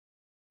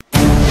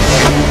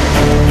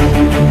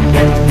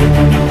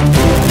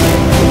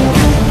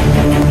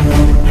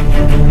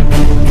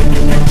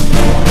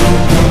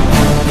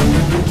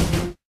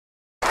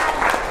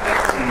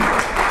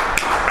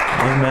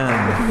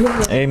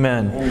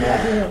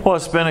Well,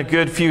 it's been a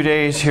good few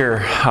days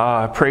here.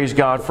 Praise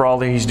God for all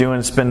that He's doing.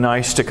 It's been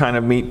nice to kind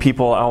of meet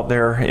people out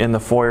there in the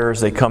foyer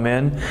as they come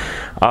in,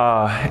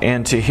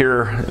 and to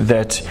hear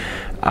that,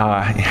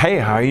 hey,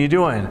 how are you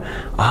doing?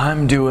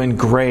 I'm doing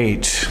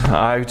great.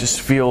 I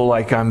just feel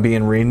like I'm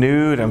being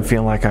renewed. I'm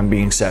feeling like I'm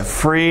being set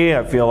free.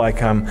 I feel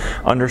like I'm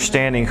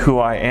understanding who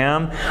I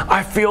am.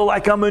 I feel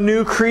like I'm a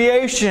new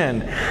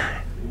creation.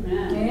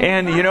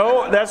 And you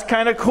know, that's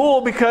kind of cool,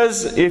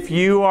 because if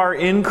you are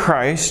in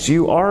Christ,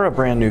 you are a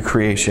brand new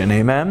creation.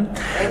 Amen?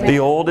 Amen. The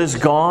old is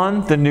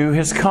gone, the new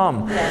has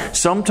come. Yes.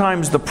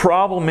 Sometimes the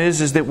problem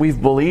is that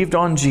we've believed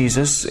on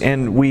Jesus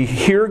and we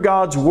hear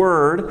God's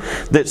Word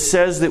that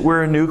says that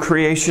we're a new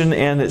creation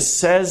and it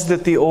says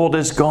that the old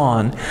is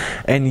gone,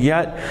 and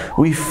yet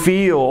we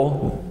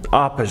feel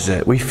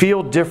opposite. We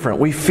feel different.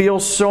 We feel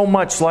so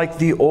much like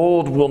the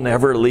old will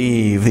never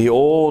leave. The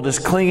old is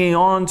clinging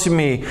on to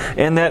me,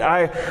 and that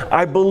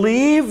I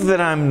believe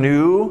that I'm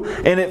new,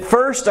 and at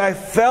first I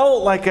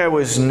felt like I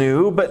was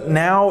new, but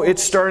now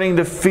it's starting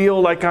to feel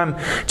like I'm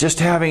just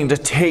having to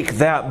take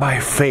that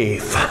by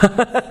faith.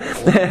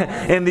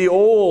 And the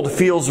old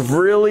feels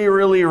really,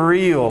 really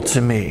real to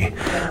me.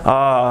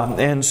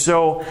 And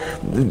so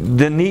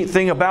the neat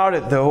thing about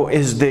it, though,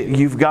 is that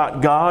you've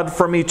got God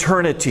from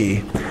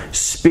eternity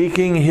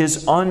speaking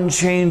His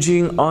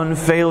unchanging,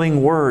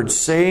 unfailing words,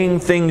 saying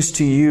things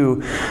to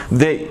you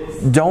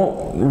that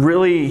don't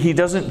really, He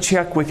doesn't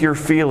check with your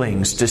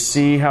feelings to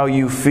see how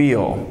you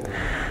feel,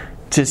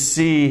 to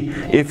see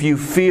if you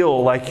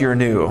feel like you're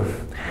new.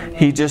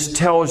 He just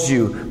tells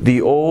you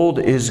the old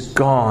is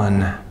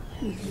gone.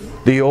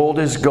 The old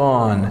is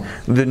gone.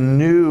 The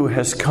new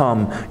has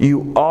come.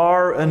 You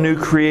are a new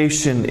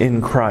creation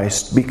in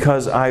Christ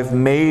because I've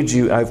made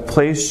you, I've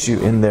placed you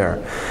in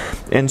there.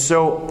 And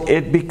so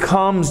it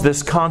becomes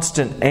this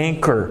constant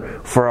anchor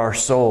for our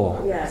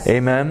soul. Yes.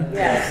 Amen?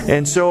 Yes.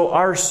 And so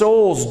our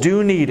souls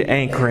do need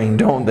anchoring,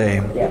 don't they?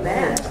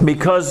 Yes.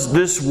 Because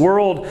this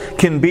world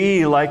can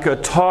be like a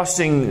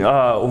tossing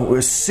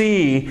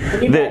sea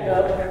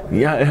that...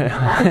 Yeah,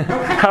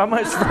 how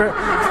much for...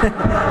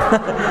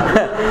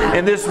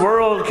 And this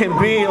world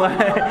can be like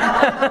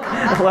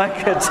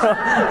a...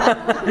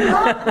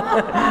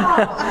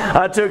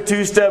 I took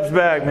 2 steps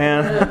back,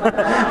 man.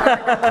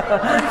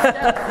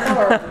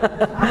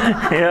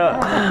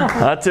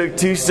 Yeah, I took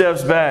 2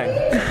 steps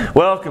back.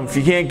 Welcome. If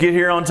you can't get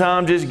here on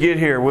time, just get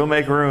here. We'll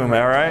make room.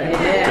 All right.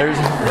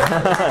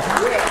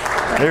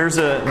 There's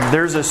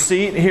a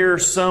seat here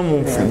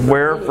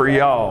somewhere for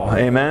y'all.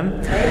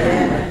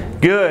 Amen.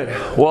 Good.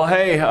 Well,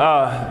 hey.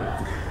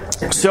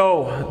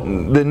 So,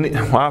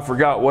 I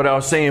forgot what I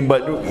was saying,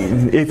 but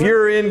if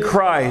you're in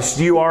Christ,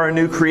 you are a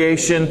new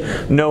creation.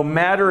 No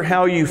matter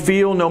how you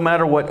feel, no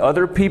matter what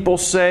other people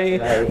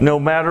say, no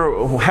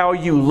matter how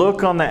you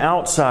look on the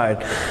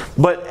outside.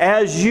 But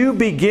as you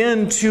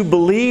begin to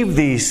believe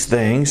these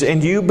things,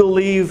 and you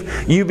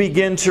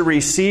begin to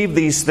receive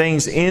these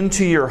things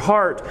into your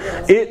heart,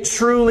 it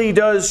truly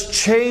does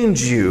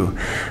change you.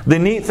 The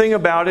neat thing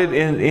about it,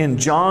 in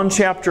John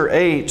chapter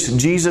 8,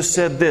 Jesus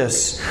said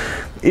this: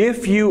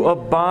 if you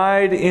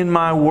abide in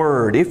my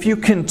word, if you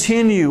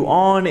continue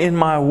on in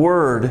my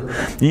word,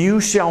 you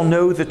shall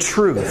know the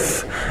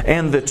truth,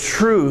 and the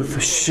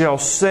truth shall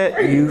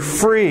set you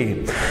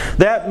free.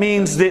 That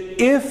means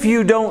that if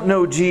you don't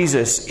know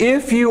Jesus,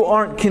 if you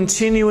aren't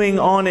continuing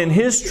on in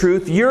His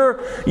truth,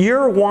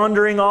 you're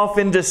wandering off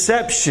in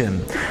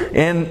deception.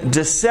 And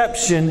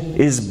deception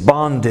is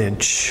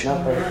bondage.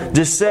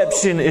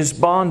 Deception is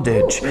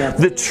bondage.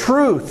 The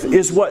truth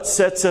is what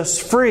sets us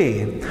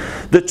free.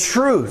 The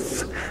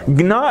truth.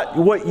 Not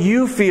what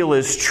you feel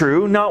is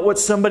true, not what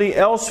somebody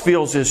else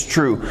feels is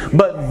true,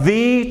 but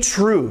the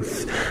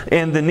truth.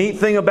 And the neat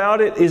thing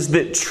about it is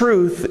that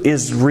truth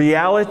is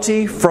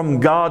reality from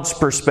God's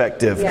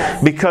perspective.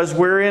 Yes. Because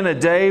we're in a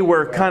day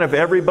where kind of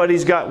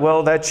everybody's got,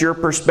 well, that's your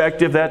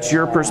perspective, that's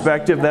your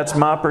perspective, that's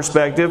my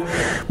perspective.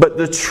 But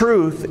the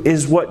truth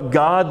is what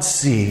God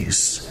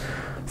sees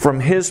from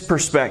His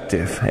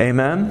perspective.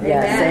 Amen?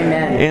 Yes,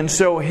 amen. And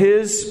so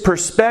His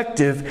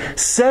perspective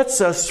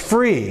sets us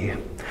free.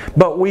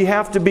 But we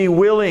have to be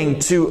willing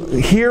to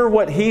hear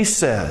what He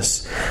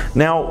says.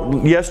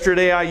 Now,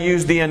 yesterday I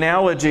used the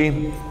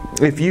analogy,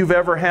 if you've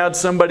ever had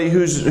somebody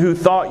who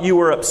thought you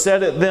were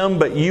upset at them,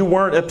 but you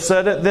weren't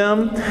upset at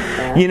them,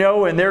 you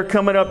know, and they're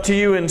coming up to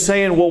you and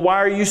saying, well, why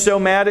are you so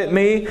mad at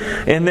me?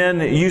 And then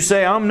you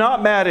say, I'm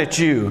not mad at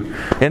you.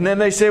 And then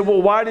they say,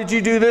 well, why did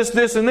you do this,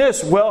 this, and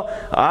this? Well,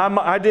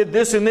 I did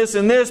this and this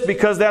and this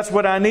because that's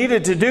what I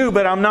needed to do,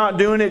 but I'm not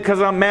doing it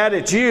because I'm mad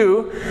at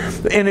you.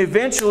 And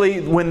eventually,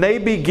 when they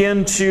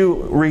begin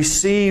to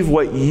receive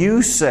what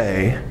you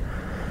say,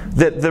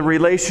 that the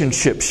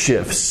relationship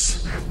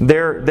shifts.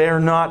 They're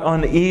not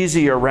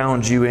uneasy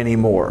around you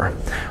anymore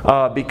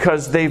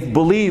because they've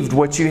believed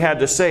what you had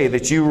to say,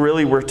 that you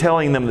really were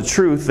telling them the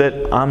truth,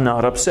 that I'm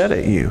not upset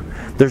at you.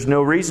 There's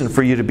no reason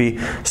for you to be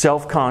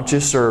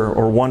self-conscious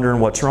or wondering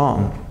what's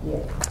wrong.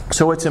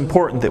 So it's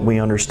important that we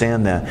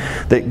understand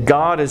that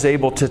God is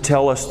able to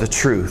tell us the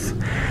truth.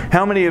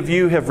 How many of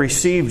you have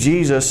received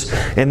Jesus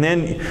and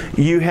then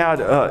you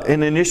had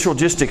an initial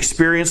just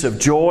experience of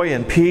joy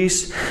and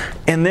peace,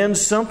 and then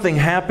something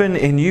happened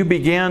and you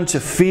began to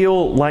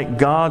feel like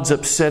God's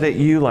upset at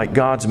you, like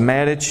God's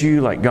mad at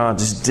you, like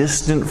God's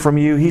distant from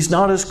you. He's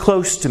not as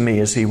close to me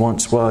as He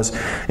once was,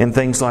 and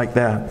things like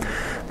that.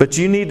 But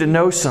you need to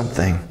know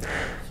something.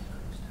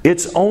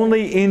 It's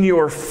only in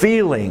your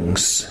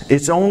feelings,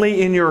 it's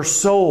only in your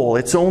soul,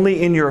 it's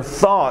only in your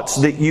thoughts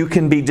that you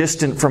can be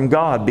distant from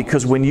God.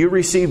 Because when you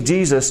receive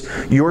Jesus,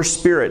 your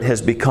spirit has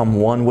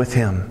become one with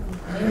Him.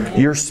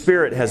 Your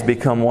spirit has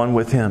become one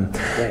with Him.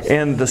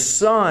 And the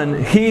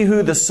Son, he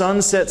who the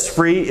Son sets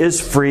free is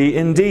free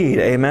indeed.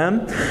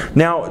 Amen?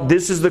 Now,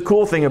 this is the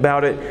cool thing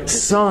about it.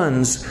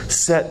 Sons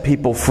set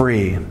people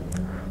free.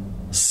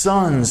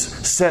 Sons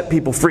set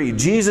people free.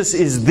 Jesus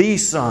is the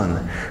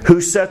Son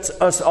who sets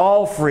us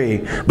all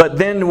free. But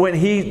then when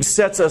He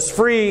sets us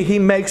free, He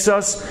makes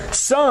us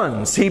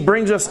sons. He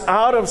brings us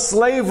out of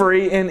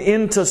slavery and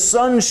into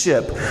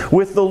sonship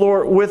with the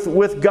Lord,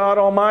 with God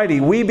Almighty.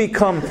 We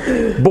become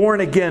born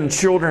again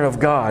children of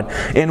God.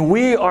 And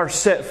we are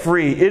set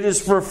free. It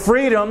is for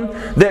freedom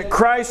that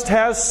Christ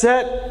has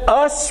set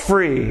us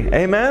free.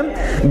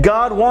 Amen?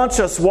 God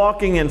wants us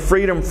walking in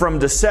freedom from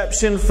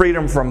deception,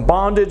 freedom from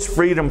bondage,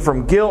 freedom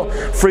from guilt,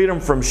 freedom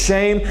from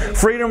shame,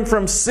 freedom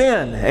from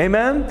sin.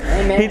 Amen?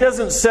 Amen? He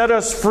doesn't set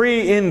us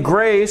free in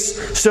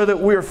grace so that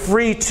we're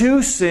free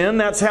to sin.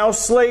 That's how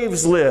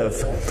slaves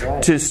live.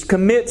 Right. To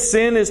commit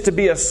sin is to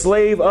be a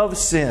slave of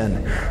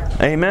sin.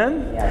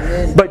 Amen?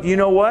 Yes. But you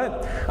know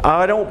what?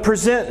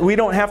 We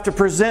don't have to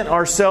present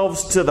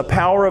ourselves to the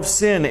power of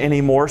sin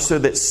anymore so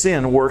that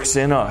sin works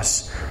in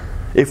us.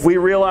 If we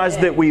realize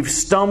that we've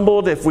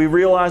stumbled, if we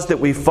realize that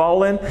we've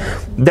fallen,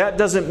 that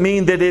doesn't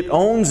mean that it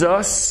owns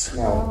us,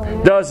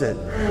 does it?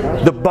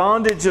 The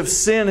bondage of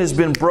sin has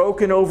been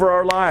broken over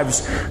our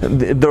lives.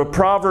 The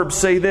Proverbs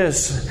say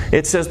this.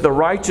 It says, the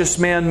righteous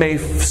man may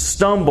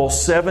stumble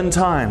 7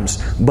 times,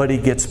 but he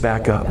gets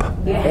back up.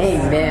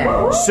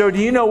 Amen. So do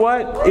you know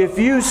what? If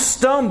you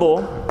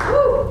stumble,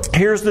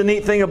 here's the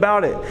neat thing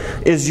about it,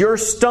 is your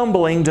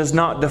stumbling does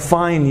not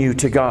define you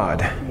to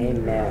God.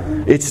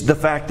 Amen. It's the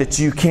fact that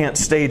you can't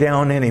stay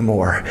down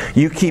anymore.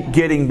 You keep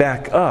getting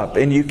back up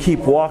and you keep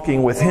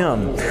walking with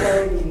Him.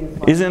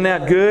 Isn't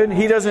that good?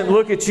 He doesn't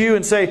look at you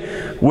and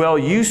say, well,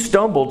 you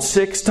stumbled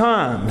 6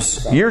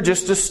 times. You're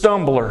just a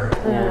stumbler.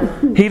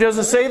 He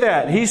doesn't say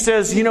that. He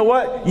says, you know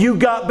what? You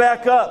got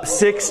back up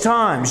 6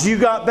 times. You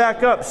got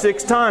back up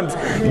 6 times.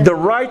 The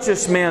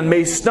righteous man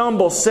may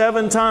stumble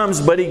 7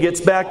 times, but he gets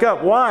back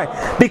up.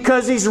 Why?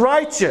 Because he's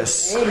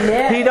righteous.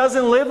 Amen. He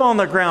doesn't live on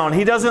the ground.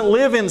 He doesn't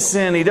live in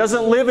sin. He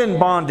doesn't live in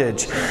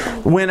bondage.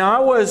 When I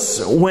was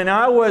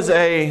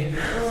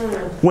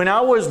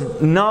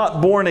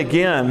not born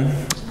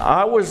again,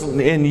 I was,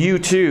 and you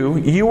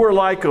too, you were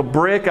like a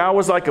brick, I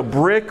was like a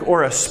brick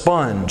or a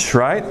sponge,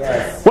 right?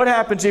 Yes. What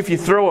happens if you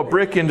throw a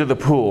brick into the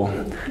pool?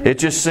 It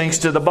just sinks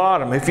to the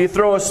bottom. If you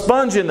throw a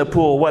sponge in the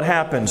pool, what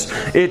happens?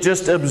 It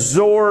just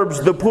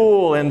absorbs the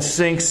pool and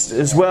sinks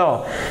as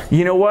well.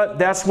 You know what?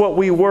 That's what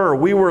we were.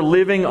 We were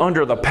living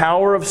under the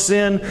power of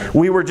sin.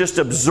 We were just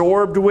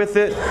absorbed with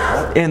it.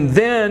 And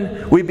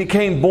then we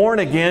became born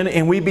again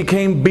and we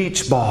became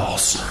beach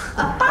balls.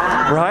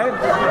 Right?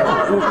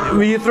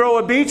 You throw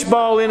a beach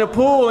ball in a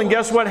pool and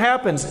guess what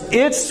happens?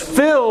 It's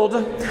filled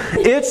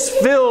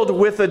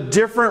with a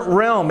different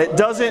realm.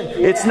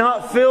 It's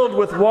not filled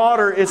with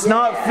water. It's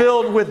not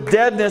filled with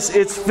deadness.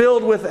 It's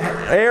filled with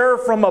air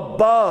from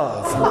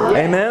above.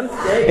 Amen?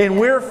 And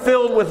we're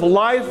filled with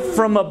life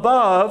from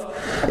above.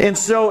 And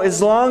so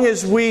as long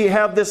as we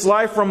have this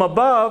life from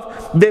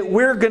above, that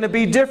we're going to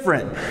be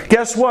different.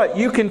 Guess what?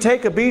 You can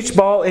take a beach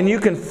ball and you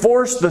can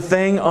force the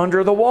thing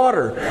under the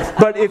water.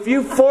 But if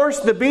you force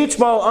the beach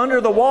ball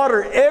under the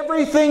water,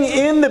 everything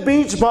in the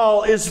beach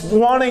ball is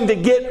wanting to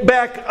get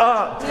back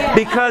up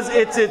because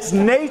it's its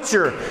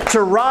nature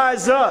to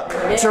rise up,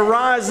 to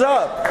rise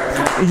up.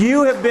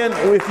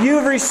 If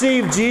you've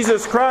received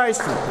Jesus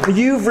Christ,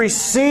 you've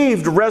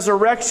received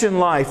resurrection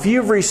life.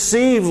 You've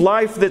received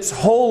life that's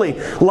holy,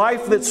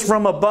 life that's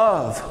from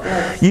above.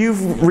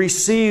 You've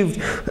received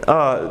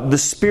the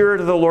Spirit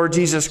of the Lord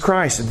Jesus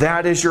Christ.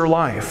 That is your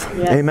life.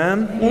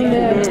 Amen?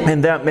 Amen.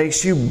 And that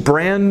makes you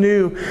brand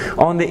new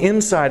on the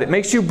inside. It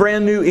makes you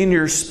brand new in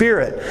your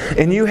spirit.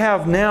 And you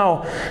have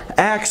now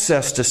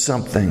access to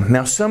something.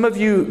 Now, some of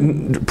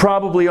you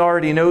probably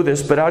already know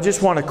this, but I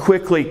just want to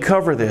quickly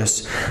cover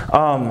this.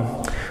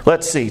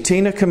 Let's see.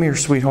 Tina, come here,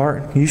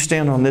 sweetheart. You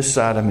stand on this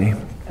side of me.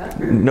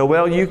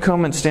 Noelle, you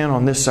come and stand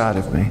on this side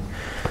of me.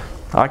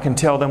 I can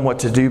tell them what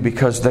to do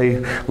because they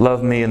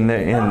love me and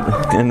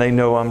they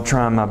know I'm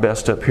trying my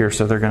best up here,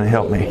 so they're going to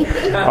help me.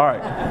 All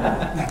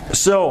right.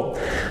 So,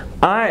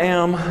 I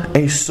am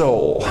a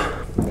soul.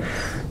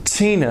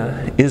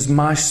 Tina is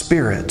my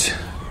spirit.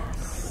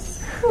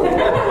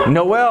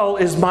 Noelle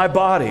is my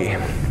body.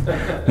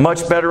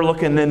 Much better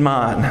looking than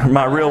mine,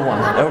 my real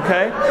one,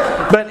 okay?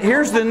 But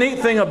here's the neat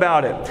thing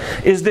about it,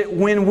 is that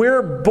when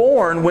we're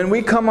born, when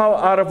we come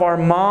out of our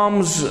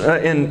mom's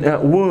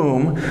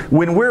womb,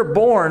 when we're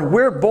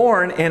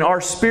born and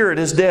our spirit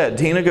is dead.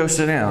 Tina, go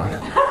sit down.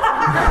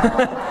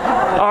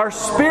 Our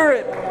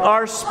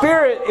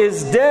spirit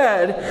is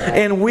dead,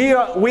 and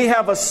we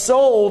have a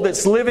soul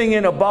that's living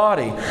in a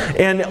body.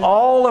 And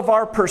all of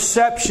our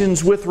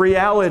perceptions with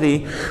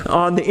reality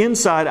on the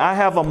inside, I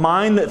have a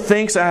mind that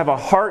thinks, I have a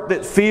heart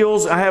that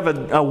feels, I have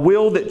a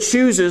will that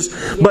chooses,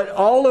 but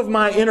all of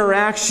my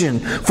interaction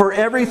for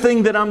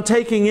everything that I'm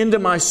taking into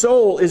my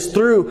soul is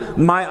through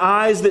my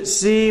eyes that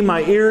see,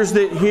 my ears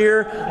that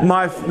hear,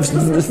 my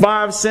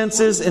five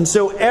senses. And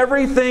so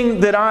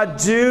everything that I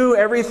do,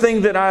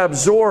 everything that I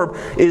absorb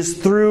is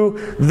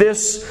through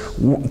this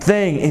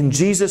thing. And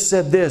Jesus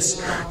said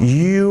this,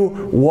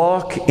 you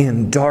walk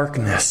in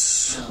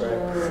darkness.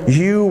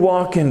 You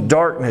walk in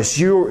darkness.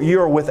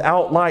 You're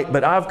without light,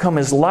 but I've come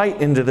as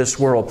light into this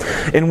world.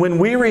 And when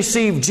we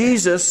receive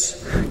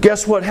Jesus,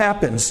 guess what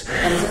happens?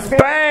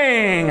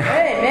 Bang!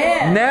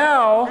 Amen.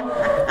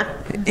 Now,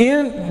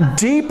 in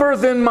deeper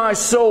than my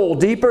soul,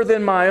 deeper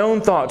than my own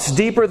thoughts,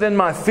 deeper than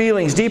my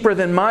feelings, deeper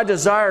than my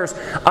desires,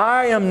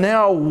 I am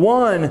now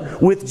one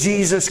with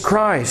Jesus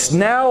Christ.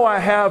 Now I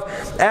have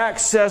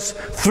access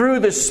through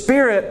the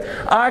Spirit.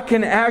 I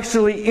can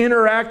actually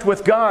interact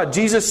with God.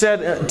 Jesus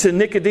said to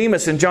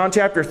Nicodemus in John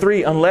chapter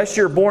 3, unless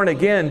you're born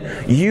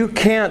again, you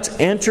can't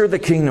enter the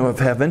kingdom of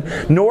heaven,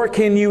 nor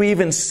can you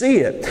even see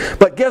it.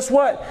 But guess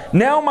what?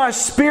 Now my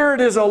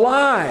spirit is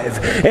alive,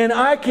 and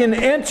I can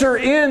enter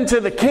into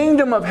the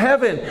kingdom of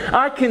heaven.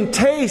 I can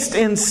taste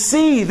and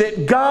see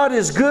that God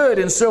is good,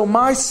 and so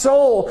my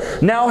soul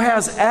now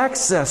has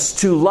access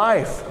to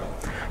life.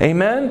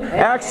 Amen?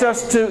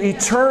 Access to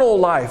eternal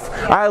life.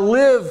 I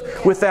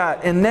live with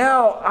that. And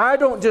now I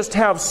don't just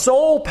have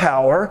soul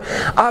power,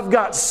 I've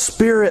got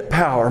spirit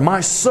power.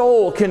 My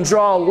soul can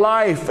draw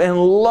life and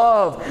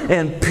love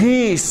and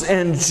peace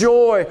and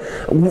joy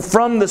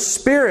from the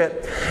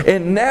Spirit.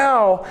 And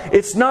now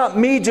it's not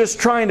me just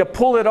trying to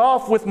pull it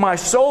off with my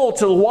soul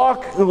to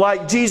walk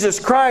like Jesus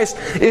Christ.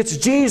 It's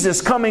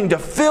Jesus coming to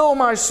fill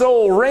my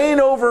soul, reign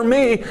over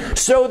me,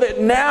 so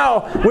that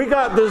now we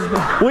got the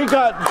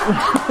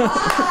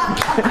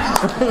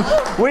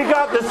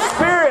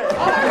Spirit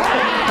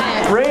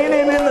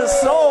reigning in the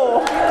soul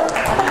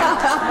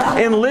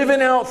and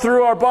living out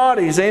through our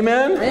bodies.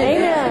 Amen?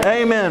 Amen.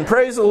 Amen.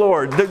 Praise the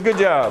Lord. Good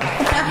job.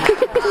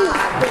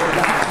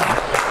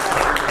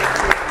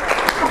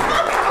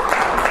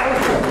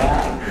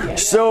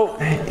 So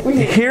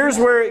here's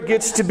where it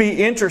gets to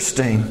be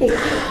interesting.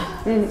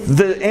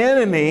 The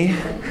enemy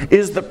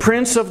is the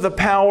prince of the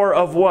power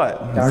of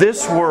what?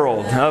 This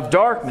world, of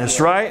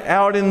darkness, right?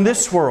 Out in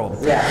this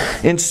world.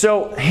 And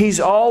so he's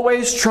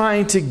always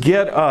trying to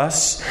get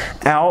us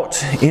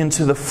out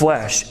into the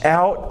flesh,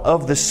 out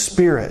of the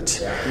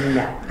Spirit.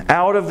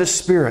 Out of the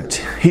Spirit.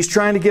 He's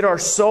trying to get our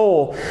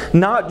soul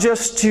not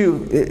just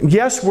to,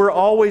 yes, we're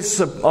always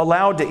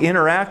allowed to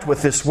interact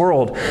with this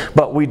world,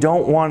 but we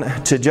don't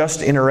want to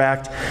just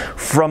interact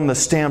from the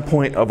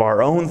standpoint of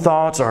our own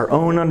thoughts, our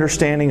own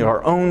understanding,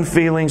 our own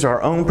feelings,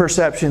 our own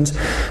perceptions.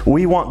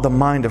 We want the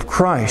mind of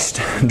Christ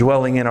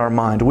dwelling in our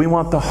mind. We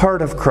want the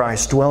heart of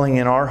Christ dwelling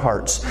in our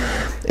hearts.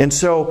 And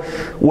so,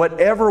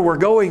 whatever we're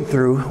going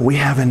through, we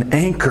have an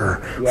anchor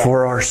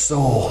for our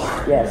soul.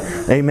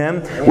 Yes.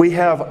 Amen? We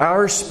have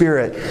our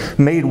spirit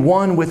made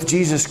one with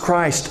Jesus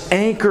Christ,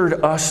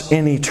 anchored us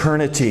in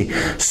eternity.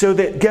 So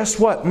that, guess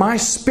what? My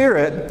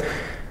spirit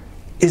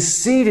is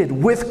seated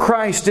with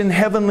Christ in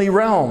heavenly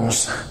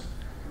realms.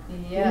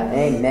 Yeah.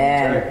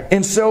 Amen.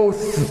 And so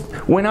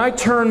when I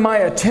turn my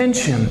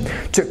attention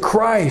to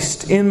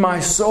Christ in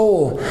my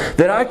soul,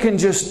 that I can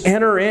just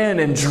enter in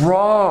and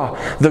draw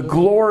the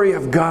glory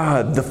of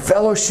God, the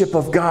fellowship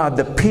of God,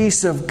 the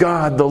peace of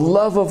God, the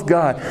love of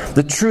God,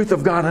 the truth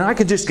of God, and I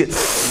can just get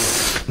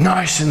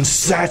nice and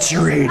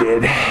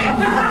saturated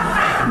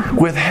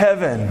with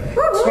heaven.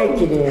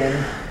 Take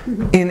it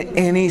in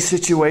any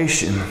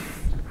situation.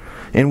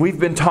 And we've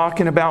been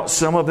talking about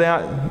some of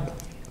that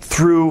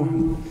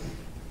through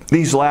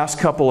these last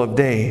couple of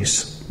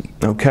days.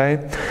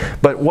 Okay?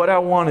 But what I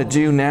want to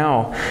do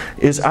now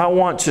is I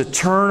want to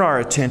turn our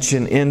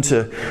attention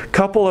into a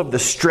couple of the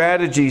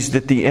strategies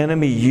that the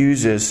enemy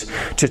uses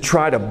to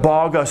try to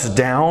bog us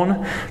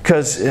down,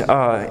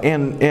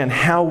 and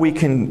how we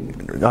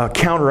can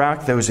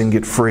counteract those and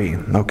get free.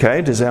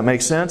 Okay? Does that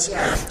make sense?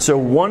 So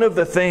one of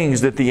the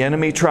things that the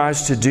enemy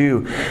tries to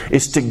do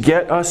is to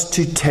get us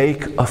to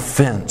take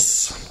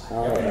offense.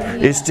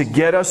 Is to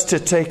get us to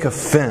take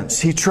offense.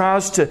 He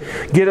tries to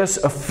get us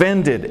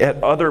offended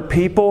at other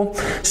people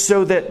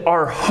so that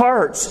our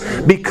hearts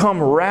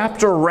become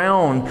wrapped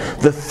around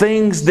the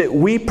things that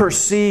we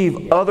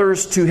perceive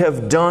others to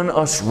have done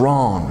us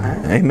wrong.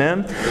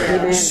 Amen?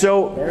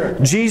 So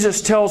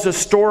Jesus tells a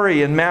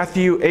story in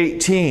Matthew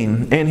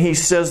 18, and He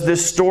says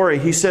this story.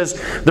 He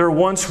says, there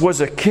once was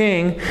a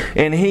king,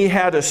 and he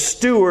had a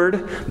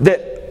steward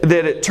that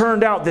that it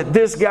turned out that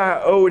this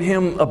guy owed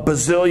him $1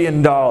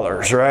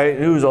 bazillion, right?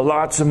 It was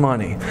lots of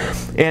money.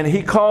 And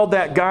he called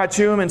that guy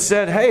to him and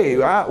said, hey,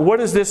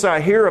 what is this I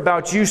hear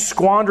about you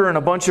squandering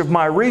a bunch of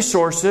my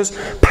resources?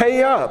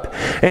 Pay up.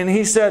 And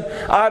he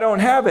said, I don't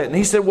have it. And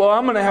he said, well,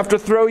 I'm going to have to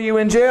throw you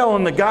in jail.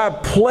 And the guy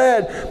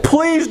pled,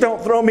 please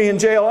don't throw me in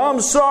jail. I'm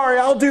sorry.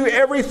 I'll do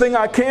everything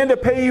I can to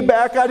pay you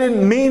back. I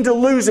didn't mean to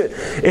lose it.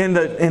 And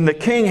the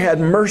king had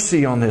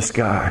mercy on this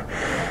guy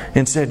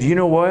and said, you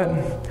know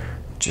what?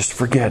 Just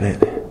forget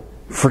it.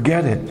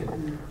 Forget it.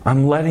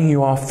 I'm letting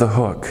you off the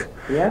hook.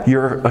 Yeah.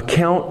 Your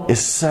account is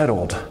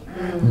settled.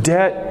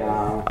 Debt,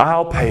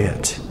 I'll pay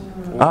it.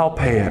 I'll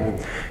pay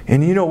it.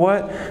 And you know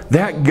what?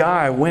 That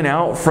guy went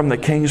out from the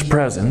king's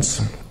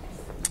presence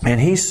and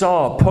he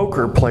saw a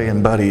poker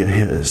playing buddy of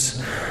his.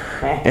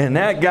 And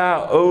that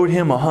guy owed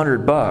him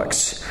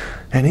 $100.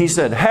 And he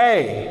said,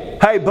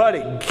 hey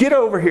buddy, get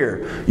over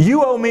here.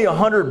 You owe me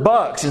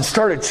 $100. And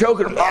started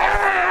choking him.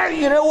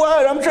 You know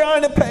what? I'm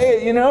trying to pay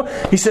it, you know.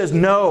 He says,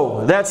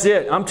 no, that's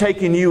it. I'm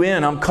taking you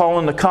in. I'm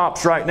calling the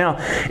cops right now.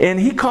 And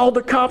he called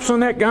the cops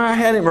on that guy,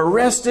 had him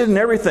arrested and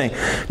everything.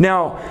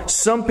 Now,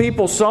 some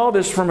people saw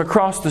this from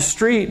across the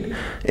street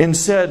and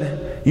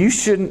said, you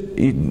shouldn't.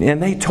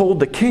 And they told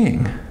the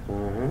king.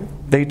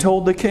 They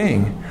told the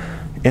king.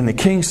 And the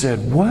king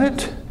said,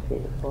 what?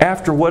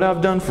 After what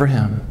I've done for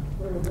him?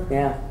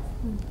 Yeah.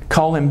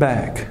 Call him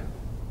back.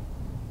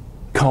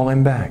 Call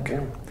him back.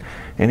 Yeah.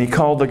 And he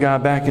called the guy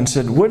back and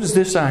said, what is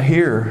this I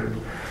hear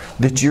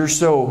that you're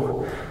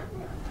so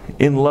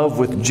in love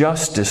with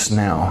justice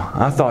now?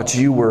 I thought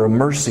you were a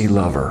mercy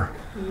lover.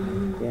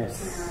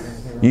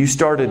 Yes. You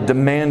started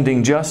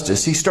demanding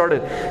justice. He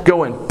started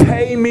going,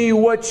 pay me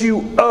what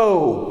you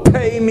owe.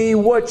 Pay me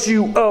what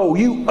you owe.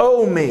 You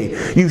owe me.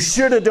 You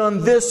should have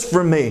done this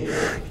for me.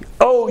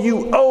 Oh,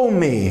 you owe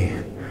me.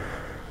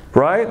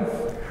 Right?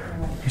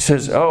 He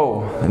says,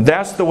 oh,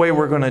 that's the way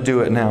we're going to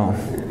do it now.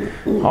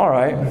 All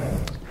right.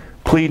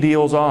 Plea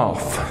deal's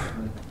off.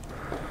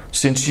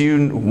 Since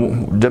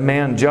you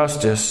demand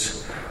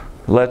justice,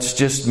 let's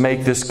just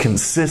make this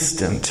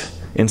consistent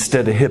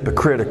instead of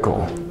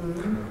hypocritical.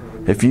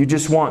 If you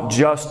just want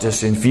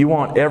justice, and if you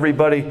want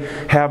everybody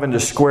having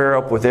to square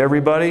up with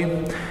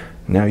everybody,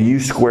 now you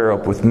square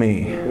up with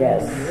me.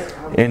 Yes.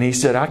 And he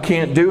said, I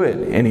can't do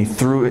it. And he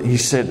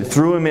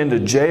threw him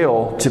into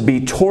jail to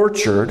be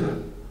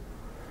tortured.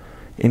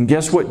 And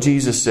guess what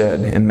Jesus said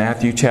in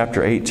Matthew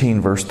chapter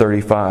 18, verse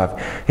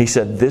 35? He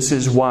said, this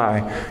is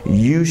why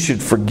you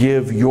should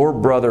forgive your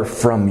brother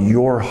from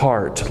your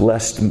heart,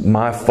 lest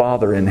my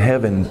Father in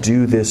heaven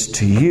do this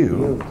to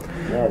you.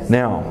 Yes.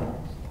 Now,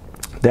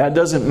 that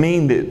doesn't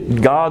mean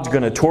that God's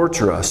going to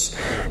torture us.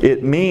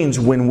 It means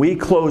when we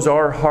close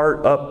our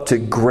heart up to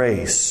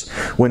grace,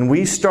 when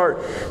we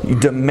start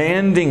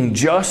demanding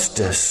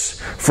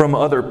justice from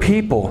other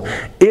people,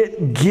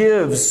 it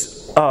gives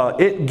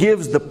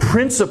the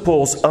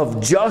principles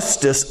of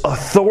justice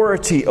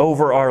authority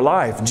over our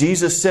life.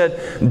 Jesus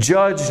said,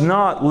 judge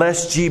not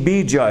lest ye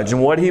be judged.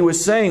 And what he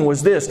was saying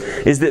was this,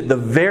 is that the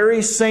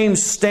very same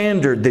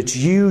standard that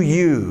you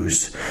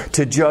use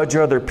to judge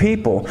other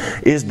people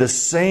is the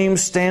same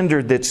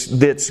standard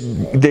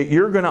that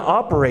you're going to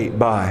operate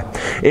by.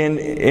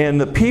 And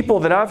the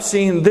people that I've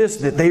seen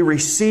that they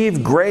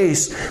receive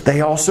grace,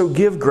 they also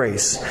give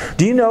grace.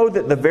 Do you know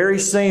that the very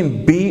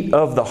same beat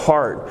of the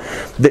heart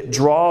that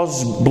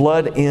draws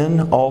blood in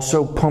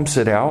also pumps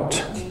it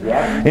out?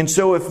 Yeah. And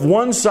so if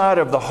one side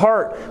of the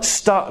heart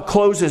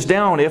closes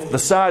down, if the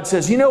side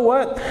says, you know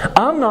what,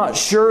 I'm not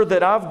sure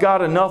that I've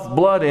got enough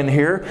blood in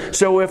here,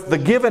 so if the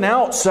giving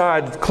out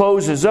side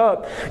closes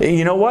up,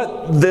 you know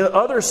what, the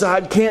other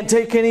side can't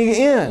take any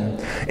in.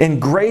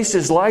 And grace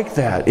is like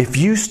that. If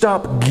you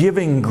stop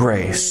giving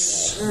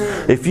grace,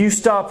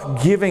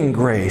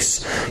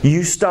 you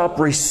stop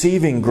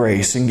receiving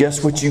grace, and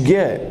guess what you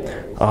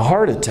get? A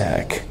heart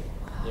attack.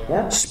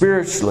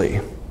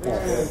 Spiritually.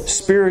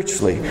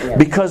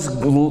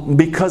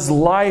 Because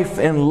life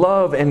and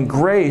love and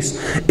grace,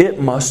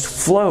 it must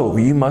flow.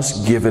 You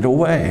must give it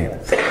away.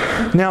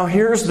 Now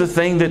here's the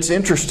thing that's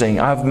interesting.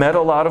 I've met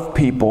a lot of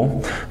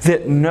people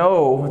that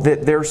know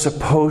that they're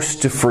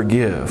supposed to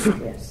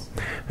forgive.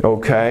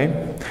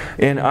 Okay?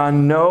 And I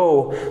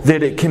know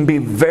that it can be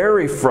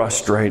very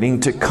frustrating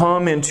to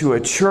come into a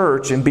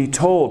church and be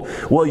told,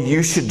 well,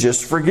 you should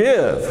just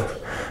forgive.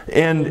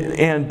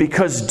 And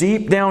because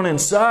deep down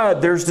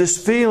inside there's this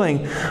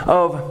feeling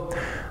of,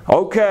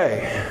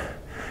 okay,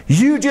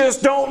 you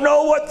just don't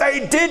know what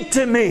they did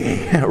to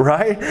me,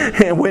 right?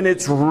 And when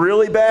it's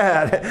really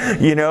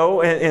bad, you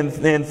know,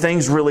 and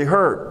things really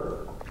hurt.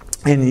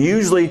 And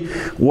usually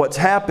what's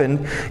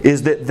happened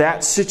is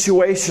that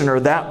situation or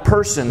that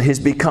person has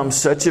become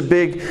such a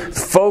big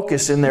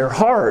focus in their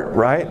heart,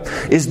 right?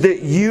 Is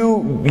that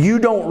you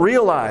don't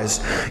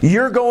realize.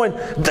 You're going,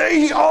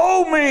 they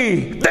owe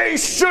me. They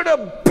should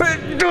have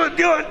been doing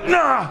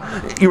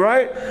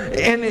right?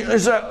 And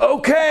it's like,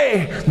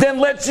 okay, then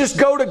let's just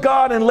go to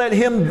God and let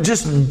Him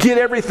just get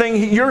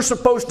everything you're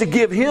supposed to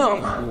give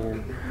Him.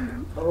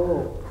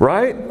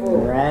 Right?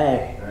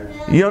 Right.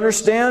 You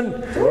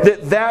understand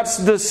that that's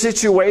the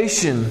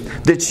situation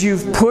that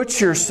you've put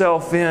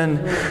yourself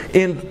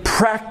in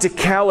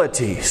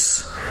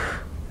practicalities.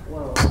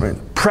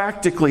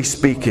 Practically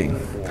speaking.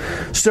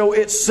 So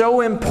it's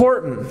so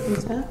important.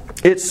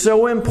 It's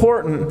so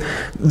important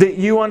that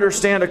you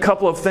understand a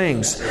couple of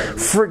things.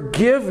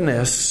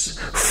 Forgiveness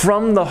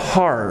from the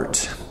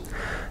heart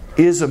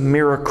is a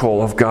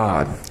miracle of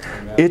God.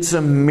 It's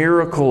a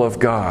miracle of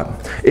God.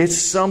 It's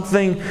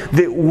something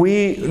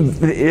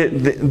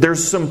that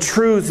there's some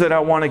truths that I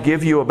want to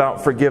give you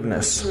about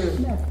forgiveness.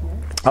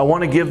 I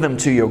want to give them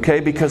to you, okay?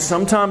 Because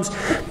sometimes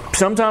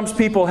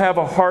people have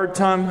a hard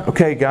time.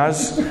 Okay,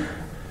 guys,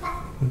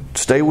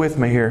 stay with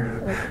me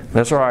here.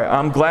 That's all right.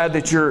 I'm glad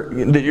that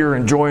you're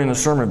enjoying the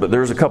sermon, but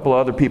there's a couple of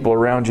other people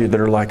around you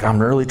that are like, I'm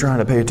really trying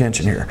to pay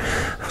attention here.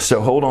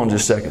 So hold on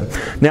just a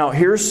second. Now,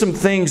 here's some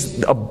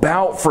things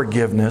about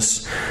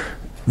forgiveness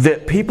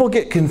that people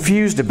get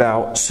confused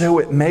about, so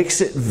it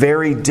makes it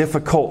very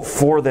difficult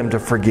for them to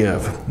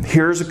forgive.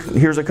 Here's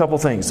a couple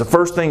things. The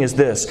first thing is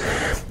this,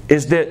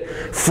 is that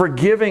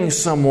forgiving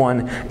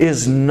someone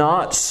is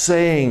not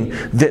saying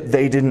that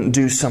they didn't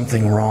do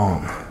something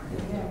wrong.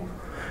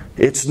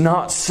 It's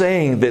not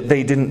saying that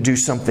they didn't do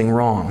something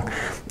wrong.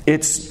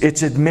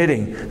 It's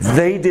admitting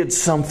they did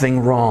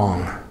something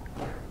wrong.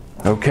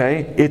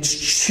 Okay? It's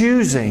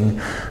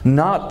choosing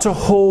not to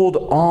hold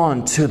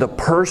on to the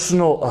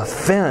personal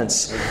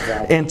offense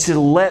and to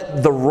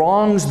let the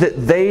wrongs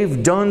that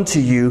they've done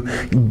to you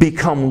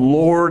become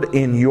Lord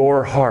in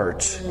your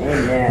heart.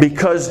 Amen.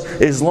 Because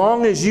as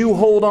long as you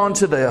hold on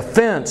to the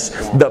offense,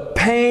 the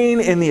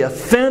pain and the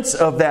offense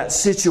of that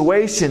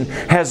situation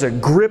has a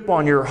grip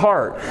on your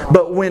heart.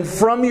 But when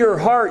from your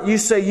heart you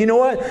say, you know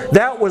what?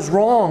 That was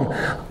wrong.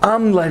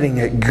 I'm letting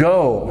it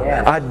go.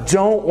 I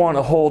don't want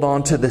to hold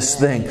on to this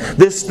thing.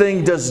 This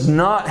thing does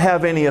not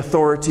have any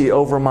authority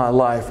over my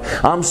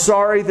life. I'm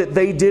sorry that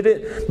they did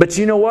it, but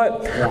you know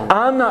what?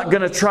 I'm not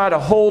going to try to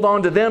hold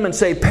on to them and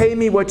say, pay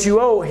me what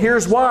you owe.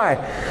 Here's why.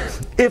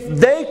 If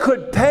they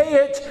could pay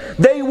it,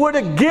 they would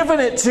have given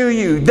it to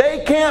you.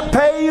 They can't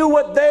pay you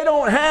what they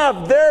don't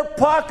have. Their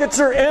pockets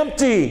are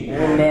empty.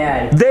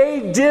 Amen.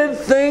 They did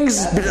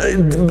things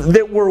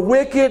that were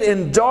wicked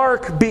and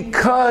dark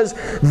because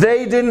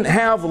they didn't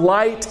have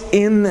light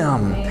in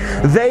them.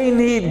 They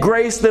need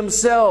grace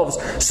themselves.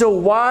 So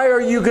why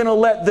are you going to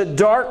let the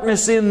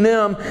darkness in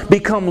them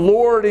become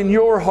Lord in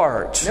your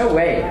heart? No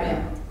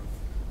way.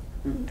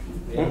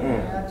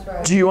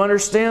 Do you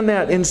understand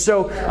that? And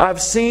so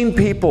I've seen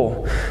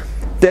people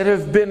that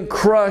have been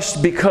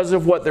crushed because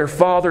of what their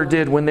father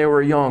did when they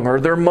were young, or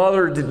their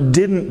mother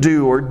didn't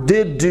do or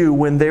did do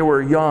when they were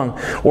young,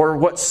 or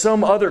what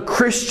some other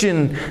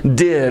Christian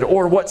did,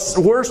 or what's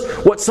worse,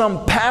 what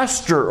some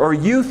pastor or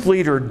youth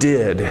leader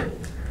did.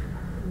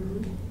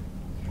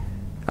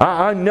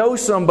 I know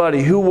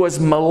somebody who was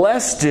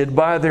molested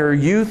by their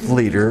youth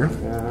leader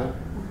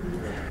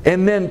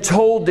and then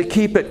told to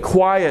keep it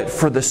quiet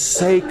for the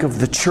sake of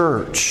the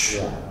church.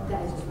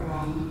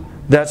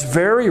 That's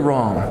very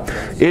wrong.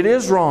 It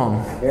is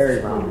wrong.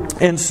 Very wrong.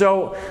 And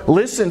so,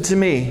 listen to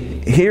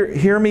me.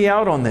 Hear me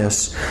out on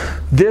this.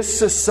 This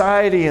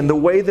society and the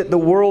way that the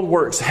world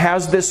works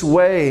has this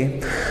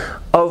way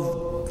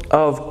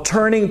of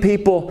turning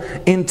people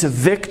into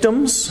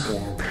victims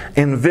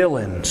and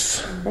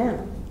villains.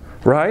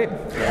 Right?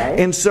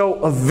 And so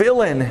a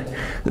villain,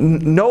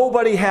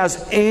 nobody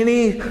has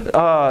any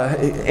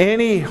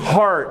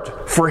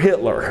heart for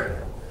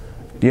Hitler.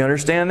 Do you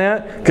understand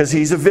that? Because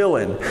he's a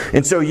villain.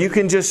 And so you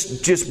can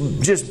just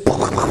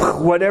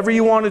whatever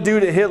you want to do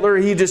to Hitler,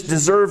 he just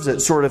deserves it,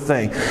 sort of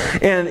thing.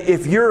 And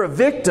if you're a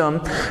victim,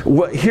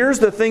 here's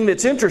the thing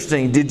that's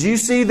interesting. Did you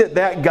see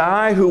that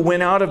guy who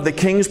went out of the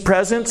king's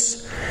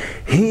presence?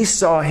 He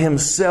saw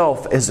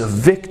himself as a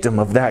victim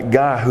of that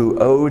guy who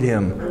owed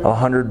him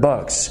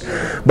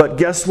 $100. But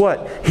guess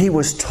what? He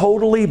was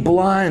totally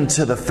blind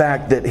to the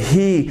fact that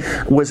he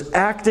was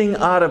acting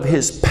out of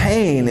his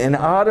pain and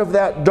out of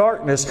that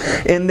darkness,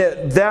 and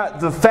that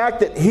the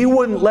fact that he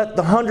wouldn't let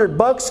the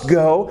 $100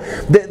 go,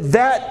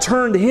 that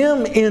turned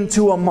him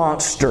into a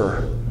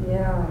monster.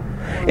 Yeah.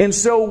 And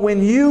so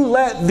when you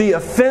let the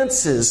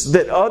offenses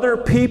that other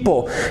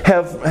people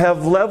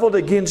have leveled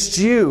against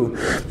you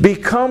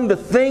become the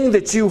thing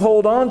that you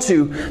hold on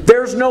to,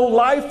 there's no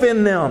life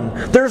in them.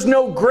 There's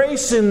no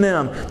grace in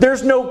them.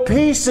 There's no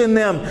peace in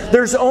them.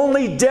 There's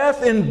only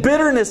death and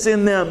bitterness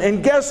in them.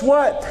 And guess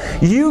what?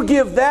 You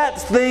give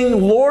that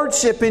thing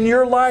lordship in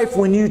your life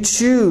when you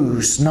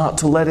choose not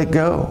to let it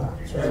go.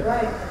 That's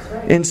right.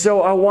 And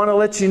so I want to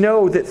let you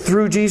know that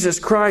through Jesus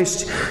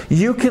Christ,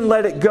 you can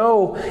let it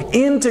go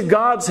into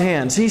God's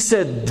hands. He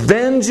said,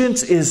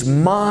 "Vengeance is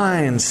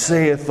mine,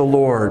 saith the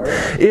Lord."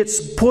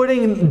 It's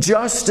putting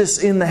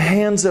justice in the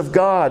hands of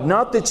God.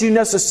 Not that you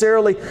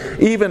necessarily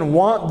even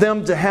want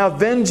them to have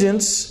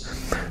vengeance,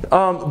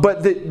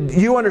 but that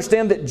you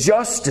understand that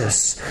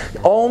justice,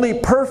 only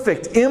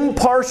perfect,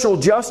 impartial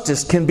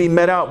justice, can be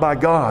met out by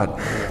God.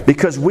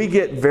 Because we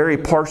get very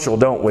partial,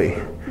 don't we?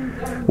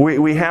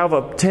 We have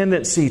a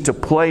tendency to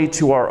play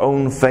to our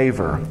own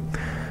favor.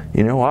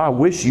 You know, I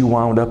wish you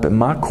wound up in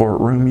my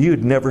courtroom.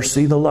 You'd never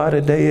see the light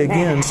of day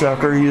again,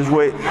 sucker. Is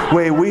the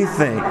way we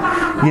think.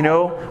 You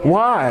know,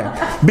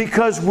 why?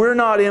 Because we're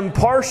not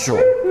impartial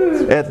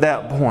at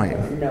that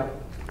point. No.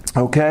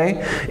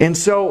 Okay? And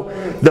so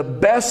the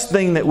best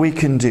thing that we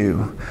can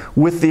do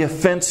with the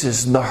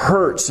offenses and the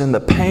hurts and the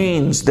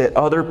pains that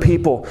other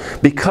people,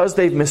 because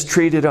they've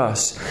mistreated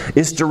us,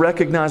 is to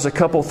recognize a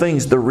couple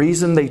things. The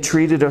reason they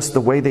treated us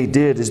the way they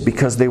did is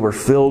because they were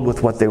filled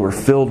with what they were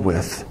filled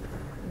with.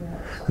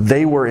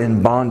 They were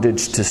in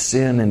bondage to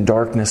sin and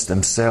darkness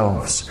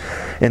themselves.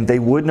 And they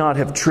would not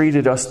have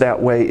treated us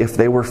that way if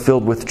they were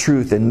filled with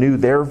truth and knew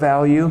their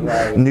value,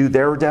 knew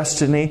their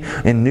destiny,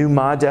 and knew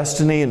my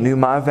destiny and knew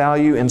my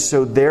value. And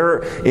so they're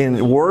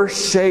in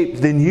worse shape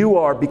than you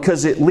are,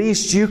 because at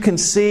least you can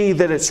see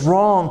that it's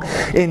wrong.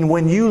 And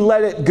when you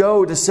let it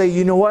go to say,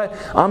 you know what,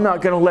 I'm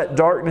not going to let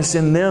darkness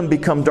in them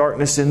become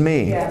darkness in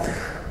me.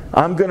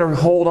 I'm going to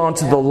hold on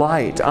to the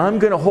light. I'm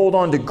going to hold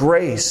on to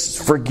grace,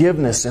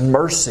 forgiveness, and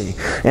mercy.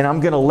 And I'm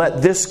going to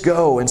let this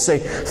go and say,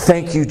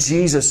 thank you,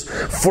 Jesus,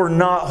 for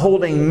not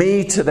holding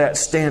me to that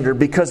standard,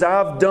 because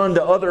I've done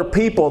to other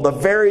people the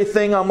very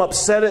thing I'm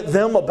upset at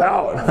them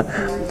about.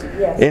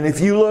 And if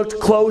you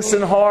looked close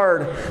and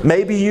hard,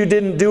 maybe you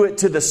didn't do it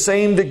to the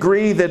same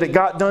degree that it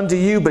got done to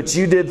you, but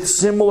you did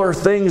similar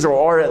things, or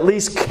are at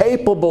least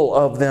capable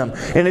of them.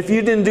 And if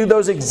you didn't do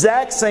those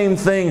exact same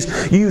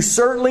things, you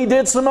certainly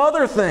did some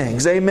other things.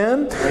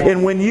 Amen?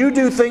 And when you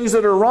do things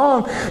that are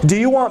wrong, do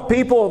you want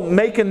people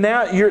making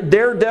that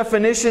their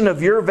definition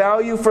of your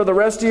value for the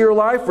rest of your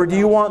life? Or do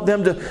you want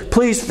them to,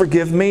 please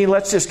forgive me,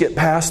 let's just get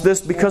past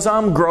this because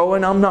I'm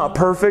growing, I'm not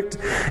perfect.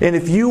 And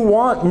if you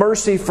want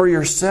mercy for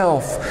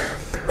yourself,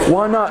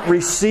 why not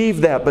receive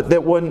that? But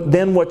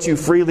then what you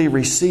freely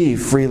receive,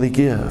 freely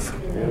give.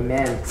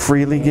 Amen.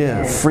 Freely give.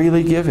 Amen.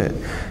 Freely give it.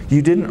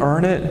 You didn't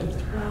earn it.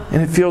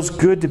 And it feels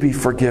good to be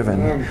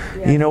forgiven.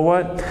 You know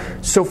what?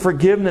 So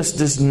forgiveness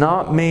does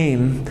not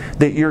mean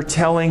that you're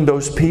telling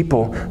those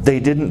people they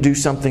didn't do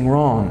something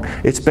wrong.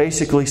 It's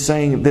basically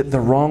saying that the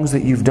wrongs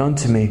that you've done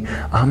to me,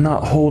 I'm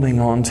not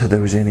holding on to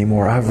those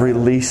anymore. I've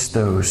released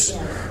those.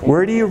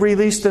 Where do you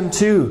release them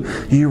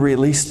to? You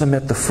release them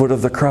at the foot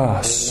of the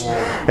cross.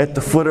 At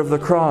the foot of the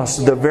cross,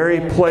 the very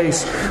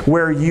place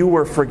where you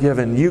were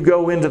forgiven. You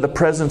go into the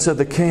presence of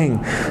the King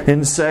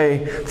and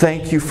say,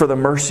 thank you for the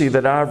mercy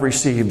that I've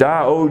received.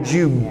 I owed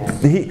you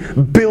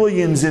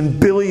billions and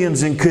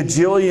billions and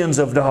cajillions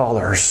of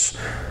dollars.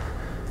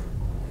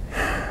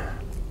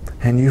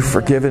 And you've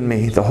forgiven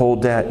me the whole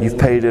debt. You've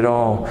paid it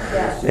all.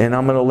 And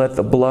I'm going to let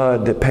the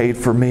blood that paid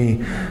for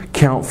me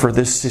count for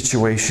this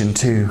situation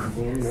too.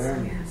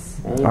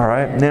 All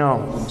right,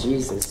 now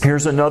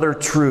here's another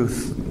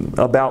truth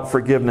about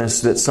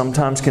forgiveness that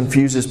sometimes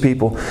confuses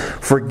people.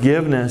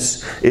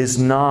 Forgiveness is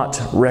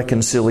not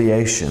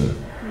reconciliation.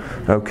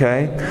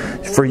 Okay?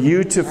 For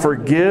you to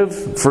forgive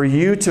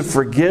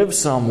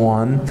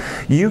someone,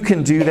 you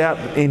can do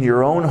that in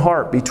your own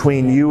heart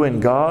between you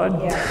and God.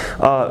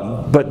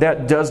 But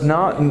that does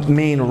not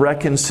mean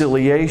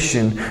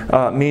reconciliation,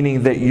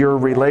 meaning that your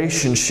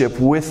relationship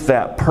with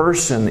that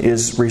person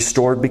is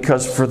restored,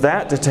 because for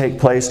that to take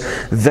place,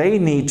 they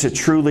need to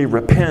truly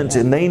repent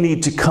and they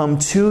need to come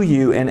to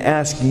you and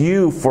ask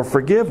you for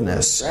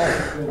forgiveness.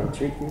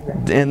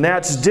 And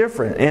that's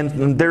different.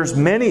 And there's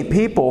many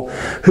people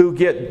who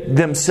get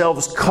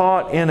themselves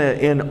caught in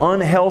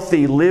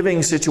unhealthy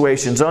living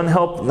situations,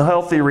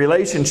 unhealthy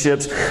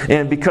relationships,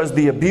 and because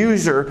the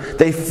abuser,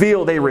 they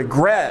feel they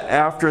regret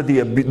after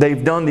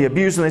they've done the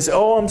abuse, and they say,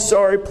 oh, I'm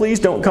sorry, please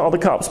don't call the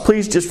cops,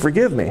 please just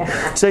forgive me.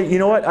 Say, you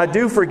know what, I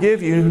do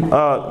forgive you.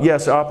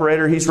 Yes,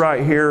 operator, he's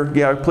right here.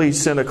 Yeah, please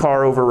send a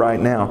car over right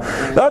now.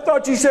 I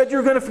thought you said you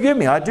were going to forgive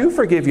me. I do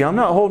forgive you. I'm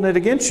not holding it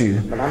against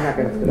you. But I'm not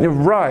going to forgive you.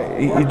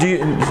 Right.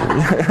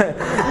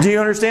 Do you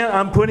understand?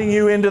 I'm putting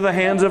you into the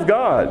hands of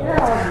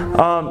God.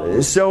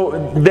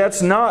 So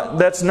that's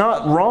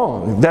not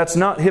wrong. That's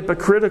not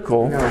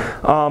hypocritical.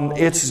 No.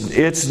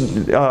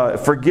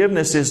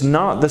 Forgiveness is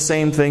not the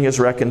same thing as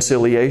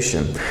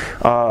reconciliation.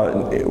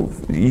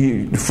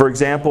 For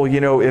example,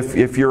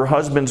 if your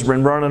husband's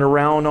been running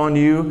around on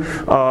you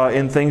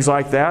and things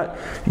like that,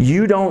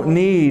 you don't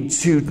need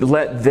to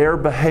let their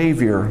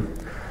behavior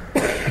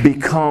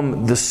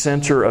become the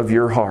center of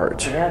your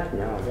heart.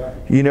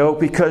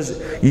 Because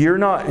you're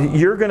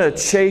going to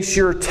chase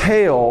your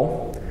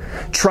tail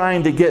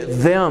trying to get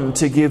them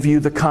to give you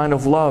the kind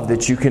of love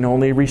that you can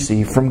only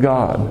receive from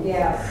God.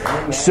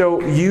 So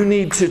you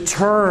need to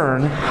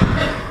turn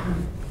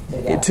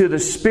to the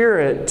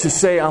Spirit to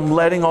say, I'm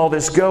letting all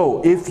this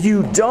go. If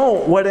you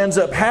don't, what ends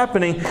up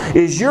happening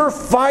is you're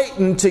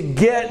fighting to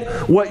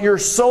get what your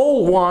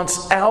soul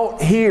wants out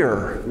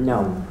here.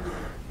 No.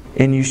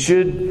 And you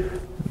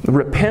should...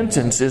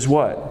 Repentance is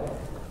what?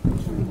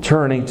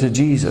 Turning to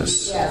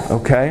Jesus.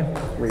 Okay?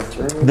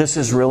 This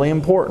is really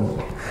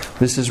important.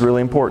 This is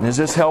really important. Is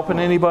this helping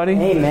anybody?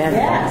 Amen.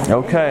 Yes.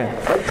 Okay.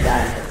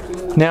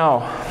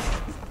 Now,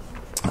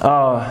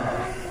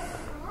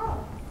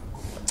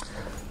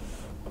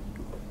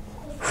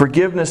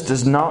 forgiveness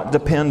does not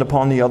depend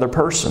upon the other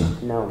person.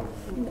 No.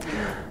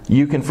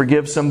 You can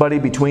forgive somebody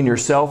between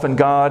yourself and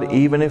God,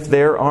 even if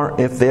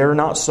they're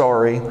not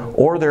sorry,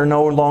 or they're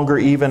no longer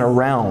even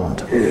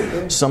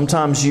around.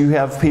 Sometimes you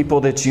have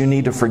people that you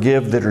need to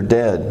forgive that are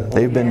dead.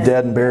 They've been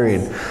dead and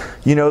buried.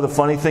 You know, the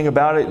funny thing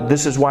about it,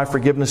 this is why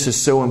forgiveness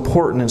is so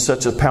important and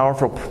such a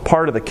powerful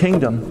part of the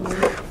kingdom,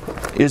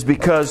 is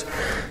because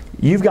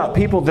you've got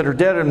people that are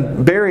dead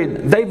and buried.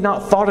 They've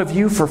not thought of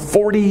you for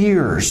 40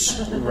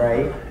 years.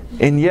 Right.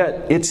 And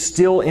yet, it's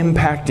still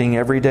impacting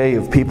every day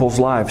of people's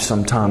lives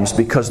sometimes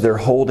because they're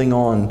holding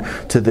on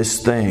to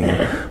this thing.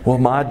 Well,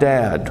 my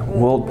dad.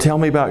 Well, tell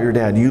me about your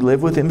dad. You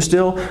live with him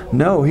still?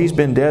 No, he's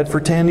been dead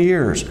for 10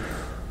 years.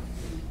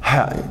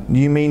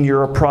 You mean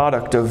you're a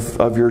product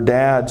of your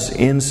dad's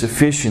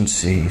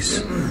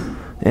insufficiencies?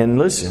 And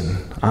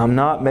listen, I'm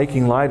not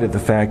making light of the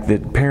fact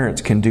that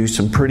parents can do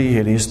some pretty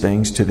hideous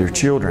things to their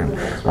children.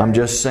 I'm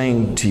just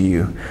saying to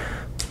you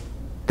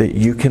that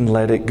you can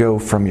let it go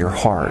from your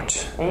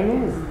heart.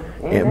 Amen.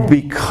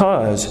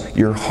 Because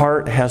your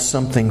heart has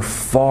something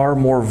far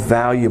more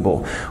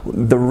valuable.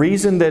 The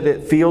reason that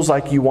it feels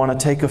like you want to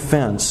take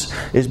offense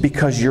is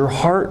because your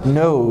heart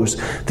knows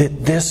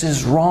that this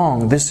is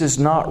wrong. This is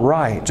not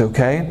right,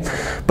 okay?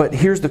 But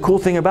here's the cool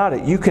thing about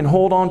it. You can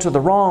hold on to the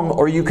wrong,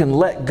 or you can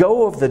let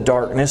go of the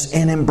darkness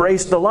and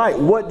embrace the light.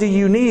 What do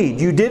you need?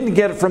 You didn't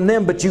get it from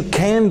them, but you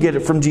can get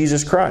it from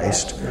Jesus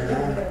Christ.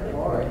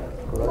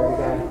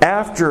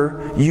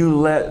 After you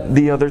let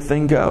the other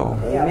thing go.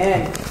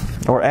 Amen.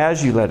 Or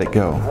as you let it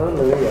go.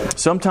 Hallelujah.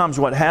 Sometimes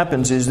what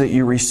happens is that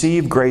you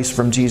receive grace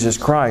from Jesus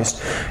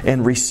Christ,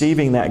 and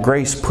receiving that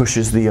grace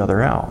pushes the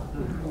other out.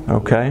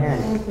 Okay?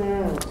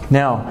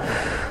 Now,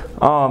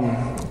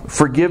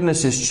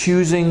 forgiveness is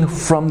choosing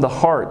from the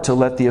heart to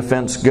let the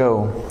offense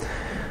go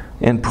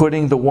and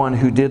putting the one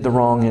who did the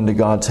wrong into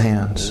God's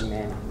hands.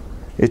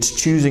 It's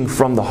choosing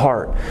from the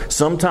heart.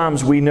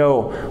 Sometimes we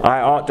know, I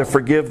ought to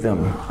forgive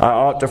them. I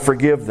ought to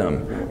forgive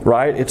them.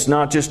 Right? It's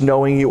not just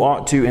knowing you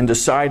ought to and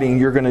deciding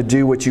you're going to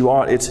do what you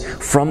ought. It's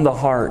from the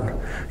heart.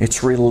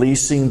 It's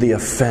releasing the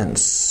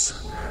offense.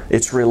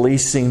 It's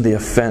releasing the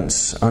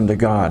offense unto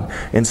God.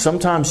 And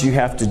sometimes you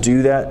have to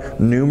do that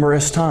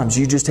numerous times.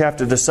 You just have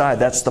to decide,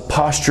 that's the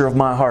posture of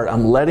my heart.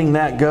 I'm letting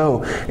that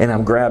go, and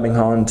I'm grabbing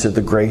on to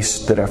the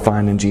grace that I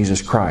find in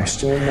Jesus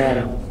Christ.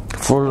 Amen.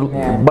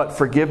 But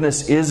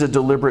forgiveness is a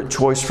deliberate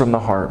choice from the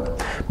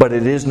heart. But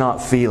it is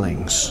not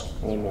feelings.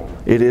 Amen.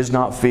 It is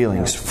not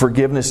feelings.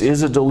 Forgiveness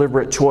is a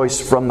deliberate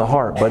choice from the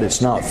heart, but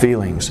it's not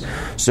feelings.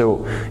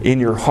 So in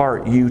your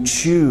heart, you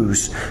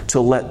choose to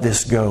let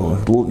this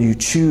go. You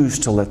choose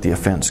to let the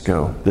offense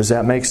go. Does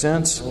that make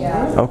sense?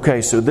 Yeah.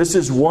 Okay, so this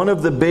is one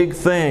of the big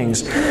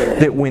things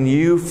that when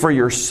you, for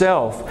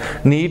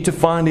yourself, need to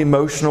find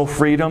emotional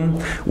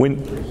freedom,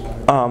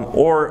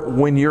 or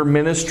when you're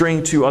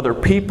ministering to other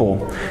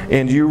people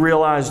and you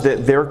realize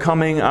that they're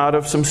coming out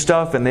of some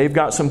stuff and they've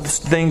got some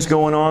things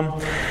going on.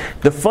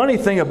 The funny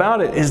thing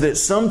about it is that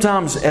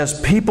sometimes as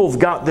people've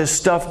got this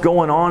stuff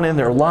going on in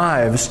their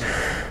lives,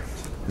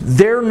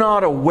 they're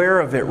not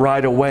aware of it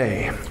right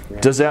away.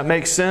 Does that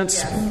make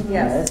sense?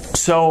 Yes.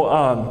 So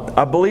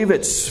I believe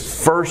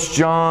it's 1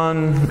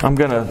 John. I'm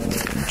going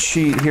to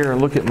cheat here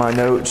and look at my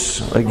notes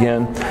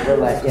again.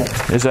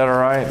 Is that all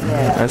right?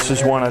 Yeah. That's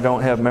just one I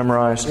don't have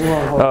memorized.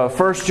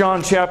 1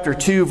 John chapter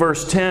 2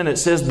 verse 10, it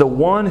says, the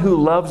one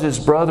who loves his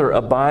brother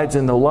abides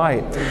in the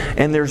light,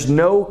 and there's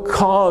no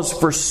cause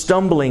for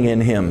stumbling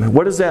in him.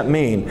 What does that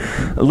mean?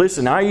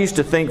 Listen, I used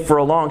to think for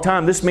a long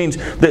time this means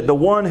that the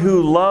one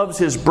who loves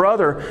his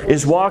brother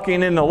is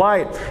walking in the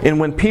light, and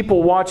when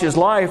people watch his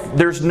life,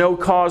 there's no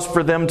cause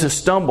for them to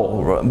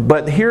stumble.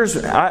 But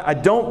I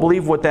don't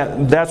believe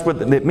that's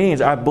what it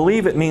means. I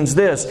believe it means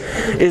this,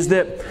 is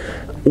that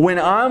when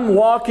I'm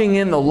walking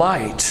in the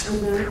light,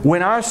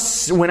 when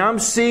I'm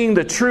seeing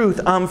the truth,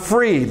 I'm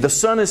free. The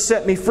Son has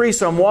set me free,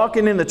 so I'm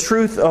walking in the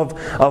truth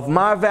of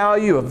my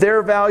value, of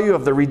their value,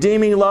 of the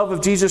redeeming love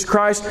of Jesus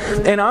Christ,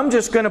 and I'm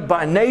just going to,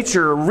 by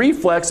nature,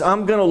 reflex,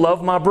 I'm going to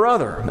love my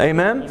brother.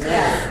 Amen?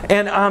 Yeah.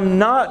 And I'm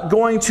not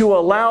going to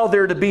allow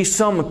there to be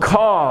some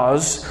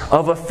cause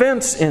of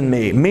offense in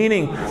me.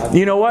 Meaning,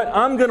 you know what?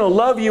 I'm going to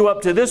love you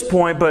up to this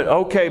point, but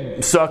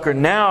okay, sucker,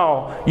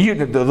 now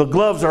the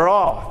gloves are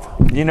off.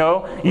 You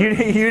know,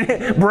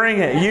 you bring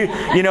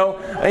it. You know,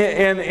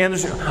 and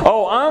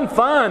oh, I'm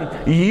fine.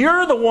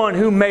 You're the one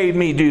who made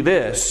me do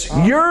this.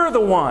 You're the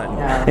one.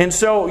 And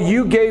so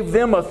you gave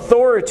them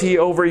authority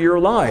over your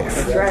life.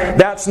 That's right.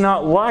 That's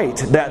not light.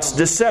 That's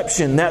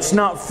deception. That's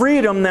not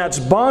freedom. That's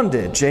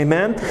bondage.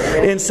 Amen.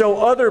 And so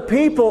other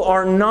people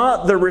are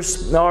not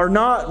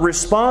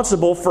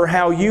responsible for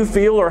how you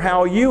feel or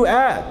how you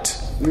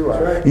act.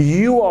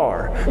 You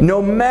are.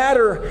 No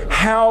matter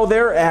how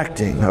they're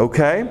acting,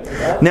 okay?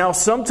 Now,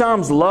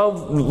 sometimes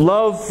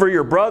love for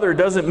your brother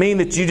doesn't mean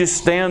that you just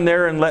stand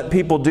there and let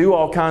people do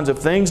all kinds of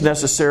things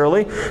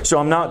necessarily. So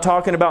I'm not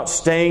talking about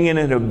staying in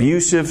an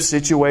abusive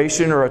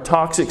situation or a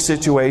toxic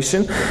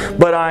situation,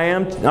 but I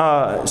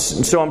am,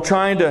 so I'm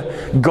trying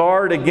to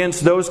guard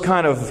against those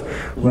kind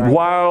of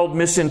wild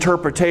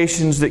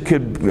misinterpretations that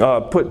could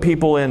put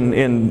people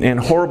in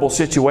horrible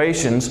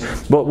situations.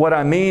 But what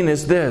I mean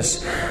is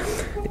this,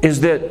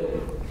 is that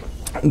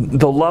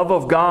the love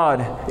of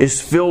God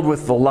is filled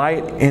with the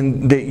light,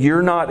 and that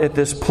you're not at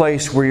this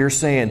place where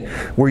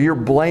you're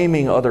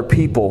blaming other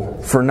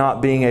people for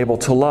not being able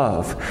to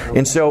love.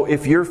 And so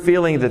if you're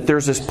feeling that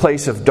there's this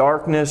place of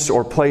darkness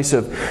or place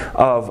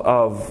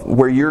of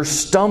where you're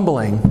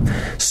stumbling,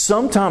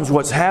 sometimes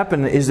what's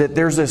happened is that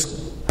there's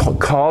this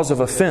cause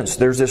of offense.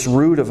 There's this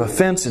root of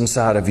offense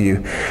inside of you.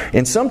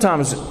 And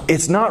sometimes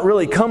it's not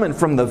really coming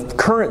from the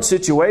current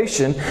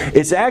situation.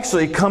 It's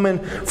actually coming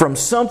from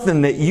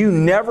something that you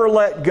never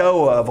let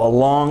go of a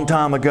long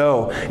time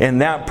ago.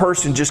 And that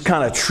person just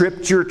kind of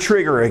tripped your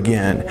trigger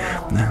again.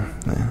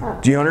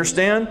 Do you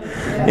understand?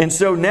 And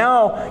so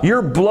now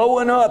you're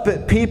blowing up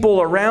at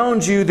people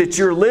around you that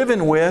you're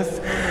living with.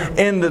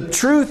 And the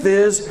truth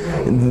is,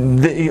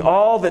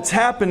 all that's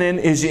happening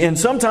is, and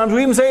sometimes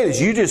we even say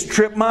this, you just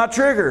trip my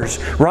triggers,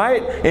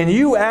 right? And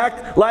you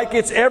act like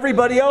it's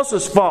everybody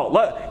else's fault.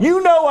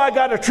 You know I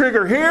got a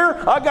trigger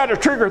here, I got a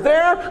trigger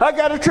there, I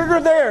got a trigger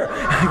there.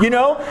 You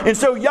know? And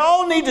so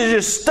y'all need to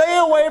just stay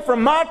away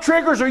from my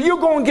triggers or you're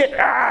going to get,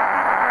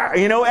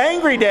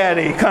 angry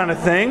daddy kind of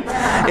thing.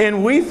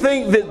 And we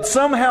think that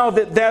somehow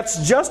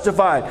that's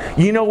justified.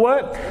 You know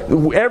what?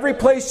 Every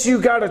place you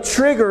got a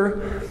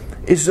trigger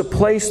is a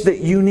place that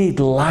you need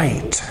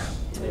light.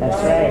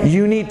 That's right.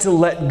 You need to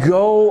let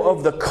go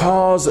of the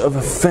cause of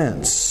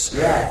offense.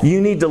 Yes.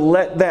 You need to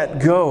let that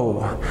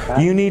go.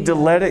 You need to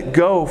let it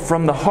go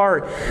from the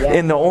heart. Yes.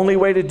 And the only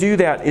way to do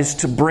that is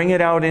to bring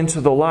it out into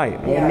the light.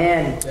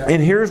 Amen.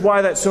 And here's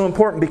why that's so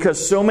important.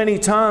 Because so many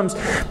times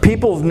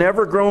people have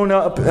never grown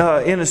up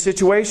in a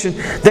situation.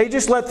 They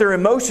just let their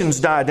emotions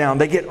die down.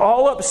 They get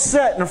all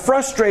upset and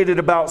frustrated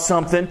about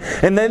something.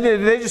 And then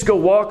they just go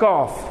walk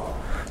off.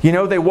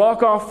 They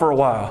walk off for a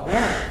while.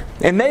 Yeah.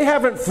 And they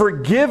haven't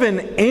forgiven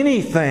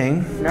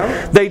anything.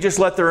 No. They just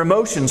let their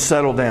emotions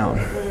settle down.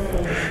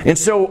 And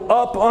so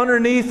up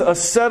underneath a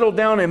settled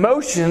down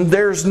emotion,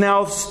 there's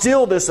now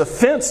still this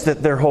offense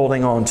that they're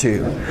holding on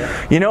to.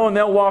 And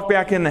they'll walk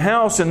back in the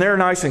house and they're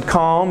nice and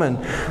calm and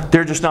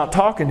they're just not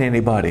talking to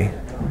anybody.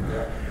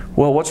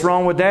 Well, what's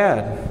wrong with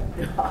Dad?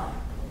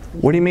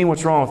 What do you mean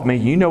what's wrong with me?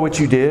 You know what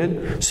you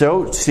did.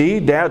 So, see,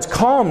 Dad's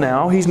calm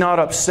now. He's not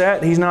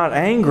upset. He's not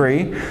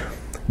angry.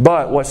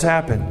 But what's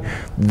happened?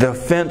 The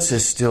offense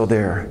is still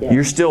there. Yeah.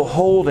 You're still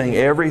holding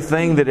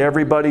everything that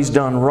everybody's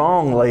done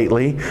wrong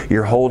lately.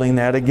 You're holding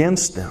that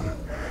against them.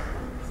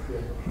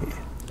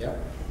 Yeah.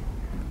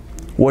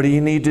 What do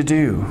you need to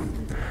do?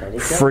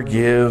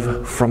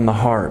 Forgive from the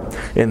heart.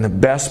 And the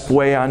best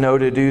way I know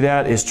to do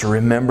that is to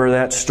remember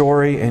that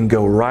story and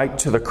go right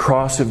to the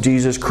cross of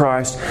Jesus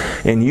Christ.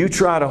 And you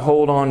try to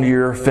hold on to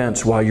your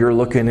offense while you're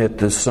looking at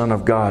the Son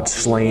of God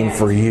slain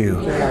for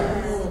you.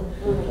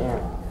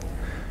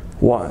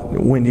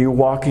 When you're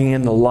walking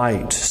in the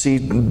light, see,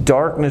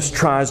 darkness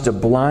tries to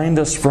blind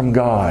us from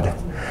God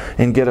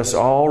and get us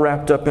all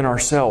wrapped up in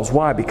ourselves.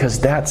 Why? Because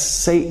that's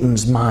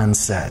Satan's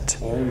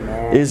mindset.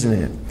 Amen. Isn't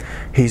it?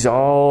 He's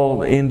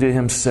all into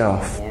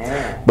himself.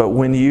 Yeah. But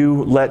when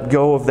you let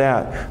go of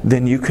that,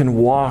 then you can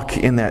walk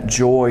in that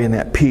joy and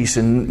that peace.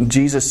 And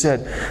Jesus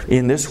said,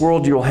 in this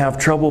world you'll have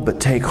trouble, but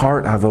take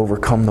heart, I've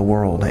overcome the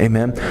world.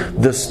 Amen.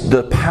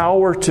 The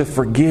power to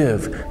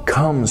forgive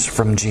comes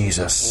from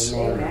Jesus.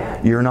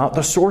 Amen. You're not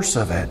the source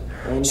of it.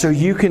 So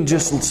you can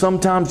just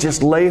sometimes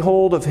just lay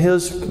hold of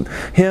Him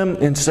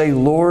and say,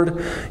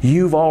 Lord,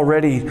 You've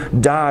already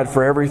died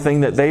for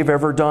everything that they've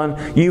ever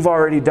done. You've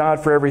already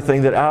died for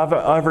everything that I've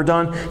ever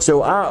done.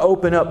 So I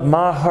open up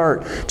my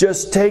heart.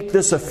 Just take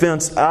this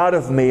offense out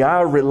of me.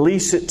 I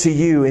release it to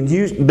You. And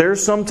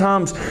there's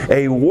sometimes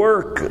a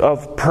work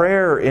of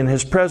prayer in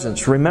His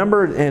presence.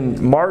 Remember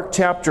in Mark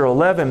chapter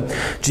 11,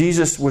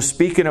 Jesus was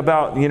speaking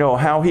about,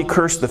 how He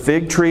cursed the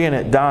fig tree and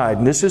it died.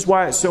 And this is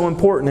why it's so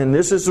important. And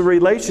this is the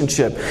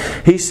relationship.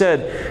 He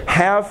said,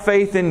 have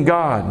faith in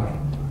God.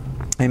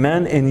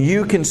 Amen. And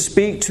you can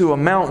speak to a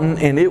mountain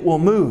and it will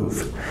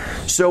move.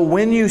 So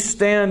when you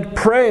stand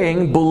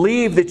praying,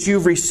 believe that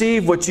you've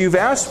received what you've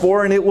asked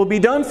for and it will be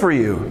done for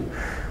you.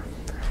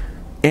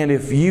 And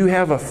if you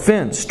have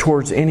offense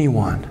towards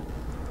anyone,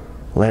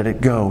 let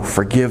it go.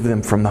 Forgive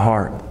them from the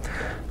heart.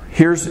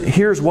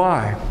 Here's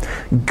why.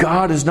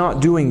 God is not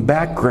doing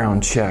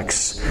background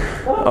checks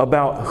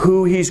about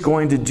who He's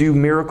going to do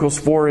miracles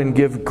for and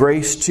give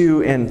grace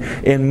to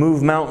and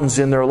move mountains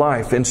in their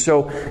life. And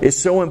so it's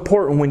so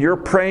important when you're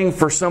praying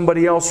for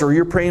somebody else or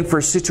you're praying for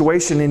a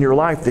situation in your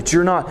life that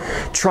you're not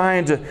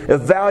trying to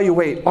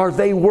evaluate, are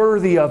they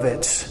worthy of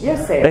it?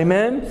 Yes, sir.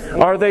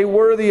 Amen? Are they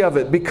worthy of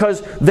it?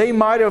 Because they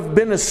might have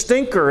been a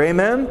stinker.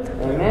 Amen?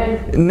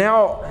 Amen.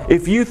 Now,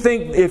 if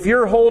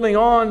you're holding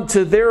on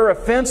to their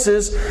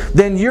offenses,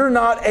 then you're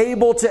not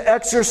able to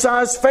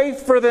exercise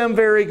faith for them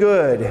very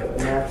good.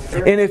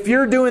 And if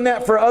you're doing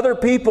that for other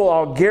people,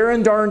 I'll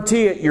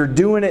guarantee it, you're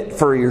doing it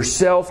for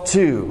yourself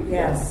too.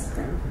 Yes.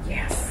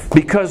 Yes.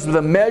 Because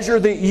the measure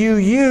that you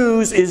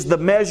use is the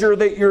measure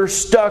that you're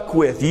stuck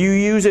with. You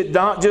use it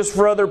not just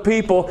for other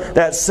people,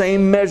 that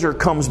same measure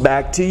comes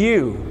back to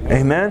you.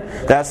 Amen?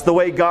 That's the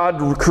way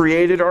God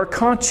created our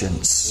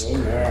conscience.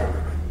 Amen.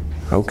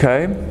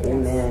 Okay?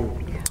 Amen.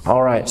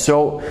 All right,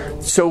 so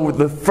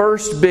the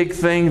first big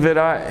thing that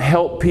I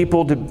help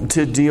people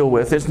to deal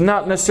with, it's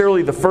not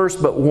necessarily the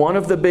first, but one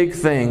of the big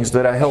things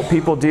that I help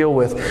people deal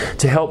with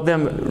to help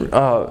them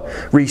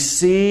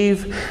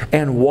receive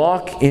and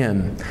walk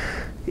in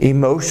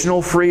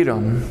emotional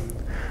freedom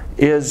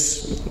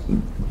is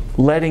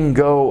letting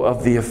go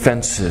of the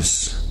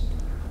offenses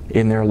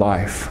in their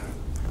life.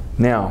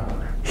 Now,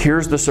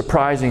 here's the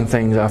surprising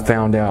things I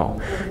found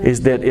out,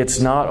 is that it's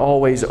not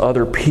always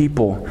other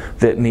people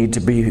that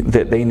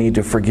they need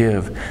to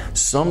forgive.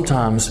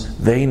 Sometimes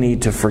they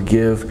need to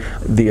forgive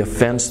the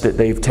offense that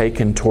they've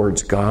taken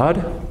towards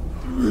God.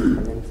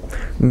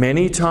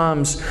 Many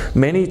times,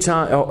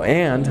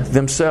 and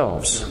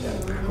themselves.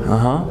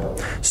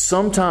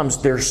 Sometimes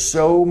they're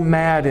so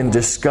mad and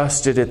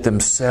disgusted at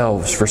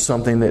themselves for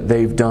something that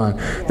they've done.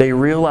 They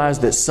realize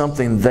that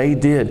something they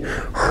did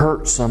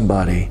hurt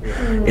somebody,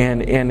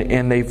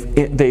 and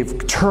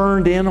they've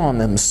turned in on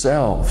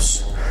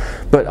themselves.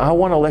 But I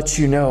want to let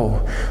you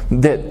know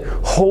that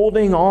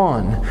holding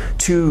on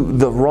to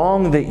the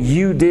wrong that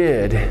you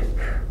did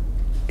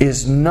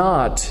is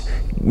not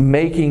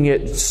making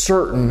it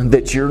certain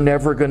that you're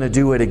never going to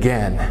do it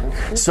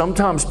again.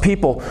 Sometimes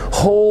people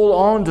hold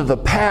on to the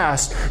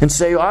past and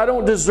say, I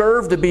don't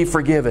deserve to be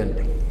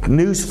forgiven.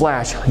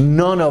 Newsflash,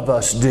 none of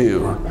us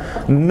do.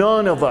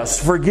 None of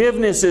us.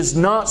 Forgiveness is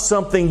not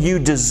something you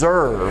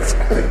deserve.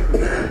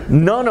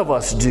 None of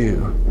us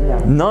do.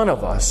 None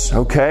of us.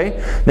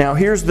 Okay? Now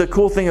here's the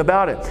cool thing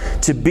about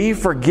it. To be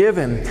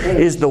forgiven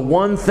is the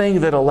one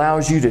thing that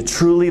allows you to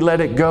truly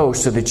let it go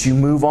so that you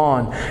move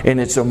on.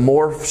 And it's a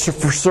more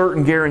for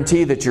certain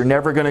guarantee that you're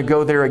never going to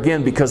go there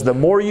again, because the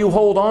more you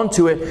hold on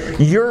to it,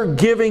 you're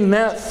giving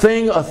that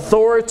thing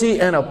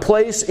authority and a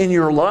place in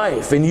your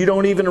life, and you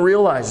don't even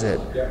realize it.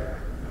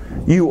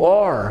 You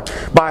are.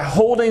 By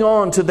holding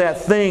on to that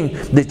thing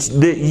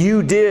that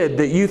you did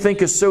that you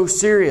think is so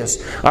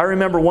serious. I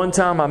remember one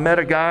time I met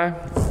a guy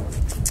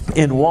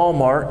in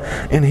Walmart,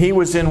 and he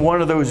was in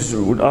one of those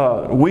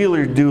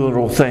wheeler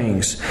doodle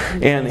things,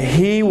 and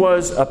he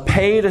was a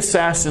paid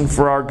assassin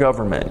for our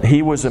government.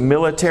 He was a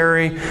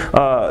military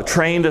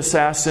trained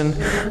assassin,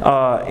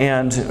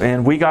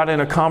 and we got in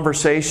a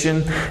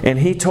conversation, and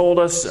he told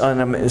us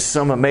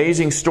some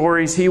amazing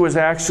stories. He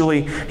had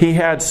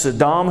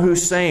Saddam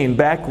Hussein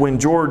back when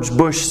George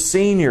Bush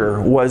Sr.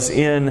 was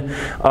in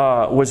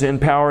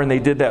power, and they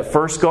did that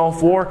first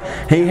Gulf War.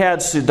 He had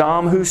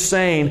Saddam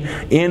Hussein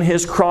in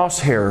his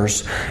crosshairs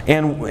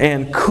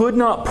and could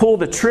not pull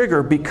the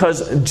trigger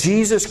because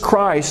Jesus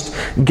Christ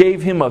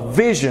gave him a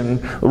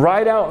vision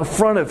right out in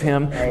front of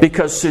him,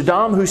 because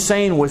Saddam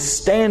Hussein was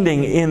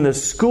standing in the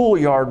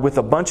schoolyard with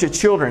a bunch of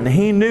children.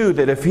 He knew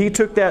that if he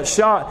took that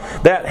shot,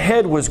 that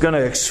head was going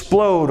to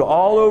explode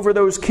all over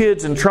those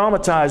kids and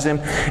traumatize him,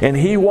 and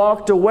he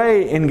walked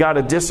away and got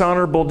a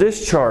dishonorable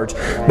discharge.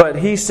 But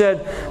he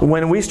said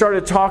when we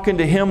started talking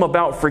to him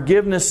about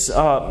forgiveness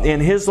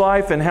in his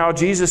life and how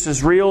Jesus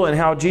is real and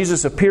how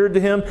Jesus appeared to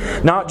him,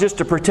 not just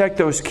to protect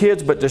those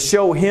kids, but to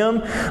show him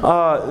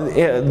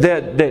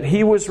that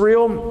he was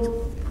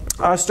real.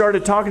 I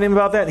started talking to him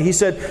about that, and he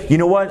said, you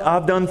know what?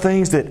 I've done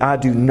things that I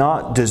do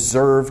not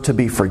deserve to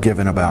be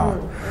forgiven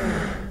about.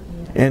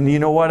 And you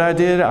know what I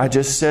did? I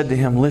just said to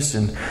him,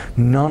 listen,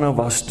 none of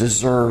us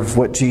deserve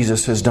what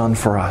Jesus has done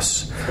for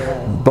us.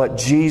 But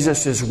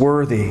Jesus is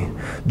worthy.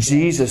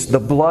 Jesus, the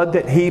blood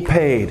that He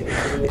paid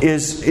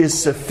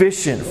is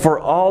sufficient for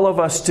all of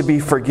us to be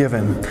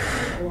forgiven.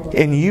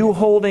 And you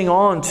holding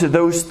on to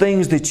those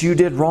things that you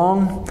did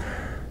wrong,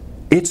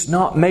 it's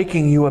not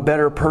making you a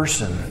better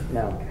person.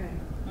 No.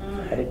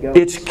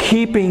 It's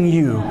keeping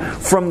you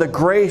from the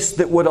grace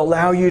that would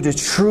allow you to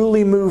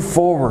truly move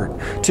forward,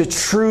 to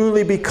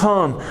truly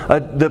become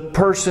the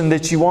person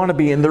that you want to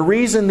be. And the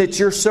reason that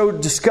you're so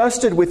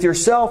disgusted with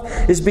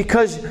yourself is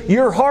because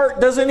your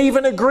heart doesn't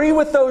even agree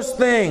with those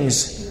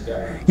things.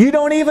 You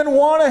don't even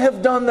want to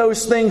have done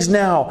those things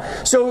now.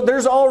 So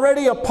there's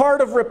already a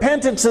part of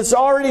repentance that's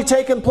already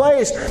taken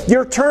place.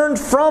 You're turned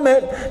from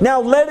it.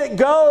 Now let it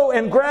go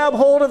and grab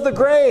hold of the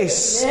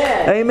grace.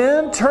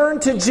 Amen? Turn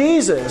to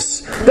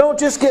Jesus. Don't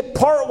just get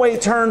partway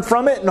turned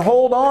from it and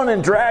hold on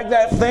and drag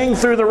that thing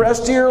through the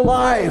rest of your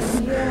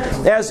life.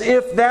 As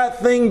if that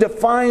thing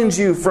defines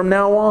you from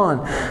now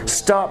on.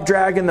 Stop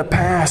dragging the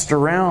past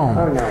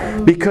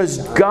around.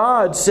 Because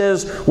God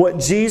says what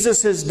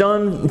Jesus has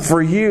done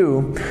for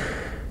you,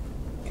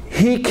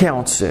 He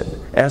counts it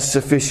as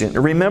sufficient.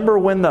 Remember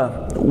when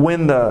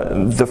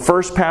the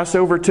first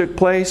Passover took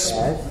place?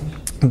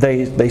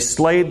 They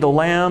slayed the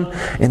lamb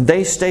and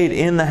they stayed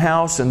in the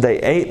house and they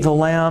ate the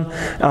lamb.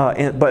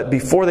 But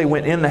before they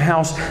went in the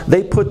house,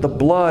 they put the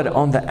blood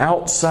on the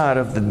outside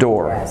of the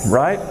door.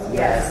 Right?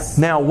 Yes.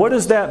 Now, what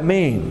does that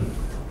mean?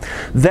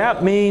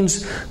 That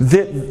means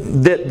that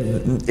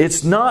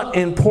it's not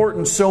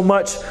important so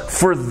much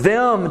for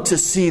them to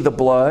see the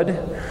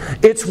blood.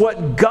 It's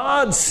what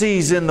God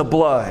sees in the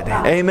blood.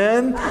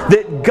 Amen?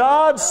 That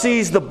God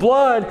sees the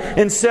blood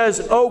and says,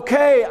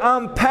 okay,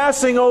 I'm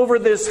passing over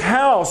this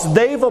house.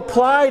 They've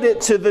applied it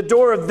to the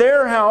door of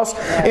their house.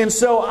 And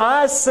so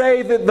I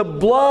say that the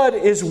blood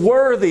is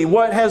worthy.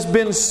 What has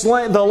been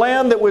slain, the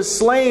lamb that was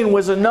slain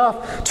was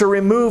enough to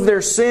remove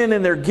their sin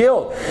and their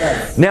guilt.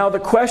 Now the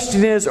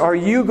question is, are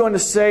you going to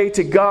say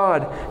to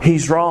God,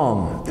 He's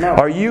wrong? No.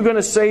 Are you going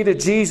to say to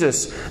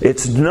Jesus,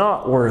 it's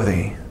not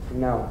worthy?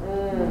 No.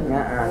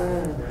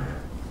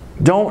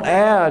 Don't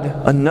add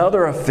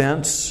another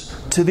offense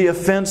to the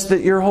offense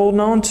that you're holding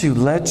on to.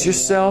 Let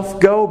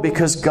yourself go,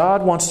 because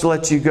God wants to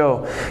let you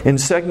go. In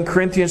 2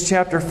 Corinthians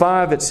chapter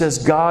 5, it says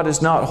God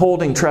is not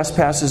holding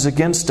trespasses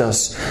against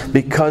us,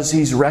 because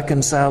He's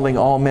reconciling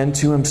all men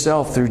to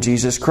Himself through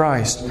Jesus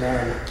Christ.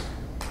 Amen.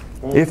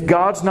 If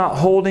God's not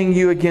holding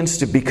you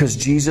against it because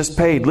Jesus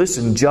paid,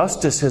 listen,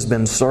 justice has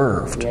been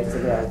served. Yes,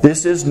 it has.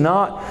 This is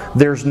not,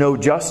 there's no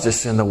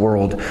justice in the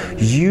world.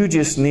 You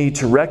just need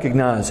to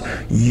recognize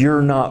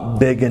you're not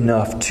big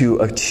enough to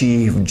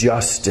achieve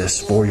justice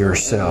for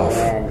yourself.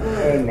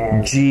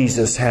 Amen.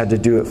 Jesus had to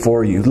do it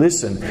for you.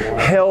 Listen,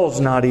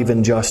 hell's not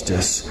even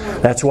justice.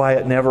 That's why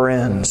it never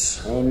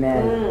ends.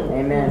 Amen.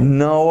 Amen.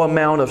 No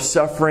amount of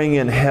suffering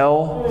in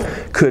hell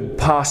could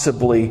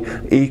possibly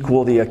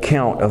equal the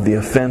account of the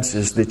offenses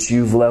that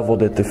you've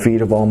leveled at the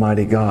feet of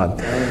Almighty God.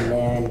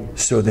 Amen.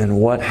 So then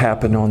what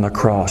happened on the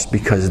cross?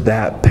 Because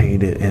that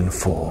paid it in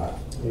full.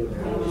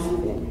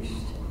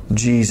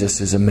 Jesus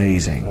is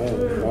amazing.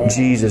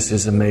 Jesus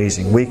is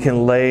amazing. We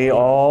can lay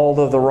all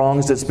of the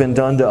wrongs that's been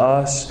done to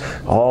us,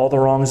 all the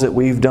wrongs that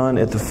we've done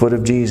at the foot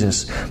of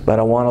Jesus. But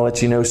I want to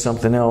let you know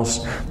something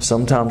else.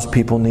 Sometimes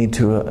people need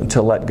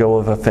to let go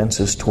of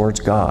offenses towards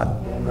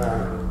God.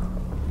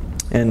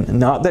 And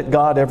not that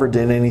God ever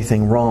did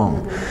anything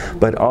wrong,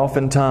 but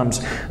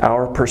oftentimes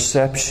our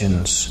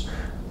perceptions,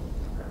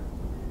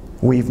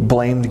 we've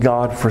blamed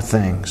God for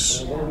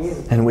things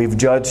and we've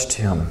judged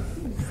Him.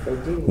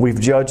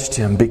 We've judged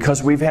Him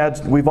because we've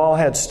all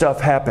had stuff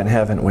happen,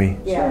 haven't we?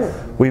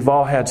 Yes. We've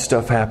all had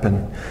stuff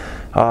happen.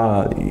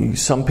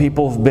 Some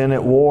people have been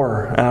at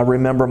war. I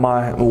remember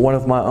one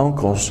of my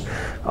uncles.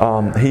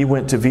 He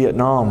went to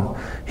Vietnam.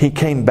 He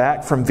came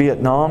back from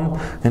Vietnam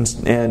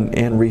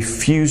and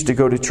refused to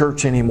go to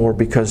church anymore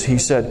because he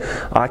said,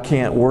 I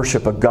can't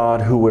worship a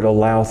God who would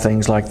allow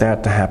things like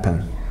that to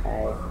happen.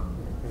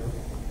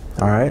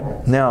 All right?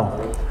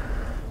 Now,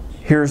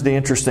 here's the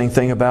interesting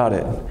thing about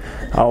it.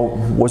 I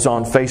was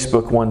on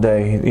Facebook one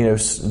day. You know,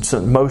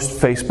 most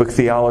Facebook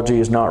theology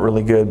is not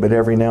really good, but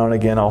every now and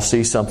again I'll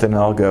see something and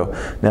I'll go,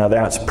 now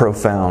that's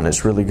profound.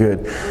 It's really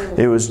good.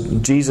 It was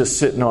Jesus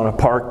sitting on a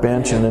park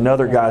bench and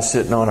another guy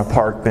sitting on a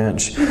park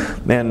bench.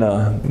 And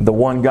the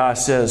one guy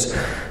says,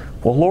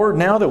 well, Lord,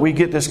 now that we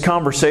get this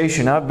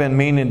conversation, I've been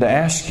meaning to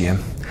ask you,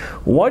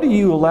 why do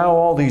you allow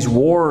all these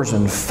wars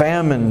and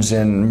famines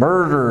and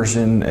murders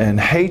and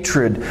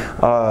hatred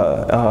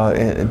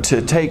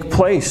to take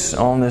place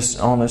on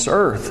this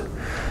earth?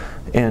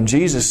 And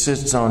Jesus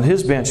sits on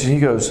His bench and He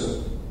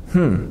goes,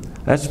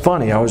 that's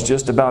funny. I was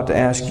just about to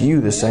ask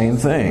you the same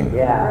thing.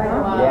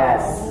 Yeah.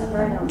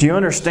 Yes. Do you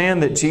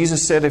understand that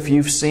Jesus said, if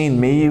you've seen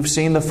me, you've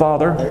seen the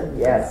Father?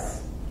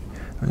 Yes.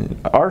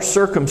 Our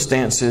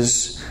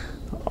circumstances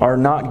are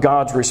not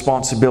God's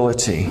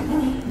responsibility.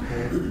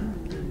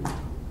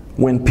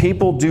 When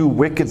people do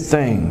wicked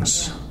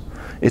things,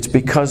 it's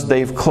because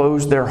they've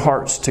closed their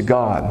hearts to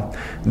God.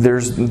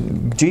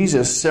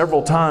 Jesus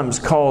several times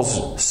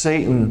calls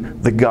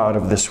Satan the god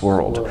of this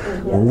world.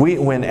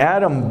 When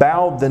Adam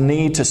bowed the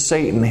knee to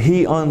Satan,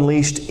 he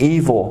unleashed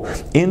evil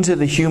into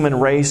the human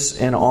race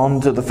and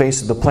onto the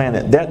face of the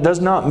planet. That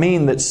does not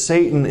mean that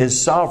Satan is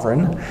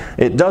sovereign.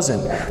 It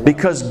doesn't.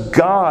 Because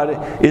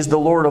God is the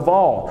Lord of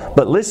all.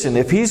 But listen,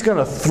 if He's going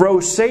to throw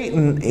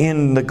Satan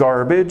in the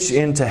garbage,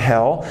 into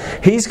hell,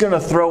 He's going to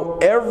throw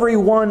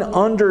everyone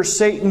under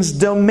Satan's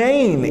domain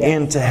domain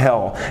into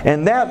hell.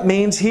 And that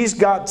means He's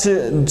got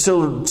to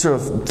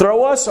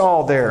throw us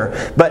all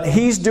there. But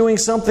He's doing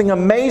something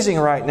amazing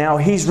right now.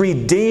 He's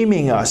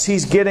redeeming us.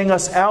 He's getting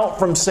us out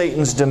from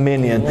Satan's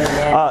dominion.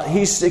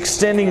 He's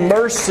extending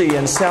mercy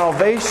and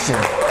salvation.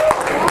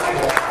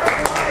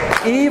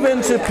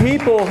 Even to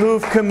people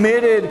who've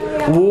committed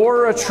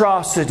war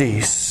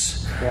atrocities.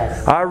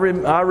 I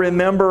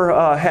remember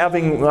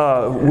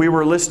we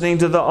were listening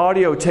to the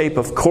audio tape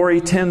of Corrie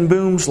ten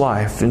Boom's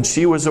life, and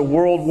she was a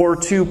World War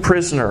II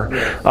prisoner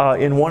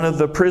in one of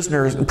the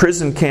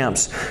prison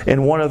camps.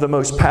 And one of the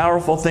most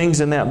powerful things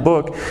in that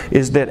book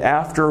is that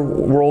after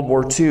World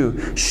War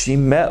II, she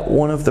met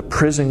one of the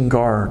prison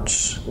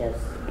guards.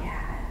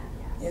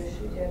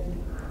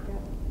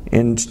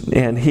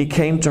 And he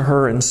came to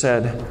her and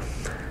said,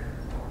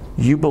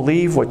 "You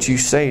believe what you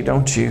say,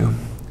 don't you?"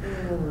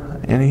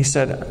 And he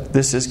said,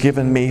 "This has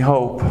given me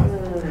hope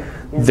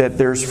that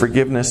there's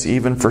forgiveness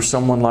even for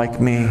someone like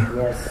me.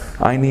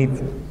 I need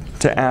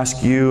to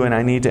ask you, and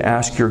I need to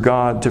ask your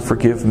God to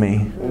forgive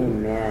me."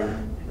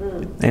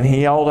 And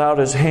he held out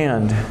his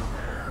hand,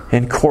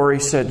 and Corrie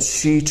said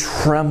she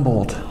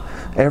trembled.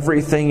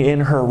 Everything in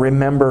her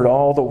remembered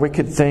all the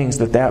wicked things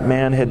that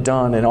man had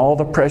done, and all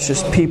the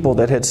precious people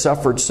that had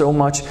suffered so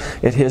much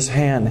at his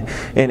hand.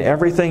 And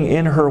everything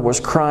in her was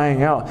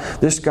crying out,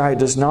 this guy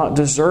does not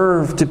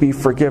deserve to be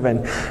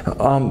forgiven.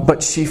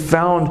 But she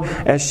found,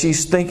 as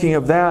she's thinking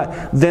of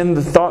that, then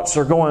the thoughts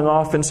are going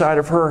off inside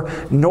of her,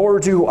 nor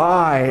do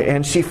I.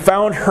 And she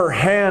found her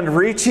hand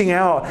reaching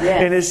out.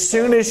 And as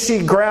soon as she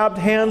grabbed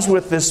hands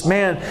with this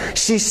man,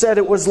 she said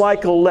it was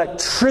like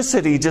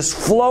electricity just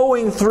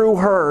flowing through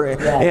her.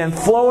 And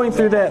flowing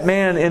through that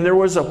man, and there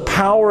was a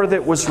power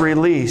that was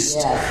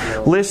released.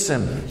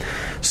 Listen,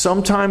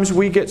 sometimes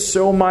we get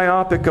so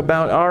myopic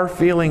about our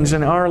feelings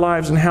and our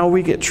lives and how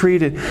we get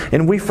treated,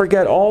 and we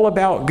forget all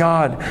about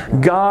God.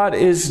 God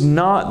is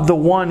not the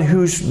one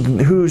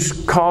who's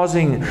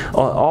causing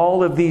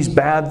all of these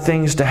bad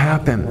things to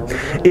happen.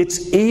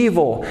 It's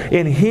evil,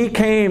 and He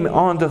came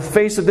on the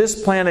face of this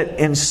planet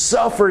and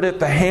suffered at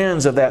the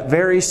hands of that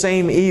very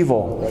same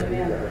evil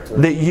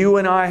that you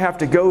and I have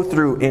to go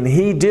through. And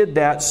He did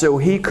that so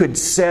He could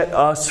set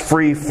us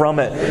free from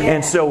it,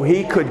 and so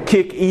He could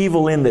kick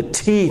evil in the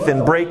teeth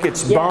and break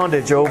its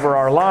bondage over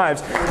our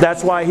lives.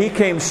 That's why He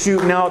came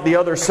shooting out the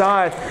other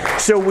side.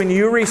 So when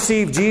you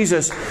receive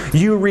Jesus,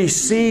 you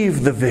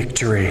receive the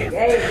victory.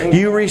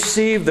 You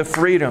receive the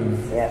freedom.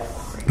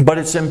 But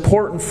it's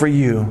important for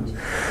you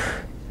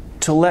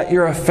to let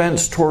your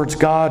offense towards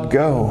God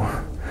go.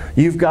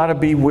 You've got to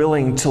be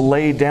willing to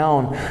lay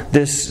down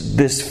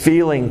this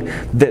feeling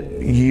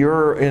that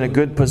you're in a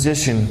good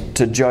position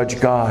to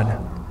judge God.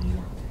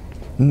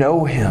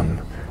 Know Him.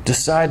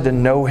 Decide to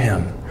know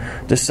Him.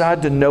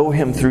 Decide to know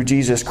Him through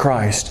Jesus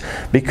Christ.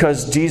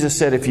 Because Jesus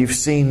said, if you've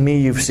seen me,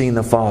 you've seen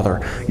the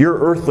Father. Your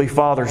earthly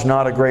father's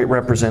not a great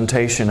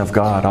representation of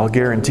God. I'll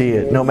guarantee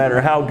it. No matter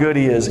how good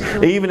he is.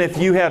 Even if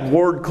you had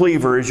Ward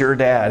Cleaver as your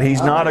dad,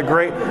 he's not a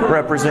great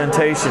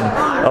representation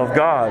of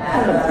God.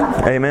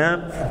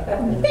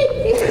 Amen?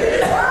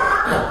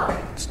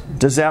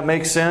 Does that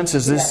make sense?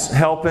 Is this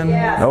helping?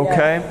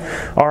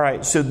 Okay. All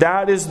right. So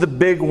that is the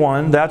big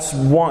one. That's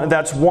one.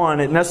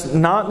 It's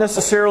not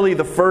necessarily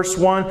the first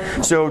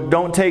one. So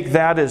don't take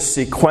that as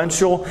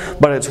sequential.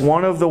 But it's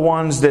one of the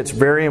ones that's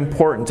very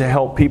important to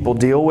help people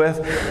deal with.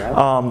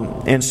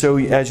 And so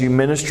as you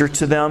minister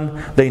to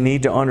them, they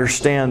need to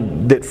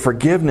understand that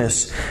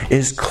forgiveness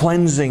is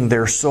cleansing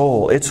their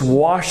soul. It's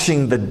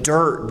washing the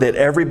dirt that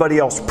everybody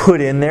else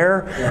put in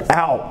there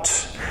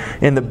out.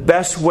 And the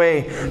best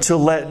way to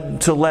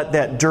let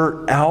that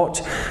dirt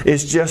out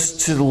is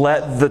just to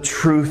let the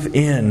truth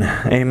in.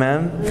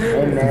 Amen?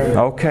 Amen.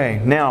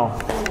 Okay, now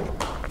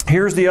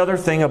here's the other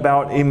thing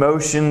about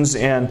emotions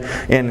and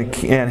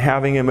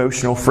having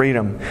emotional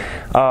freedom.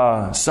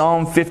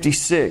 Psalm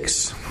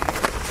 56,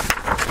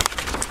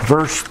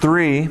 verse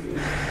 3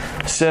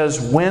 says,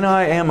 "When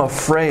I am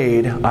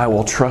afraid, I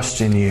will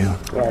trust in you."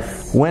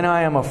 Yes. When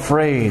I am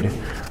afraid,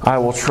 I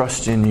will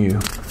trust in you.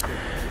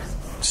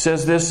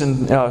 Says this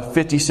in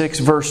 56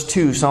 verse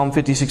 2, Psalm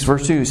 56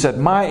 verse 2, said,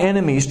 "My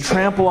enemies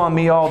trample on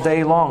me all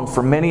day long,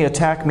 for many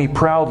attack me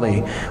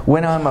proudly.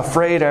 When I'm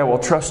afraid, I will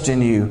trust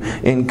in you.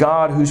 In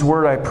God, whose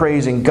word I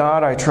praise, in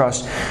God I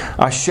trust.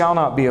 I shall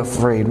not be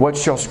afraid. What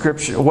shall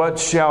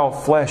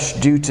flesh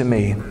do to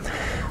me?"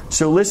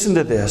 So listen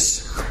to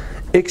this.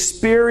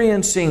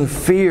 Experiencing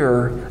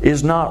fear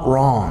is not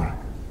wrong.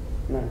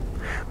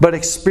 But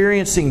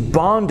experiencing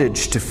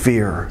bondage to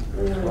fear,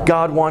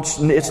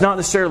 it's not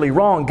necessarily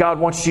wrong. God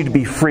wants you to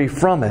be free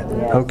from it.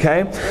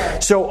 Okay?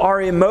 So our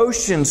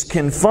emotions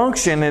can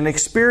function and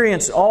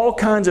experience all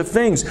kinds of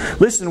things.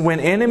 Listen,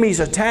 when enemies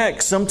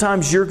attack,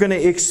 sometimes you're going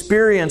to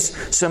experience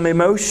some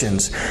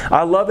emotions.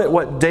 I love it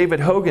what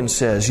David Hogan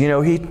says. You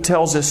know, he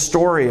tells this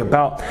story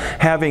about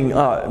having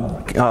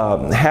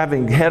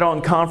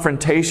head-on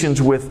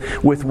confrontations with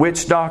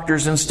witch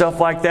doctors and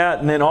stuff like that,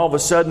 and then all of a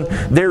sudden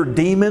their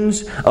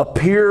demons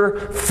appear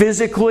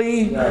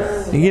physically,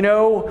 you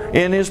know,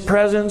 in His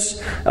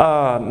presence,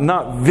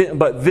 not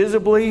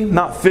visibly,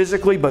 not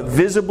physically, but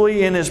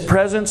visibly in His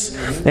presence.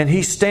 And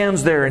He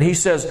stands there and He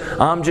says,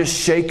 I'm just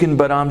shaken,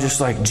 but I'm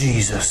just like,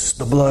 Jesus,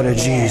 the blood of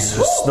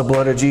Jesus, the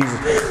blood of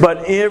Jesus.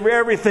 But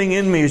everything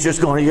in me is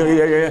just going,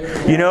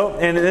 you know.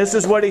 And this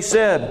is what He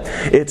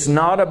said. It's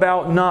not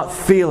about not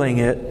feeling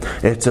it.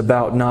 It's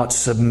about not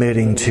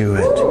submitting to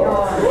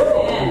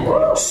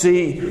it.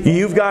 See,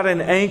 you've got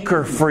an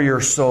anchor for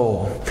your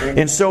soul.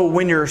 And so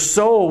when your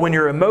soul, when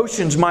your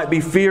emotions might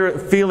be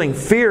feeling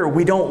fear,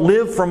 we don't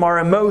live from our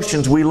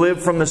emotions. We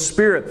live from the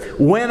Spirit.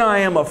 When I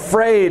am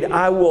afraid,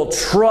 I will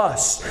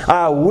trust.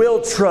 I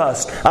will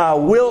trust. I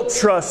will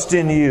trust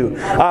in you.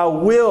 I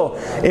will.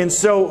 And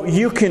so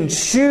you can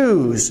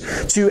choose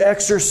to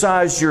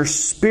exercise your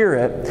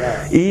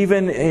spirit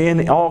even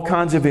in all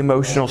kinds of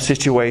emotional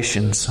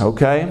situations.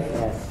 Okay?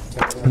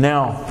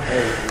 Now,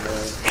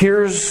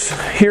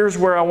 Here's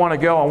where I want to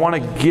go. I want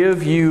to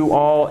give you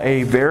all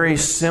a very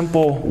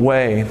simple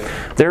way.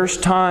 There's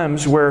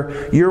times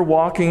where you're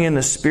walking in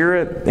the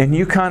Spirit and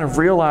you kind of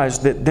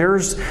realize that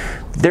there's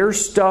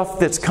stuff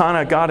that's kind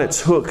of got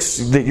its hooks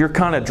that you're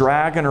kind of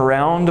dragging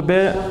around a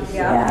bit.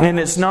 Yeah. And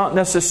it's not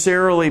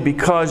necessarily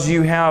because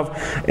you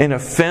have an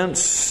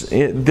offense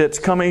that's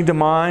coming to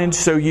mind,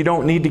 so you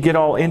don't need to get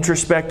all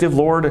introspective.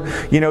 Lord,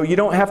 you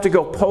don't have to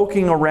go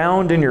poking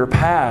around in your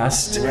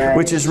past,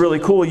 which is really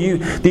cool.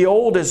 The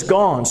old is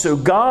gone, so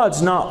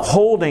God's not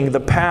holding the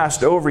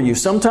past over you.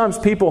 Sometimes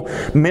people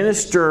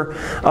minister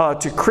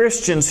to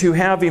Christians who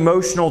have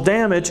emotional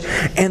damage,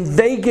 and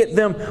they get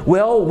them,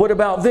 well, what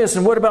about this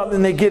and what about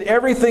that? And they get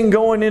everything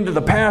going into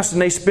the past,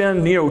 and they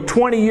spend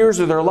 20 years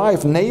of their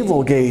life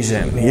navel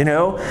gazing.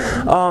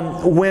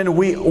 When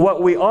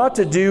what we ought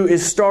to do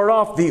is start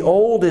off. The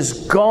old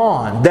is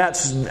gone.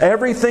 That's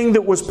everything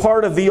that was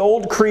part of the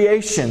old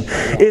creation.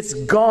 It's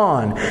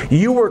gone.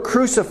 You were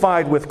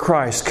crucified with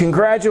Christ.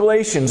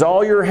 Congratulations!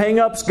 All your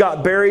hang-ups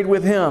got buried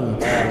with Him.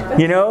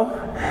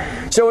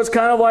 So it's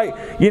kind of like,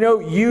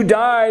 you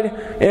died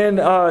and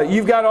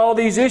you've got all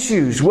these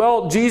issues.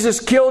 Well,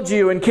 Jesus killed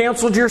you and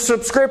canceled your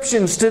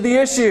subscriptions to the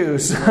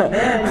issues.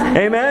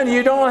 Amen?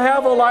 You don't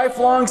have a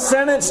lifelong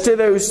sentence to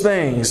those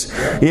things.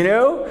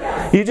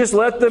 You just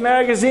let the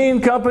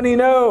magazine company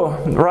know,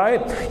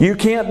 right? You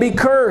can't be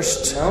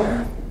cursed.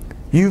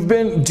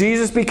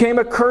 Jesus became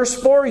a curse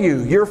for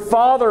you. Your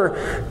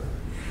Father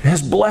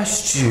has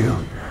blessed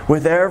you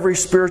with every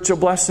spiritual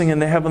blessing in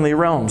the heavenly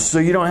realms. So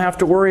you don't have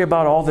to worry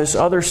about all this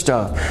other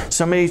stuff.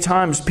 So many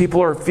times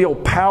people feel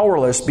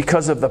powerless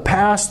because of the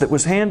past that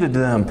was handed to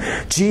them.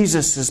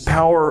 Jesus is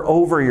power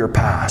over your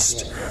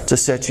past to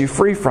set you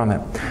free from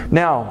it.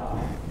 Now,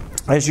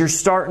 as you're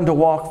starting to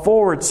walk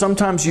forward,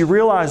 sometimes you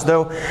realize,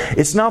 though,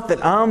 it's not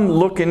that I'm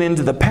looking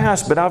into the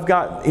past, but I've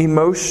got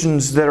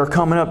emotions that are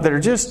coming up that are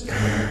just,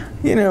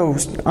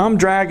 I'm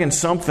dragging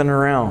something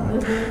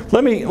around.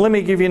 Let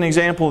me give you an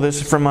example of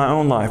this from my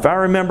own life. I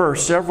remember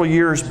several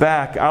years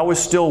back, I was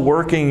still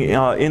working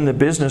in the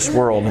business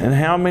world. And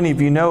how many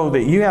of you know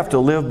that you have to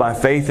live by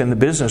faith in the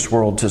business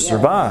world to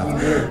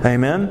survive?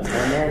 Amen?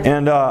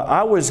 And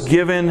I was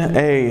given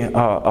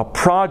a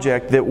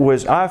project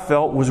that I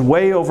felt was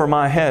way over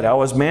my head. I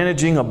was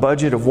managing a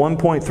budget of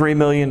 $1.3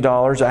 million.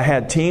 I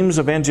had teams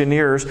of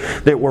engineers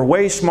that were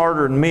way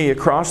smarter than me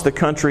across the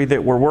country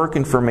that were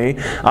working for me.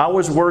 I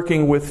was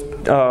working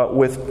with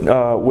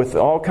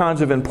all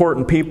kinds of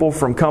important people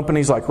from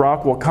companies like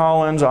Rockwell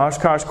Collins,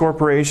 Oshkosh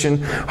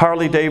Corporation,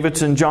 Harley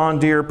Davidson, John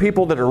Deere,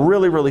 people that are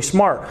really, really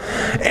smart.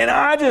 And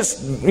I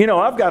just,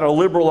 I've got a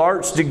liberal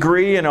arts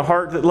degree and a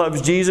heart that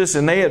loves Jesus,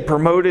 and they had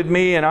promoted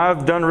me, and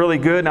I've done really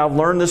good, and I've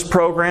learned this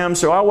program,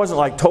 so I wasn't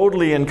like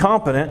totally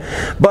incompetent.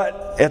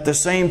 But at the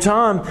same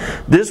time,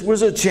 this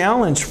was a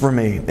challenge for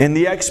me, and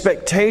the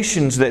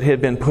expectations that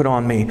had been put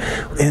on me.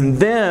 And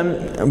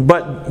then,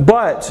 but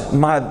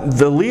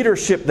the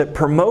leadership that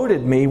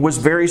promoted me was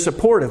very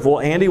supportive.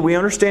 Well, Andy, we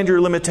understand your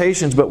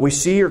limitations, but we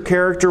see your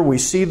character, we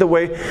see the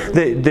way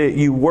that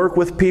you work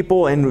with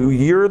people, and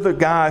you're the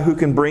guy who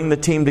can bring the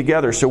team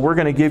together. So we're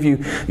going to give you,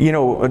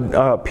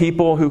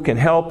 people who can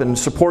help and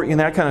support you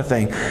and that kind of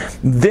thing.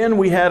 Then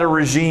we had a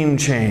regime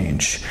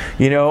change.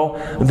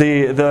 Everybody,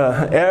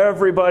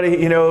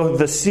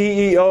 the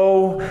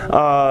CEO,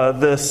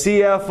 the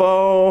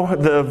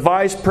CFO, the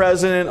vice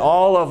president,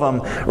 all of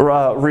them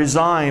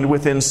resigned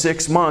within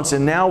 6 months,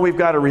 and now we've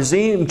got a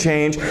regime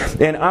change,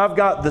 and I've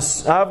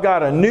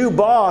got a new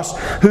boss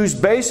who's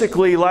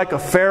basically like a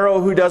Pharaoh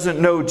who doesn't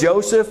know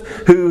Joseph,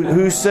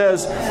 who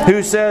says,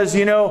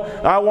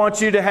 I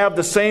want you to have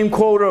the same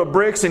quota of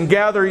bricks and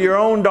gather your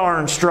own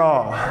darn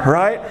straw,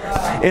 right?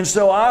 And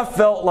so I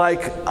felt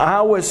like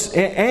I was,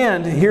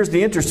 and here's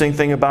the interesting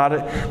thing about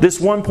it, this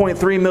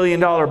 $1.3 million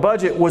million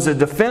budget was a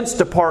Defense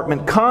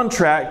Department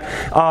contract.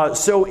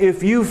 So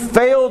if you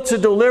fail to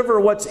deliver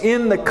what's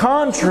in the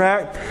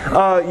contract,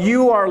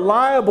 you are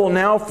liable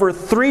now for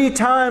 3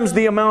 times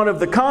the amount of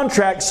the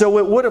contract. So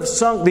it would have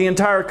sunk the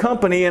entire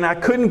company, and I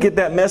couldn't get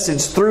that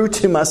message through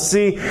to my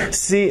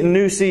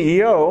new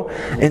CEO.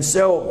 And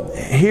so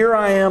here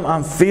I am,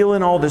 I'm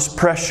feeling all this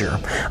pressure.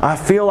 I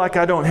feel like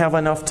I don't have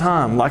enough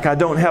time, like I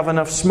don't have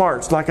enough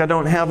smarts, like I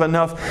don't have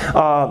enough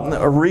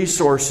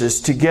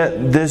resources to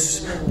get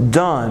this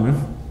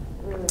done.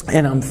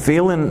 And I'm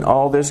feeling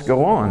all this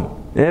go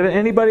on.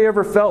 Anybody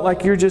ever felt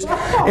like you're just...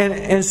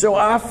 And so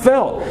I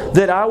felt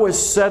that I was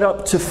set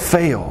up to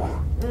fail.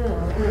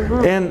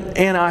 And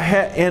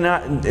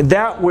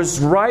that was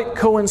right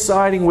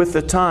coinciding with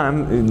the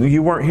time,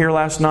 you weren't here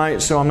last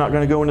night, so I'm not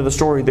going to go into the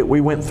story, that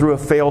we went through a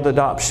failed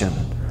adoption.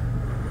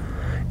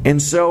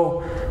 And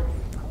so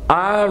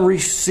I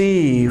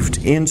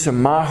received into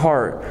my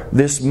heart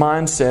this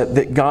mindset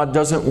that God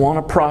doesn't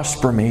want to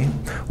prosper me.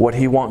 What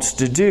He wants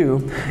to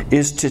do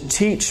is to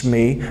teach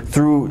me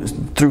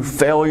through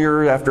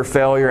failure after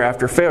failure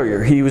after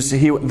failure.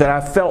 That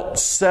I felt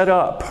set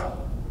up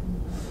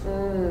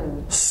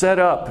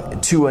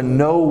to a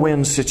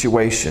no-win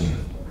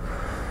situation.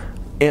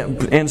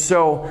 And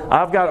so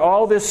I've got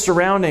all this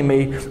surrounding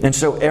me, and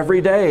so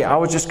every day I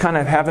was just kind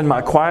of having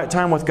my quiet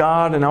time with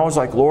God, and I was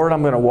like, Lord,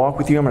 I'm going to walk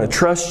with you, I'm going to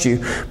trust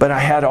you. But I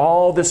had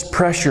all this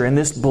pressure and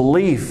this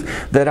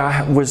belief that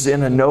I was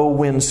in a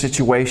no-win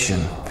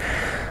situation.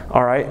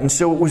 All right, and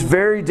so it was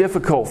very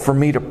difficult for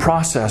me to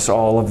process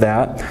all of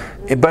that.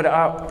 But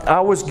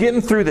I was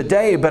getting through the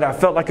day, but I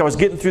felt like I was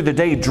getting through the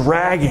day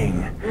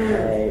dragging.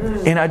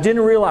 And I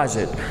didn't realize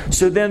it.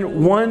 So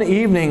then one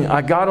evening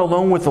I got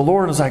alone with the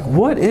Lord and was like,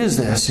 what is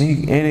this?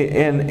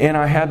 And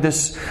I had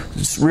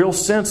this real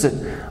sense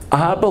that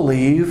I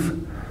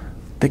believe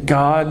that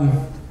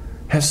God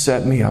has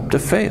set me up to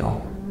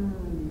fail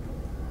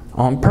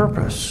on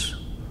purpose,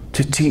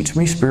 to teach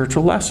me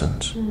spiritual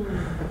lessons.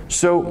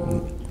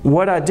 So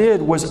what I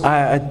did was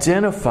I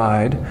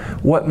identified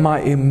what my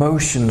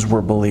emotions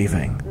were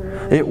believing.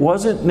 It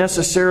wasn't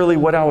necessarily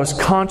what I was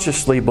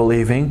consciously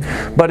believing,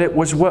 but it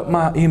was what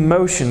my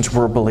emotions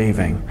were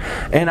believing.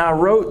 And I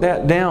wrote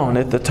that down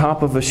at the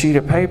top of a sheet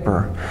of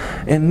paper.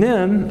 And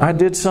then I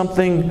did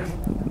something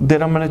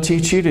that I'm going to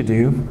teach you to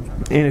do.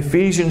 In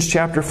Ephesians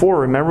chapter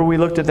 4, remember we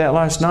looked at that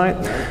last night?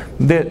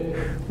 That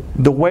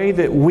the way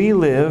that we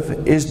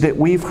live is that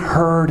we've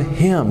heard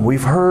Him.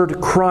 We've heard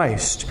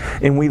Christ.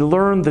 And we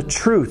learn the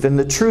truth. And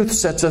the truth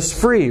sets us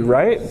free,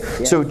 right?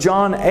 Yeah. So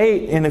John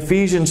 8 and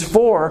Ephesians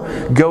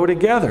 4 go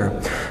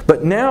together.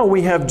 But now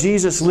we have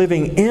Jesus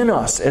living in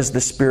us as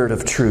the Spirit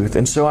of truth.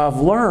 And so I've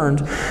learned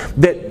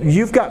that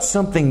you've got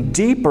something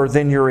deeper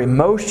than your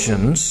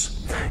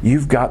emotions.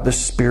 You've got the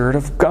Spirit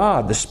of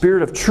God, the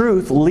Spirit of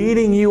truth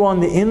leading you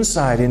on the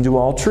inside into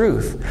all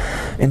truth.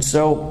 And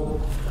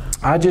so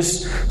I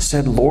just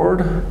said,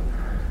 Lord,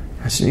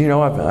 I said,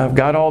 I've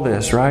got all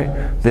this,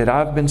 right? That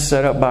I've been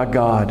set up by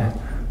God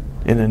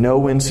in a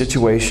no-win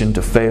situation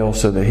to fail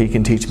so that He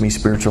can teach me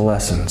spiritual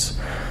lessons.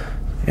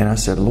 And I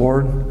said,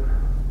 Lord,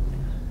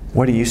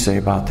 what do you say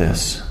about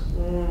this?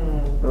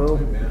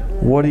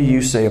 What do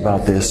you say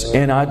about this?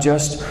 And I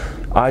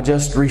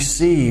just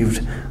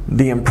received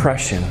the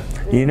impression.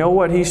 You know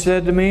what He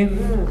said to me?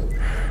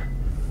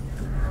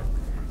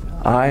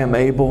 I am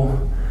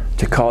able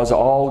to cause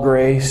all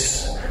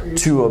grace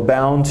to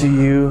abound to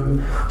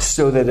you,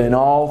 so that in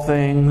all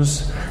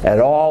things, at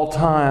all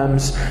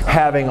times,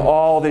 having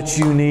all that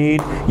you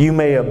need, you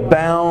may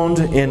abound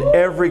in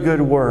every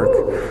good work.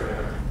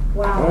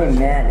 Wow.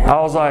 Amen. I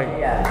was like,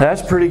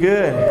 that's pretty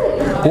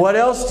good. What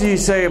else do you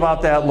say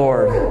about that,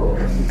 Lord?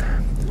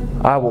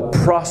 I will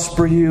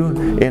prosper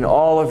you in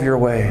all of your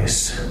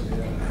ways.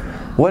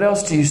 What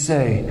else do you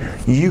say?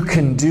 You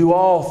can do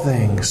all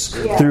things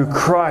through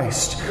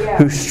Christ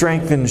who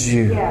strengthens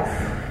you.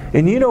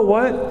 And you know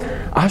what?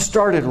 I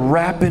started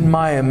wrapping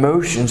my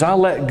emotions. I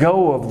let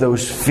go of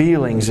those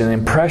feelings and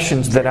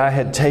impressions that I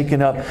had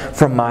taken up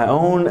from my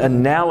own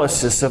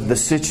analysis of the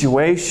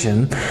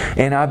situation.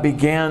 And I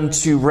began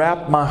to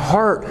wrap my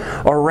heart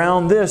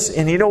around this.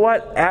 And you know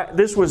what?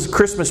 This was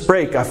Christmas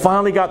break. I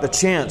finally got the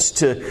chance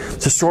to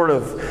sort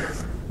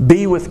of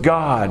be with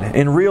God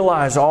and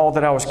realize all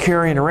that I was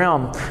carrying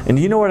around. And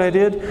you know what I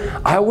did?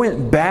 I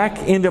went back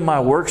into my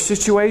work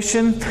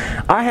situation.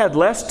 I had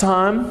less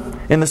time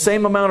and the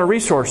same amount of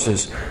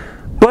resources,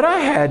 but I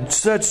had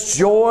such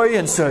joy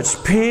and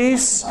such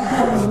peace.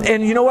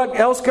 And you know what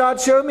else God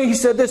showed me? He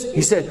said this.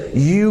 He said,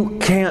 you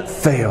can't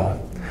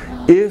fail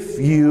if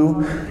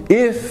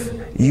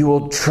you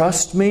will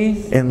trust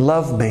me and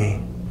love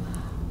me.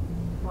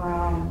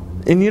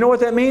 And you know what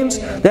that means?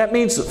 That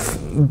means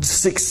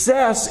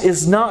success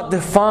is not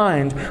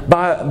defined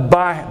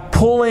by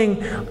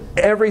pulling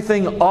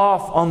everything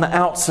off on the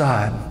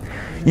outside.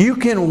 You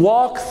can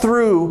walk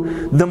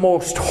through the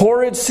most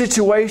horrid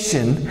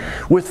situation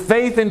with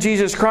faith in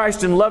Jesus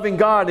Christ and loving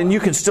God, and you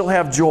can still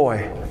have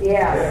joy.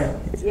 Yeah.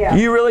 Yeah.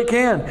 You really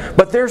can.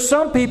 But there's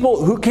some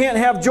people who can't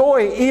have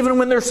joy even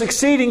when they're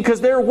succeeding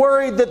because they're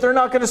worried that they're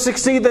not going to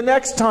succeed the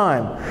next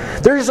time.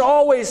 They're just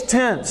always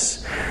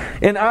tense.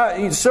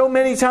 And so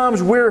many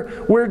times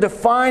we're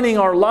defining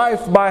our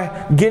life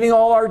by getting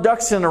all our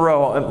ducks in a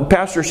row.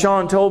 Pastor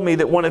Sean told me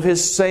that one of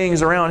his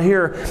sayings around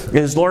here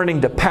is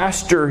learning to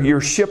pastor your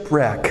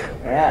shipwreck.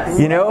 Yes.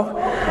 You know?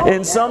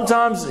 And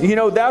sometimes,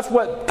 that's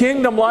what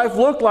kingdom life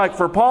looked like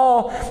for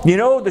Paul.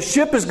 The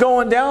ship is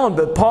going down,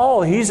 but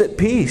Paul, he's at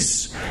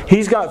peace.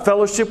 He's got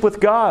fellowship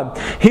with God.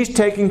 He's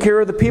taking care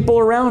of the people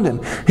around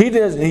him. He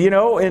does,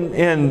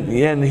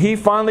 and he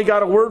finally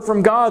got a word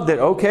from God that,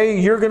 okay,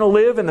 you're going to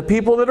live and the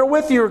people that are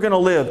with you are going to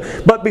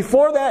live. But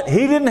before that,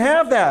 he didn't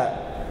have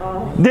that.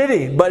 Did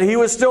he? But he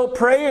was still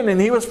praying and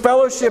he was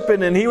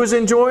fellowshipping and he was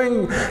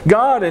enjoying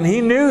God, and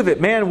he knew that,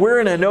 man, we're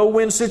in a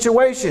no-win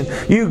situation.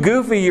 You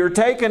goofy, you're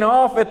taking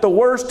off at the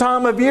worst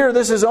time of year.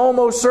 This is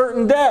almost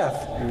certain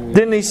death.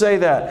 Didn't he say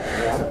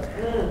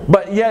that?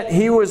 But yet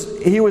he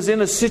was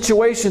in a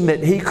situation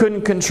that he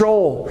couldn't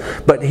control.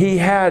 But he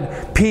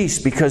had peace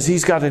because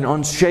he's got an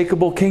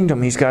unshakable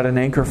kingdom. He's got an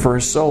anchor for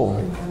his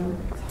soul.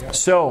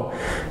 So,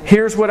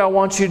 here's what I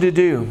want you to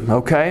do,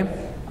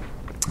 okay?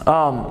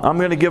 I'm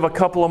going to give a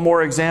couple of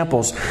more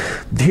examples.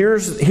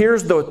 Here's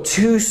the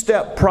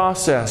two-step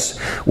process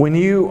when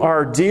you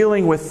are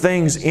dealing with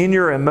things in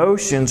your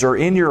emotions or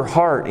in your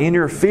heart, in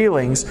your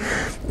feelings,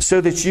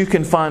 so that you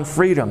can find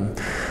freedom.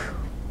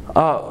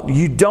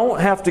 You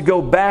don't have to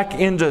go back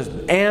into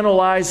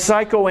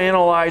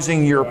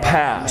psychoanalyzing your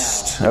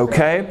past,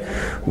 okay?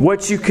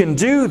 What you can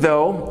do,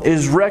 though,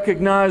 is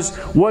recognize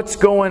what's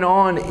going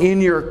on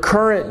in your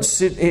current,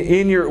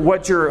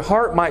 what your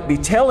heart might be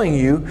telling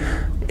you,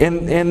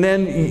 and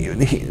then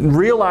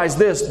realize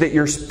this, that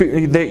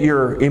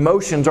your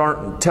emotions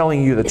aren't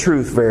telling you the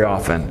truth very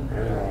often.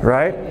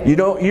 Right?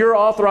 You're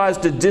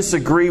authorized to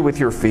disagree with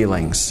your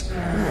feelings.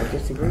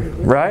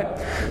 Right?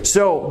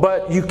 So,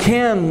 but you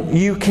can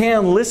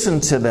listen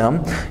to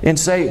them and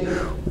say,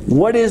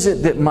 what is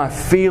it that my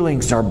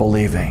feelings are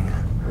believing?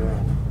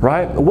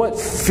 Right? What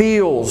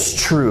feels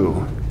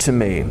true to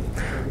me?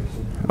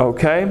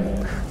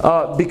 Okay?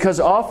 Because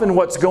often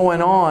what's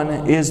going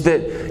on is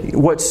that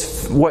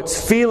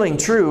what's feeling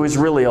true is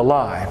really a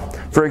lie.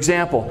 For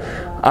example,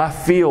 I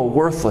feel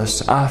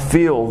worthless. I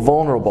feel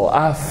vulnerable.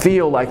 I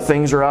feel like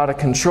things are out of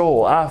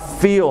control. I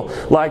feel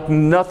like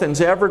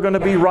nothing's ever going to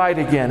be right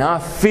again. I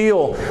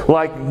feel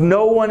like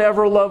no one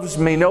ever loves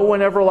me. No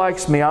one ever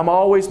likes me. I'm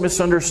always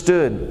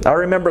misunderstood. I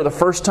remember the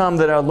first time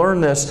that I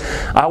learned this,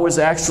 I was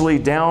actually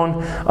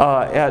down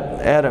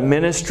at a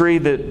ministry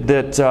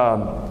that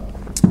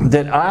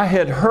I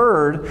had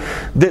heard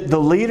that the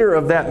leader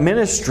of that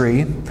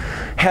ministry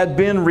had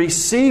been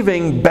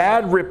receiving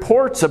bad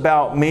reports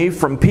about me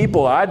from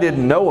people I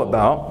didn't know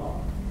about.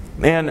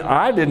 And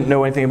I didn't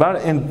know anything about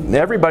it. And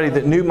everybody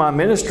that knew my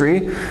ministry,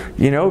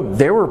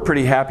 they were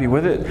pretty happy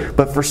with it.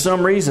 But for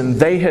some reason,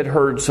 they had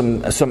heard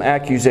some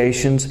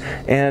accusations.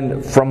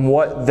 And from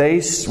what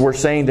they were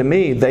saying to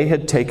me, they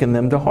had taken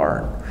them to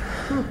heart.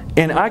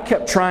 And I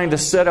kept trying to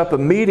set up a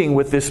meeting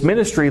with this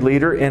ministry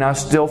leader, and I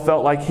still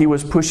felt like he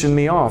was pushing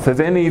me off. Have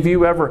any of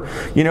you ever,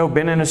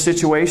 been in a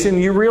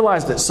situation? You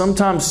realize that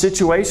sometimes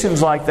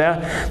situations like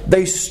that,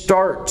 they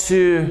start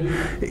to,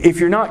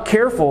 if you're not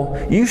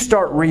careful, you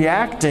start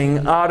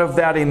reacting out of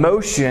that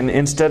emotion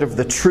instead of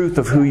the truth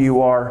of who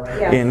you are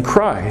in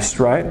Christ,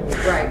 right?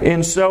 Right.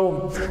 And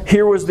so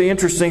here was the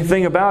interesting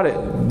thing about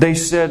it. They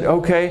said,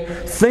 okay,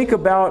 think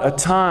about a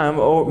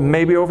time,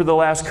 maybe over the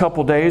last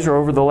couple days or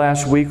over the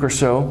last week or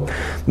so,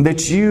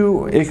 that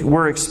you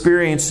were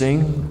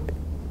experiencing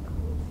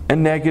a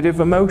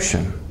negative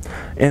emotion.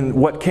 And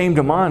what came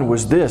to mind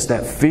was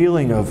that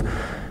feeling of,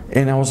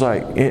 and I was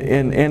like,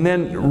 and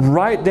then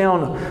write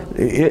down,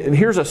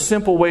 here's a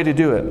simple way to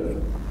do it.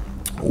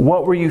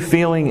 What were you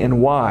feeling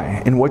and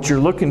why? And what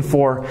you're looking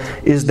for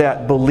is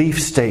that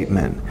belief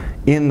statement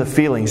in the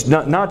feelings.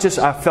 Not just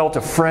I felt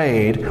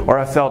afraid or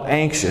I felt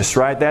anxious,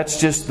 right? That's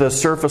just the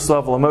surface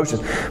level emotion.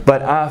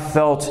 But I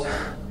felt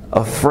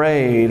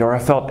afraid or I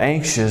felt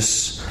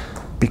anxious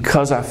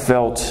because I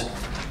felt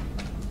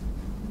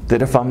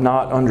that if I'm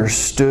not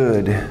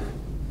understood,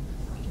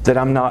 that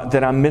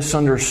I'm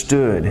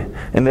misunderstood,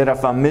 and that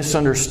if I'm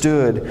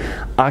misunderstood,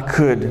 I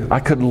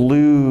could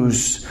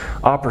lose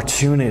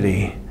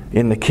opportunity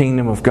in the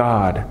kingdom of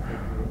God.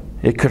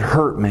 It could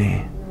hurt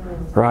me,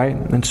 right?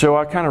 And so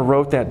I kind of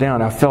wrote that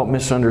down. I felt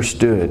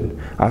misunderstood.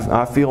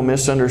 I feel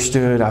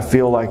misunderstood. I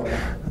feel like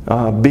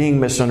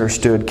being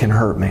misunderstood can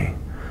hurt me.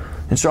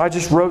 And so I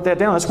just wrote that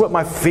down. That's what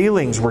my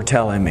feelings were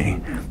telling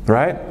me,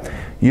 right?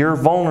 You're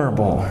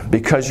vulnerable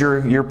because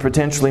you're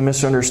potentially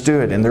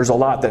misunderstood, and there's a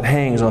lot that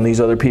hangs on these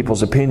other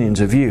people's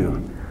opinions of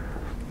you.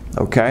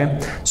 Okay?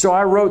 So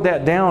I wrote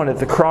that down at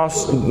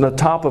the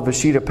top of a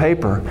sheet of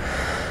paper.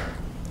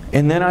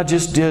 And then I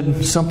just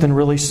did something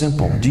really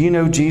simple. Do you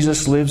know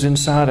Jesus lives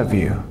inside of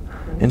you?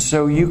 And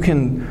so you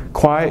can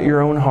quiet your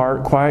own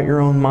heart, quiet your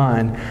own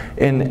mind,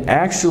 and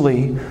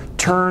actually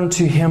turn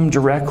to Him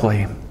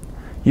directly.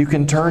 You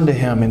can turn to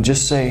Him and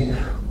just say,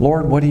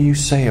 Lord, what do you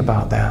say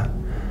about that?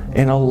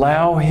 and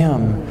allow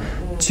Him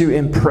to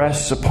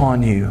impress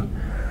upon you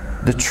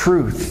the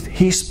truth.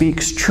 He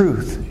speaks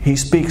truth. He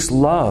speaks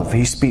love.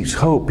 He speaks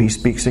hope. He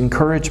speaks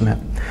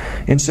encouragement.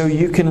 And so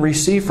you can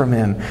receive from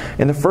Him.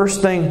 And the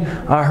first thing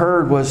I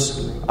heard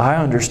was, I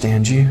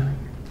understand you.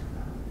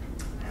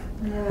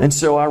 And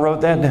so I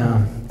wrote that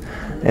down.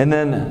 And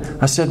then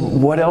I said,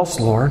 what else,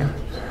 Lord?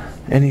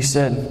 And He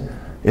said,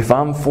 if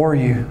I'm for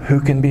you, who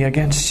can be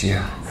against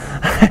you?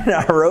 And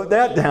I wrote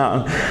that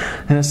down.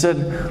 And I said,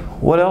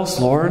 what else,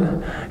 Lord?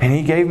 And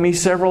He gave me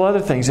several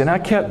other things. And I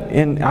kept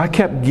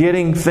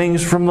getting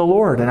things from the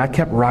Lord. And I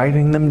kept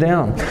writing them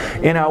down.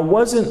 And I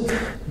wasn't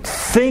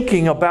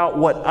thinking about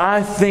what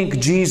I think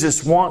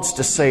Jesus wants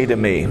to say to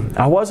me.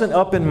 I wasn't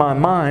up in my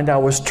mind. I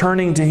was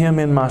turning to Him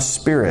in my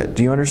spirit.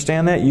 Do you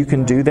understand that? You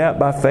can do that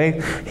by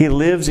faith. He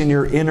lives in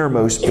your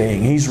innermost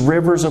being. He's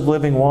rivers of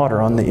living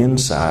water on the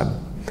inside.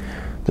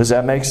 Does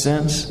that make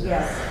sense?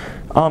 Yes.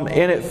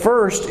 And at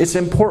first, it's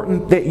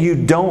important that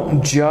you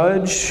don't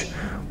judge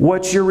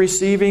what you're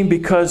receiving,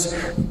 because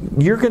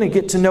you're going to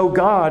get to know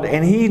God,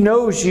 and He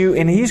knows you,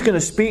 and He's going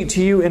to speak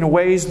to you in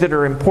ways that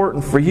are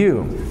important for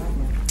you.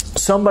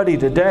 Somebody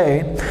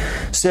today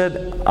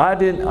said,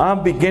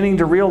 I'm beginning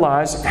to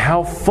realize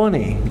how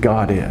funny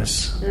God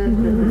is.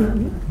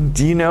 Mm-hmm.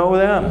 Do you know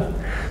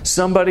that?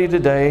 Somebody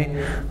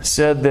today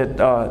said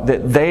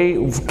that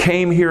they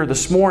came here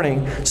this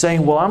morning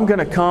saying, well, I'm going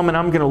to come and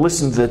I'm going to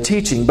listen to the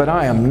teaching, but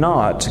I am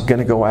not going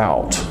to go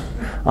out.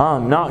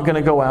 I'm not going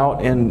to go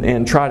out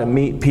and try to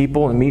meet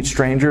people and meet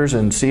strangers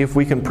and see if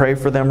we can pray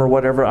for them or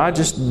whatever. I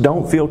just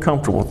don't feel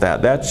comfortable with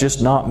that. That's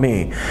just not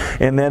me.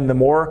 And then the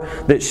more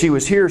that she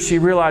was here, she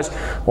realized,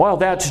 well,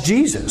 that's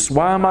Jesus.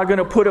 Why am I going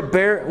to put a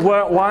barrier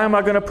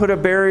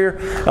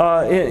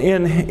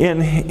in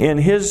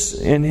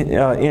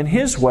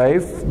His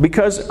way?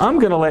 Because I'm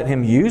going to let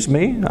Him use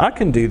me. I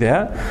can do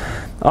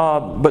that.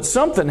 But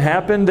something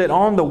happened that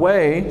on the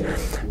way,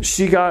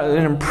 she got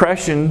an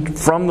impression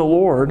from the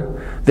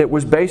Lord that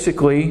was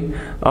basically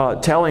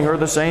telling her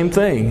the same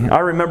thing. I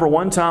remember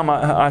one time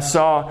I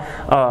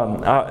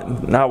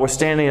was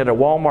standing at a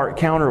Walmart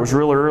counter. It was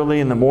really early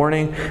in the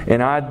morning,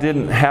 and I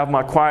didn't have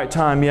my quiet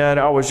time yet.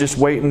 I was just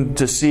waiting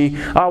to see.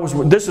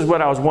 This is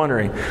what I was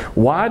wondering.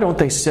 Why don't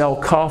they sell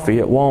coffee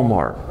at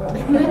Walmart?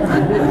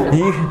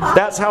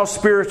 That's how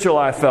spiritual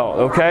I felt,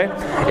 okay?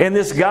 And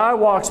this guy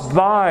walks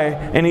by,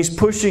 and he's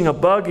pushing a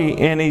buggy,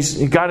 and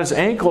he's got his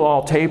ankle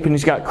all taped, and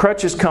he's got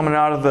crutches coming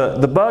out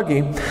of the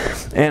buggy.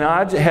 And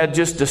I had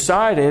just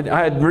decided,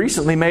 I had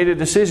recently made a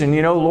decision,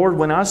 Lord,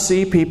 when I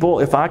see people,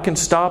 if I can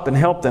stop and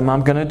help them,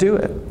 I'm going to do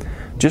it.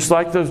 Just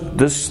like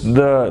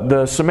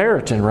the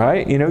Samaritan,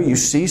 right? You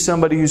see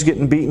somebody who's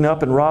getting beaten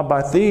up and robbed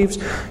by thieves,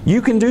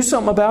 you can do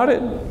something about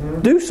it.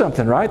 Do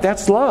something, right?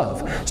 That's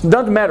love. It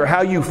doesn't matter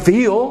how you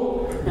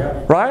feel,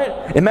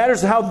 right? It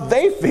matters how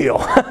they feel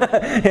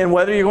and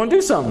whether you're going to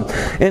do something.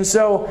 And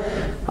so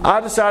I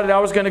decided I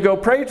was going to go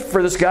pray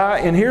for this guy,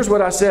 and here's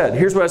what I said.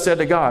 Here's what I said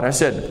to God. I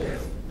said,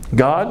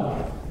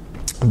 God,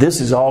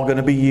 this is all going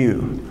to be you.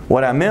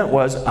 What I meant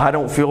was, I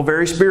don't feel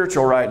very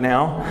spiritual right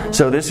now,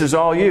 so this is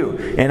all you.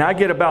 And I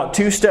get about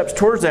 2 steps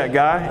towards that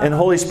guy, and the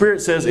Holy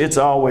Spirit says, it's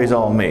always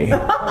all me.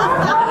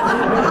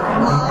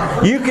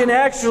 You can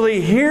actually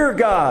hear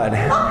God,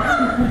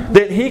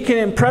 that He can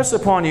impress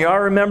upon you. I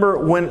remember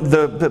when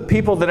the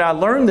people that I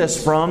learned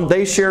this from,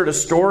 they shared a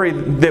story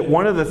that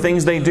one of the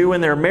things they do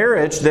in their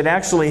marriage that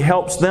actually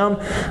helps them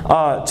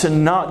to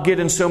not get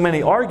in so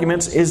many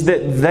arguments is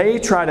that they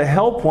try to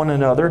help one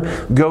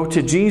another go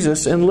to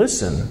Jesus and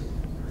listen.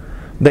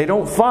 They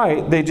don't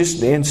fight,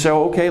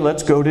 okay,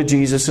 let's go to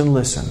Jesus and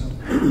listen.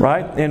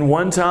 Right? And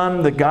one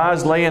time the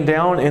guy's laying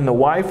down and the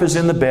wife is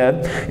in the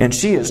bed and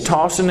she is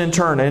tossing and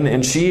turning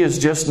and she is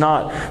just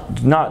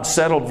not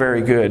settled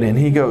very good. And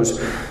he goes,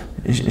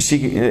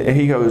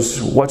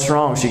 what's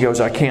wrong? She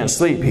goes, I can't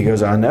sleep. He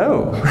goes, I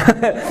know.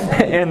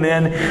 And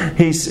then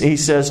he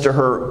says to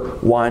her,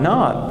 why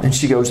not? And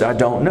she goes, I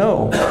don't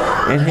know.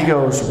 And he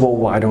goes, well,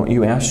 why don't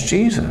you ask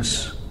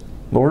Jesus?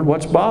 Lord,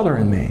 what's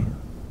bothering me?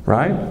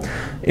 Right?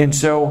 And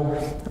so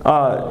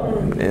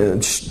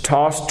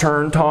toss,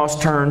 turn,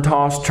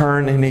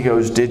 and he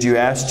goes, did you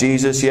ask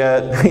Jesus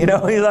yet? He's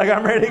like,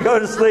 I'm ready to go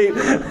to sleep.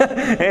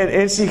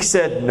 and she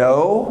said,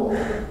 no.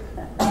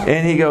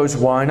 And he goes,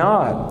 why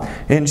not?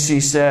 And she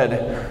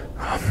said,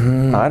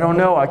 I don't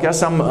know. I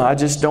guess I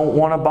just don't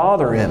want to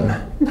bother him.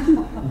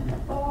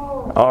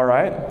 All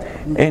right.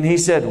 And he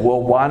said,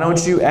 well, why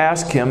don't you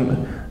ask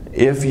him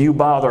if you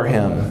bother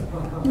him?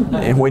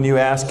 And when you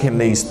ask him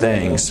these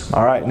things.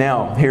 All right,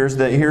 now here's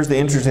the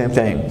interesting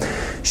thing.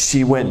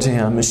 She went to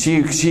him and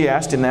she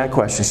asked him that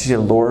question. She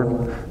said,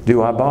 Lord,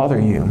 do I bother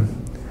you?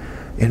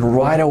 And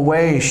right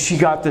away she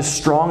got this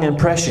strong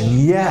impression,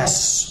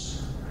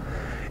 yes.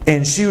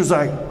 And she was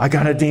like, I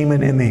got a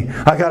demon in me.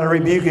 I got to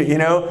rebuke it,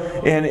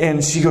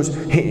 And she goes,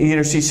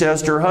 she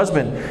says to her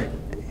husband,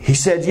 he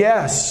said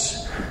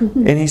yes.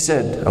 And he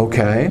said,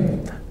 okay,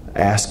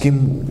 ask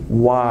him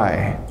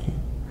why.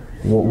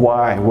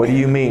 Why? What do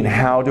you mean?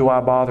 How do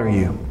I bother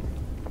you?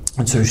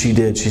 And so she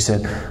did. She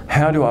said,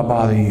 "How do I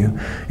bother you?"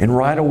 And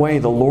right away,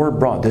 the Lord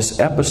brought this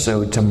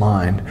episode to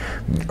mind.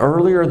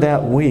 Earlier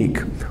that week,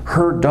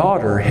 her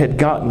daughter had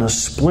gotten a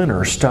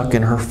splinter stuck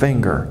in her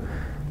finger.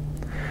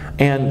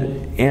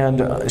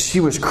 And she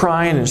was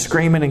crying and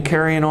screaming and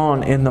carrying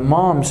on. And the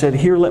mom said,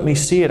 "Here, let me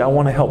see it. I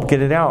want to help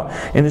get it out."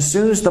 And as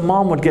soon as the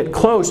mom would get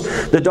close,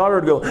 the daughter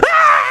would go,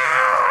 "Ah!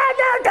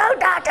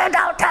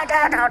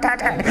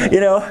 You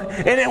know,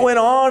 and it went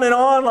on and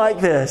on like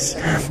this.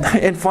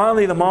 And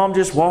finally the mom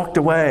just walked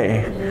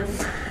away,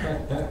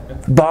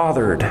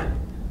 bothered.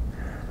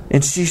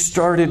 And she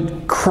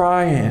started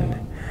crying.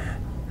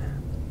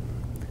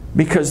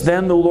 Because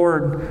then the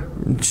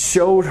Lord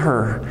showed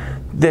her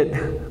that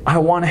I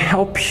want to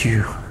help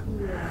you.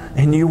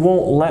 And you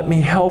won't let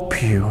me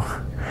help you.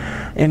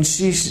 And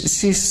she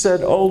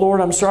said, "Oh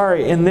Lord, I'm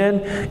sorry." And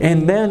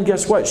then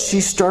guess what?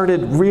 She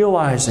started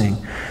realizing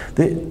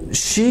that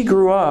she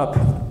grew up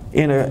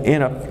in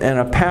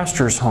a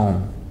pastor's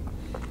home,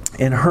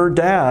 and her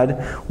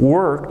dad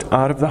worked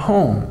out of the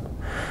home.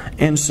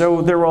 And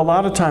so there were a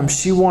lot of times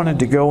she wanted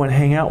to go and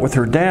hang out with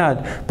her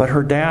dad, but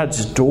her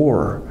dad's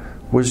door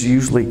was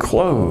usually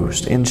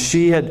closed. And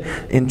she had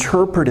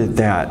interpreted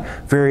that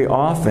very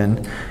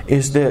often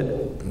is that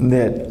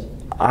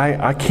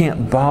I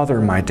can't bother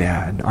my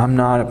dad. I'm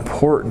not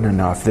important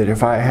enough that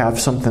if I have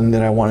something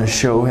that I want to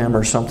show him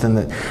or something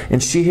that...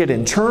 And she had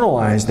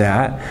internalized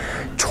that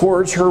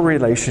towards her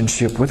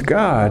relationship with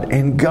God.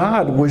 And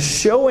God was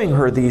showing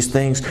her these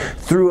things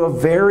through a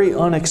very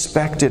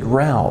unexpected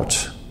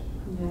route.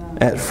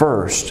 At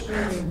first.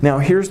 Now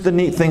here's the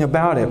neat thing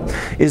about it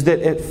is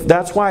that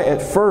that's why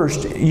at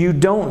first you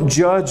don't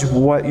judge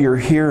what you're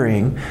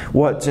hearing,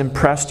 what's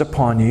impressed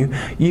upon you.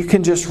 You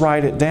can just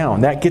write it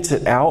down. That gets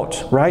it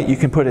out, right? You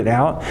can put it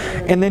out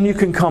and then you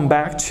can come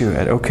back to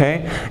it,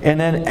 okay? And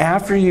then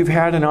after you've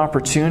had an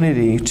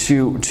opportunity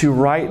to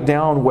write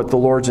down what the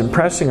Lord's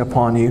impressing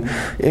upon you,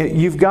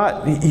 you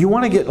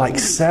want to get like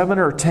 7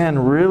 or 10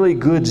 really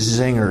good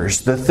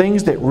zingers. The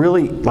things that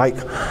really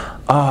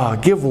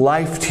give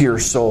life to your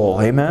soul.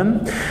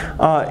 Amen?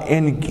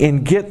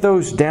 And get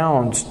those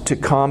down to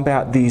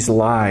combat these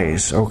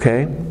lies.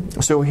 Okay?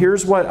 So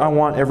here's what I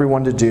want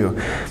everyone to do.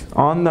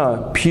 On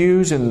the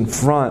pews in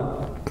front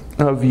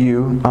of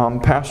you,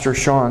 Pastor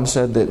Sean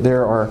said that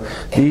there are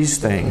these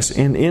things.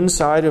 And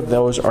inside of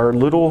those are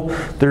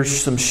there's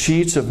some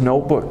sheets of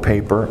notebook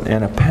paper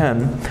and a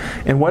pen.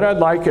 And what I'd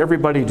like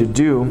everybody to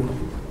do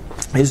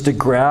is to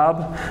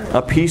grab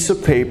a piece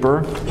of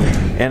paper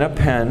and a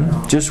pen,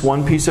 just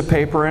one piece of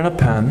paper and a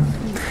pen.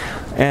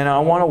 And I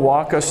want to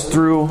walk us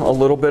through a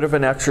little bit of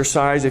an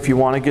exercise. If you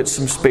want to get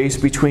some space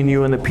between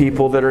you and the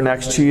people that are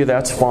next to you,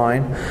 that's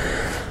fine.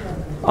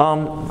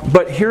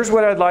 But here's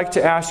what I'd like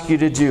to ask you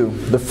to do.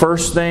 The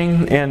first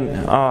thing,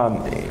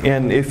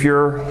 and if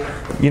you're,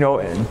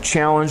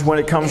 challenged when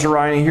it comes to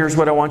writing, here's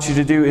what I want you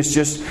to do is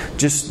just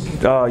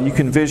you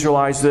can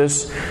visualize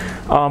this.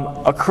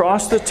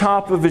 Across the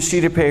top of a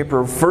sheet of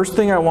paper, first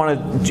thing I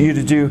wanted you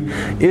to do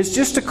is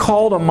just to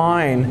call to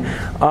mind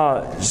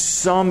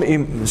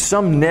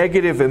some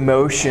negative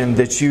emotion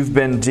that you've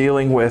been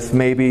dealing with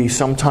maybe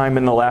sometime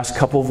in the last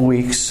couple of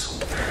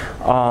weeks.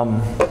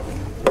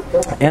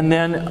 And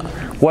then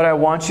what I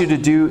want you to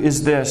do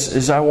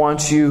is I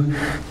want you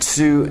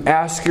to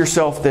ask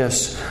yourself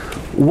this: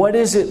 what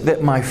is it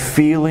that my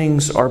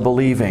feelings are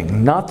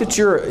believing? Not that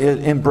you're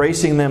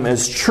embracing them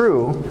as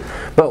true,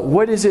 but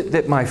what is it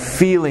that my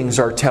feelings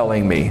are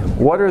telling me?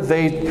 What are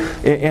they?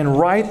 And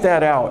write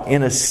that out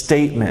in a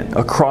statement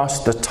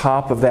across the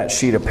top of that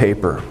sheet of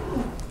paper.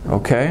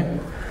 Okay?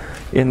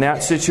 In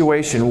that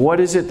situation, what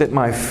is it that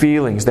my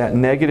feelings, that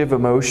negative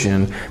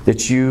emotion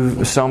that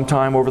you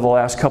sometime over the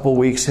last couple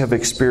weeks have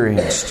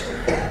experienced,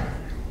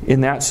 in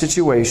that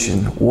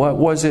situation, what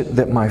was it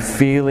that my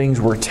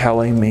feelings were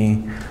telling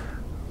me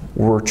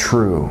were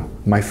true?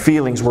 My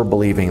feelings were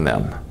believing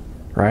them,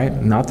 right?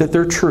 Not that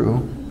they're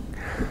true.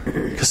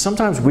 Because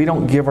sometimes we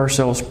don't give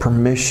ourselves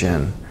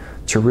permission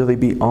to really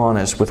be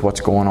honest with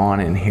what's going on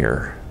in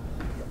here.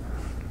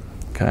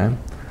 Okay?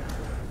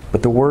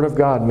 But the Word of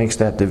God makes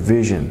that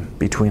division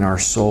between our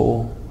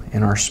soul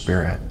and our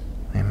spirit.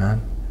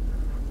 Amen.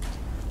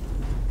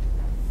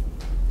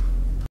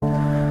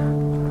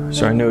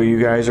 So I know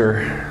you guys are...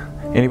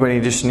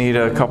 Anybody just need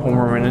a couple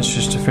more minutes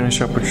just to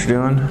finish up what you're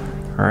doing?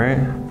 All right?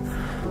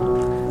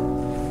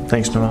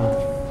 Thanks,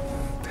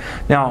 Noel.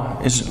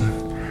 Now, is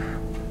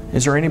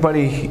there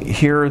anybody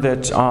here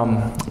that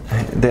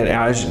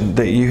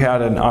you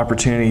had an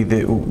opportunity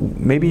that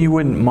maybe you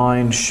wouldn't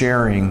mind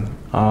sharing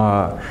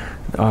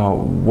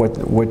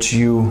what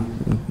you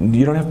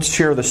don't have to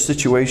share the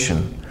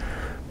situation,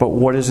 but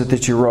what is it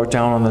that you wrote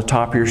down on the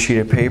top of your sheet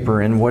of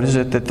paper, and what is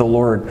it that the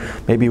Lord,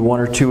 maybe one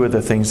or two of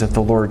the things that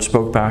the Lord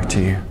spoke back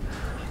to you?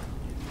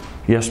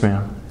 Yes,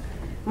 ma'am.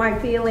 My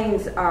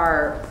feelings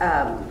are,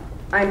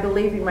 I'm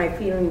believing my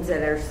feelings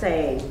that are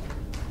saying,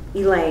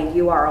 Elaine,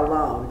 you are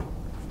alone.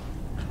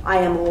 I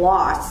am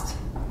lost.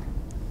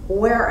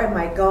 Where am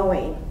I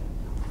going?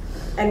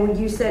 And when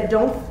you said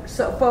don't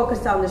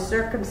focus on the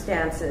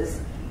circumstances,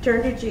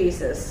 turn to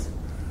Jesus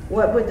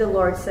what would the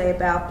Lord say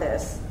about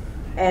this?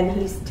 And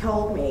He's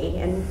told me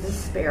in the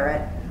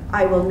Spirit,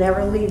 I will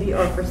never leave you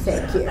or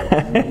forsake you.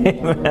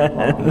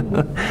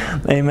 Amen.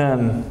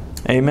 Amen.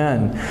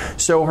 Amen.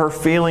 So her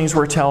feelings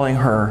were telling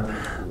her,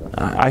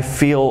 I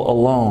feel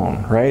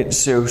alone, right?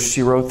 So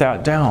she wrote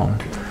that down.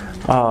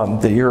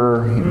 That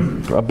you're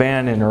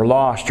abandoned or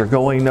lost or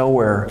going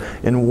nowhere.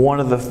 And one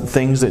of the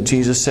things that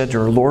Jesus said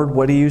to her, Lord,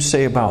 what do you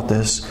say about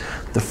this?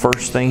 The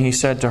first thing He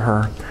said to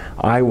her,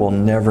 I will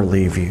never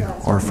leave you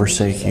or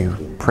forsake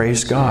you.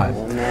 Praise God.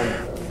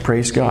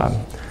 Praise God.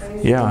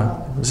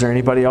 Yeah. Is there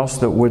anybody else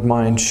that would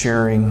mind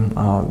sharing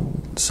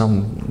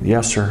some?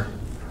 Yes, sir.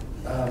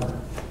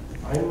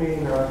 I may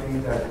not be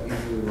that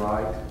easily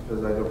liked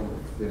because I don't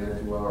fit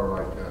into well, or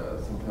like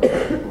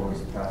sometimes people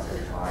always pass me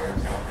by or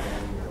something,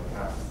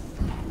 pass.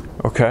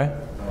 Okay.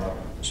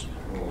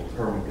 Will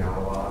turn me down a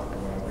lot or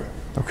whatever.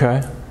 Okay.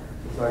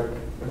 It's like,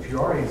 but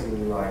you are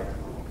easily liked.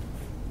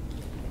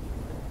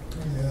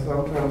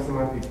 Sometimes it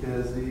might be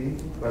busy,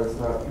 but it's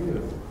not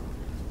you.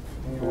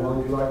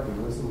 Well, you like to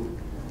listen.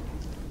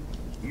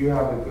 You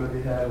have a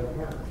good head of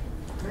hair.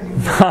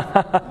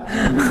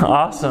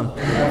 Awesome.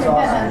 That's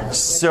awesome.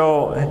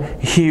 So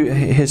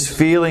his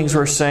feelings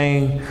were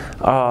saying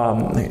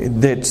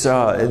that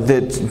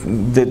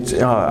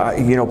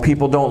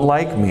people don't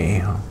like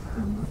me.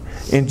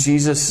 And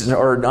Jesus,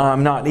 or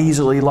I'm not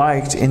easily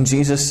liked. And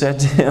Jesus said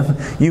to him,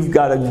 you've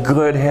got a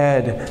good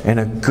head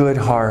and a good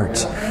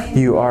heart.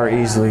 You are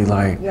easily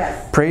liked.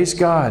 Yes. Praise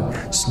God.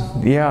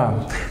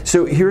 Yeah.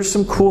 So here's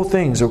some cool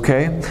things,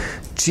 okay?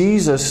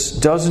 Jesus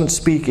doesn't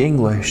speak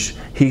English.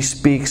 He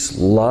speaks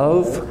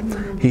love.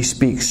 He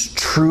speaks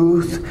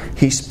truth.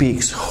 He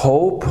speaks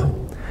hope.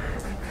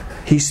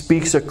 He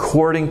speaks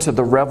according to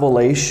the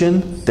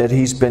revelation that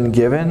He's been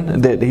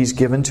given, that He's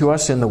given to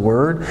us in the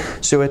Word.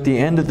 So at the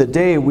end of the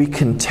day, we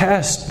can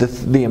test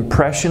the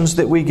impressions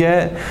that we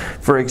get.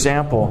 For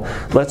example,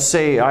 let's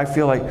say I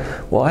feel like,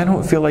 well, I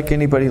don't feel like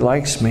anybody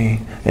likes me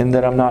and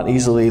that I'm not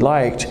easily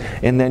liked.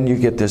 And then you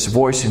get this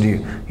voice in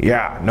you,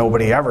 yeah,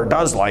 nobody ever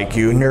does like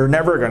you and you're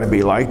never going to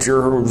be liked.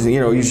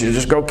 You should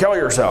just go kill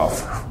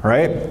yourself,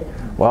 right?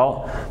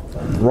 Well,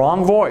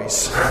 wrong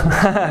voice,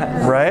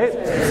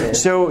 right?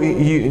 So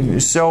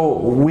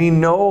we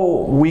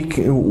know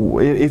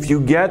if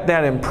you get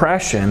that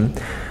impression,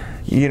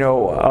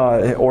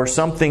 or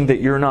something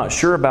that you're not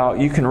sure about,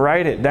 you can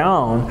write it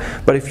down.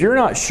 But if you're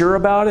not sure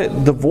about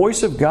it, the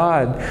voice of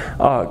God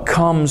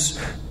comes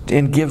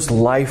and gives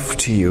life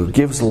to you,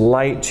 gives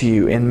light to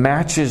you, and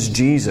matches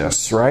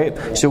Jesus,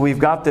 right? So we've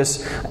got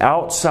this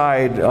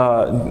outside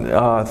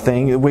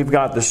thing. We've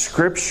got the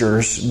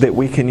scriptures that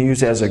we can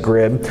use as a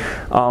grid.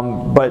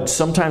 But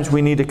sometimes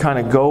we need to kind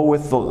of go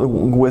with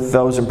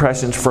those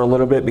impressions for a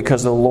little bit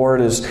because the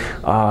Lord is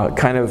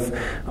kind of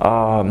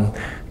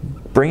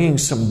bringing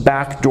some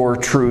backdoor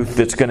truth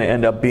that's going to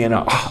end up being an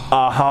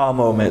aha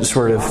moment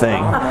sort of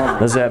thing.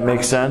 Does that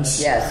make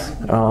sense? Yes.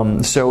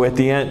 So at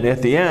the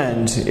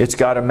end, it's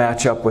got to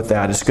match up with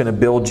that. It's going to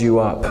build you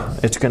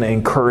up. It's going to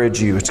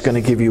encourage you. It's going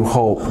to give you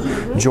hope,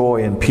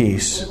 joy, and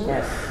peace.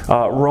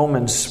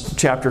 Romans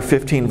chapter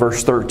 15,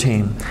 verse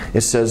 13.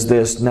 It says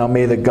this, now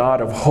may the God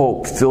of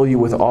hope fill you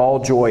with all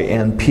joy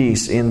and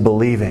peace in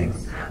believing.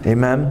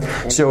 Amen?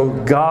 So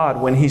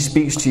God, when He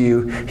speaks to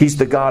you, He's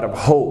the God of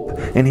hope,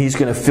 and He's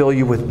going to fill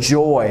you with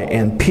joy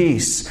and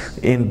peace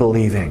in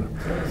believing.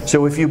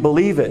 So if you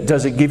believe it,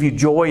 does it give you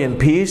joy and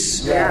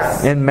peace?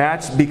 Yes. And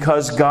match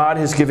because God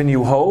has given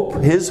you hope,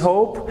 His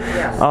hope?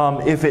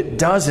 Yes. If it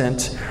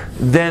doesn't,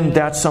 then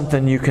that's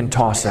something you can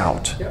toss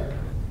out.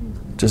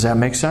 Does that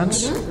make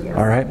sense? Mm-hmm.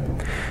 All right.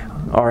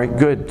 All right,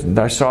 good.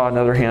 I saw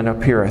another hand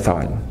up here, I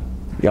thought.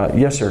 Yeah,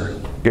 yes, sir.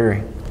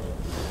 Gary.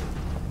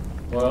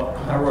 Well,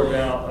 I wrote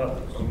down,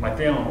 my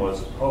feeling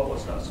was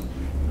hopelessness.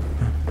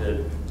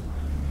 That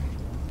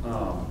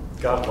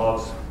God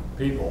loves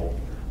people.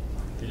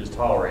 He just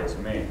tolerates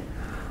me.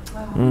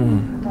 That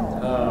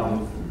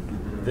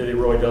He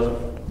really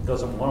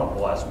doesn't want to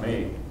bless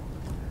me.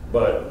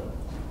 But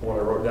what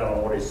I wrote down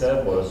on what He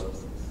said was,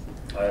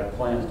 I have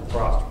plans to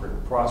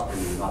prosper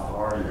you, not to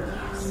harm you.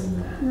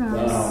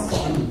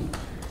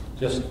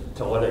 Just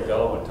to let it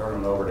go and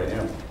turn it over to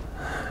Him.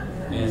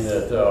 And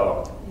that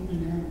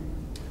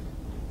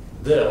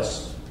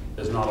this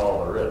is not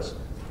all there is.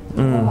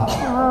 And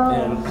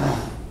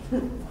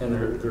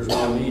there's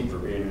no need for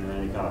being in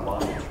any kind of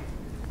bondage.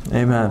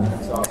 Amen.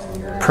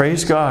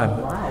 Praise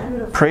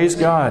God. Praise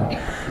God.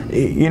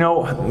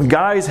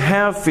 Guys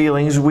have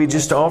feelings. We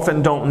just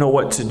often don't know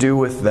what to do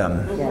with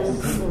them.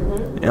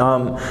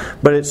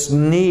 But it's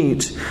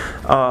neat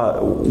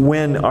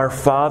when our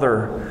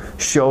Father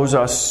shows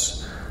us.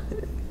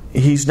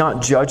 He's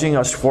not judging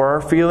us for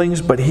our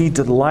feelings, but He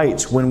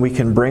delights when we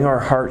can bring our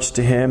hearts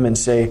to Him and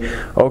say,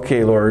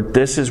 okay, Lord,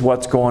 this is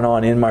what's going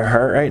on in my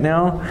heart right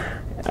now.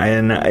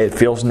 and it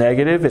feels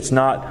negative. It's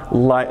not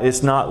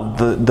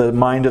the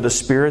mind of the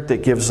Spirit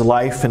that gives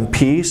life and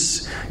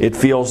peace. It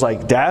feels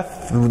like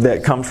death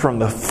that comes from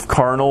the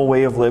carnal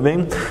way of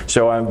living.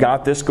 So I've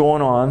got this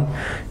going on.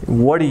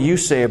 What do you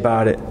say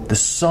about it? The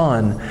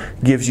Son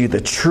gives you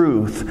the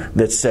truth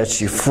that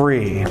sets you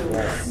free.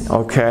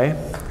 Okay?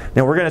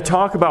 Now we're going to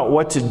talk about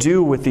what to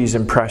do with these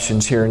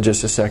impressions here in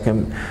just a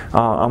second.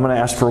 I'm going to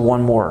ask for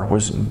one more.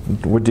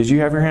 Did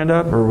you have your hand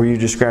up, or were you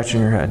just scratching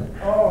your head?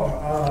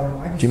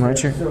 Do you mind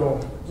sharing? So,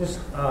 just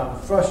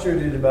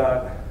frustrated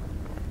about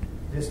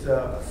just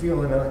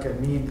feeling like a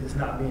need that's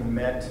not being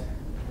met.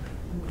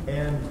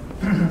 And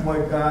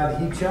what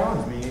God, He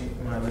challenged me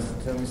when I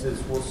listened to Him. He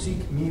says, well,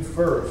 seek me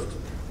first,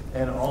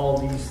 and all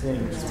these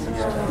things.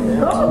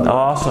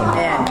 Awesome.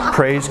 Amen.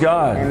 Praise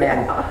God.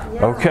 Amen.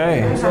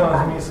 Okay. He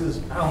challenged me, He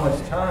says, how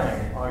much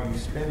time are you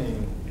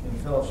spending in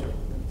fellowship?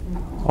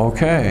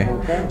 Okay.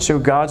 So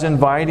God's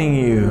inviting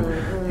you.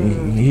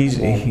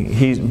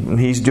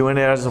 He's doing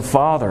it as a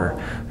father.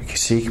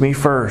 Seek me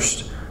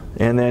first.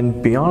 And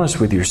then be honest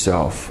with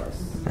yourself.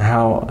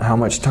 How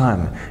much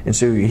time? And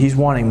so He's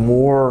wanting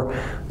more,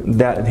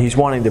 that He's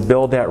wanting to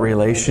build that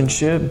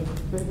relationship.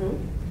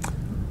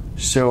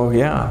 So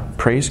yeah,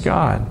 praise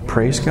God.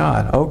 Praise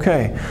God.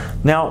 Okay.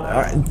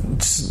 Now,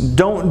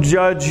 don't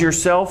judge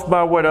yourself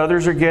by what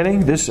others are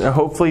getting.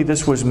 Hopefully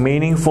this was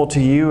meaningful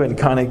to you and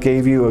kind of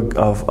gave you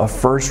a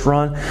first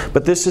run.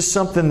 But this is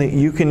something that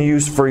you can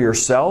use for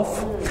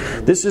yourself.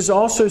 This is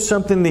also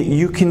something that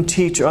you can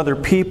teach other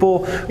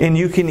people, and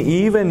you can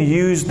even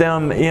use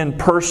them in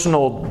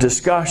personal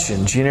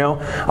discussions.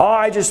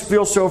 I just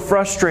feel so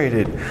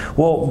frustrated.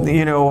 Well,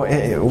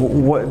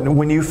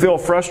 when you feel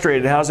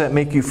frustrated, how does that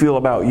make you feel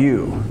about you?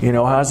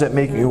 How does that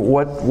make you?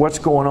 What's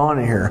going on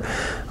in here?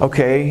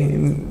 Okay,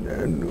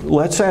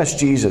 let's ask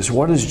Jesus.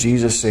 What does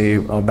Jesus say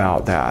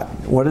about that?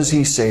 What does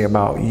He say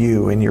about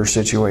you and your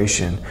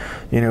situation?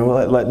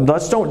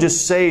 Let's don't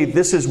just say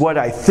this is what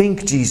I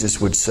think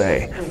Jesus would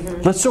say.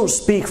 Let's don't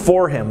speak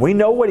for Him. We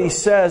know what He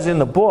says in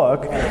the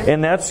book,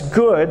 and that's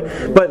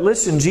good. But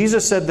listen,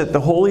 Jesus said that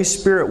the Holy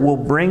Spirit will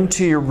bring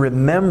to your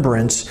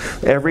remembrance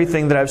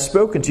everything that I've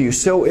spoken to you.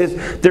 So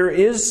there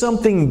is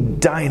something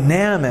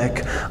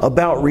dynamic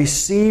about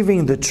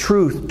receiving the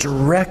truth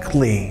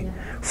directly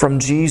from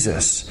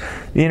Jesus.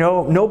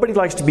 Nobody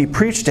likes to be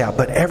preached at,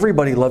 but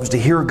everybody loves to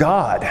hear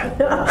God.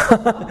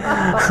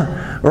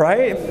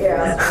 Right?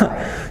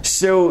 Yeah.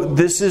 So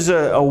this is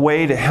a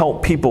way to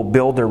help people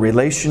build their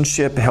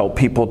relationship, help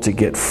people to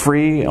get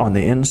free on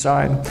the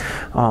inside.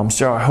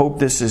 So I hope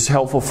this is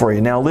helpful for you.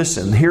 Now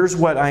listen, here's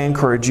what I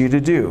encourage you to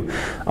do.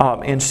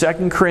 In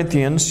 2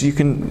 Corinthians, you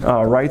can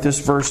write this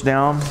verse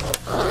down.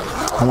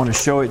 I want to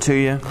show it to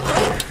you.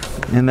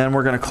 And then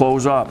we're going to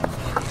close up.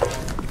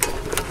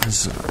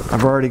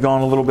 I've already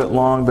gone a little bit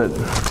long, but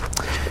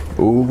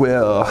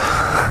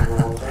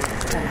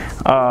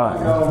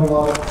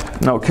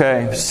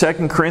okay.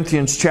 2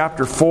 Corinthians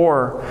chapter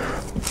 4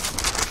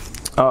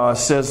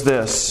 says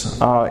this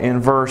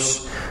in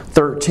verse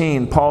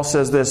 13. Paul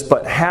says this,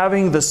 but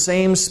having the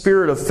same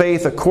spirit of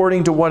faith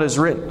according to what is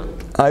written,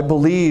 I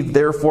believed,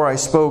 therefore I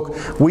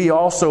spoke. We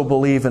also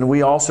believe and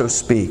we also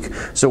speak.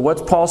 So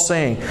what's Paul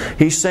saying?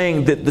 He's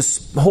saying that the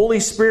Holy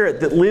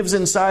Spirit that lives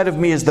inside of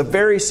me is the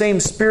very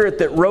same Spirit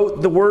that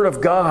wrote the Word of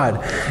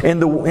God.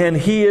 And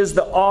He is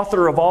the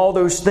author of all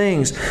those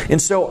things. And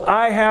so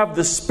I have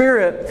the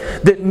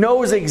Spirit that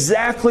knows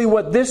exactly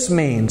what this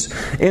means.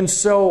 And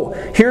so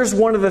here's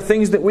one of the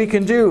things that we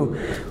can do.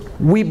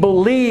 We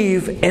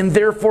believe, and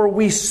therefore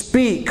we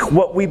speak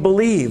what we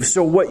believe.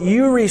 So what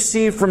you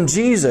receive from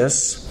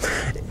Jesus,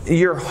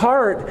 your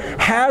heart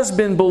has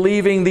been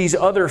believing these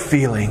other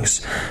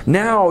feelings.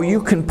 Now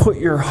you can put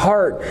your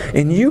heart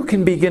and you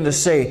can begin to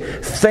say,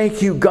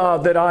 thank you,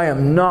 God, that I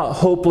am not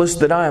hopeless,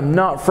 that I am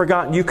not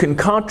forgotten. You can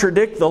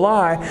contradict the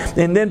lie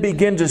and then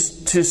begin to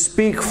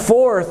speak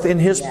forth in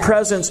His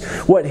presence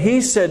what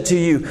He said to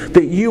you,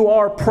 that you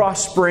are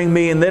prospering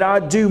me and that I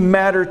do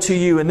matter to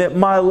you and that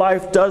my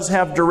life does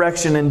have direction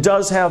and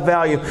does have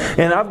value,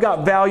 and I've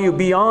got value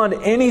beyond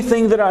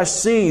anything that I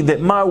see, that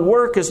my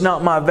work is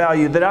not my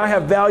value, that I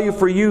have value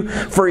for you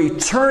for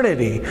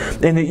eternity,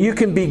 and that you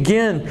can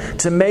begin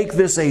to make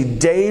this a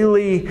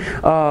daily,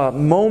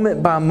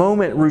 moment by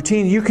moment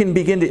routine. You can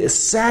begin to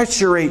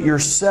saturate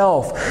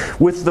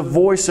yourself with the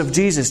voice of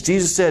Jesus.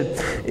 Jesus said,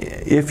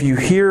 if you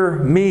hear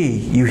me,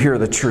 you hear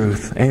the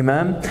truth.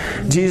 Amen?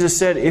 Jesus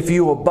said, if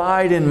you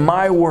abide in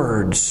my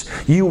words,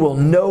 you will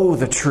know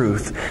the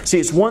truth. See,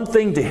 it's one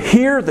thing to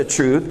hear the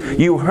truth.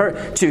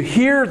 To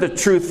hear the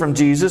truth from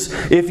Jesus.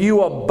 If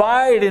you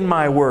abide in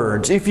my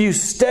words, if you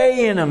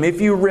stay in them,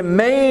 if you you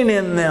remain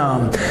in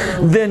them,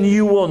 then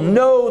you will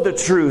know the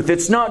truth.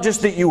 It's not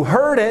just that you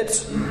heard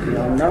it,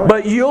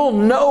 but you'll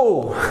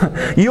know.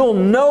 You'll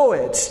know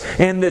it.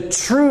 And the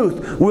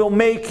truth will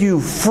make you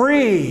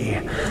free.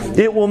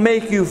 It will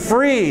make you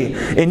free.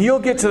 And you'll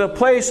get to the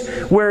place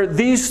where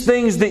these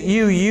things that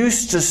you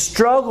used to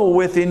struggle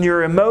with in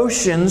your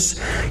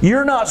emotions,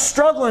 you're not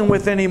struggling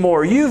with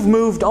anymore. You've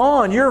moved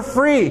on. You're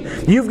free.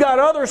 You've got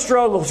other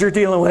struggles you're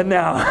dealing with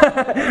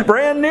now.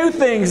 Brand new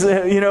things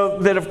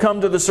that have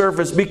come to the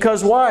surface.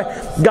 Because why?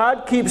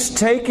 God keeps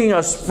taking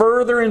us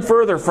further and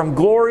further from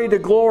glory to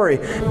glory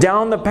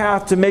down the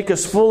path to make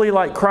us fully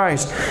like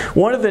Christ.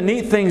 One of the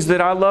neat things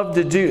that I love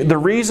to do, the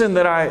reason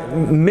that I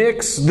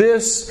mix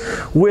this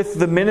with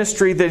the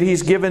ministry that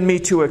He's given me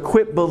to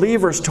equip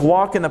believers to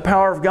walk in the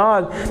power of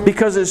God,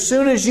 because as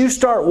soon as you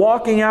start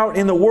walking out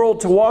in the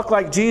world to walk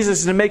like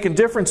Jesus and make a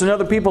difference in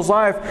other people's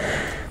life,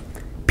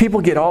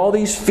 people get all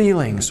these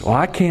feelings. Well,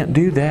 I can't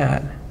do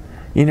that.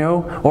 I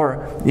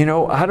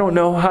don't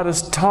know how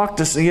to talk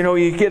to,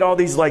 you get all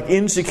these like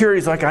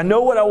insecurities, like I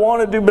know what I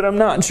want to do, but I'm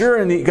not sure.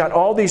 And you got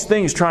all these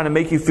things trying to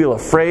make you feel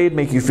afraid,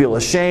 make you feel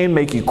ashamed,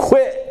 make you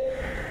quit.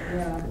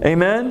 Yeah.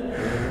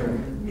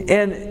 Amen?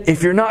 And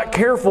if you're not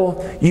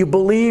careful, you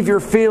believe your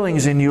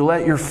feelings and you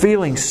let your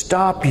feelings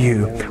stop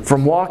you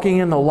from walking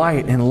in the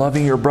light and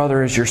loving your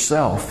brother as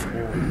yourself.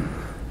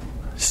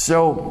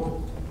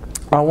 So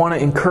I want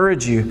to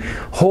encourage you,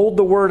 hold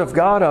the Word of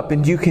God up,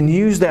 and you can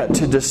use that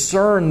to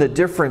discern the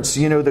difference,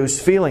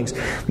 those feelings.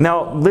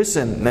 Now,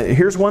 listen,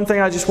 here's one thing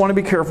I just want to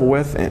be careful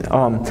with.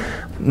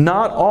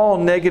 Not all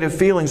negative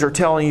feelings are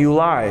telling you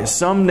lies.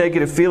 Some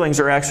negative feelings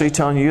are actually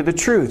telling you the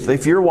truth.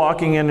 If you're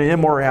walking in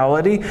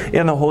immorality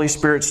and the Holy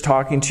Spirit's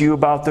talking to you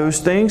about those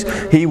things,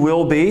 He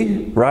will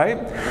be,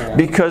 right?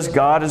 Because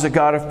God is a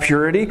God of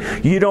purity.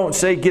 You don't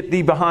say, "Get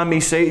thee behind me,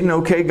 Satan."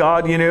 Okay,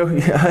 God,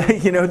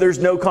 there's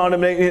no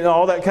condemnation,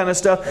 all that kind of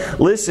stuff.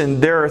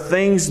 Listen, there are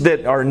things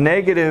that are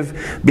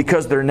negative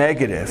because they're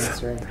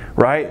negative,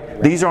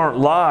 right? These aren't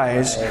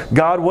lies.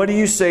 God, what do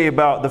you say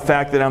about the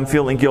fact that I'm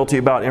feeling guilty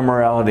about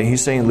immorality?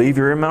 He's saying, leave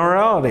your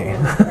immorality.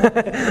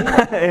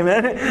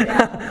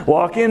 Amen?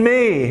 Walk in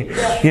me.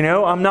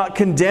 I'm not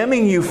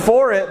condemning you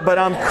for it, but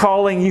I'm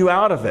calling you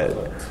out of it.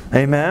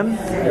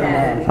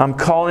 Amen? I'm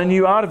calling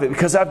you out of it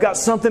because I've got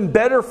something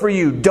better for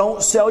you.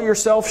 Don't sell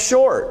yourself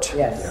short.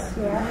 Yes.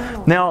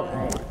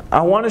 Now,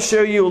 I want to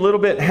show you a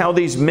little bit how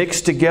these mix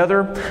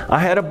together. I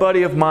had a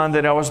buddy of mine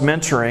that I was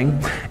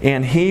mentoring,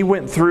 and he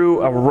went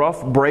through a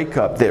rough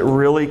breakup that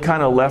really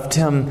kind of left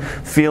him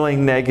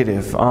feeling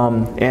negative.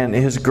 And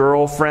his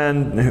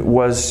girlfriend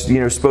was,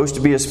 supposed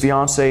to be his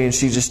fiancée, and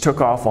she just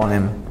took off on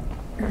him.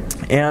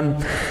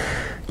 And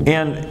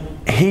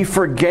he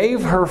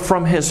forgave her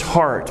from his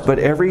heart, but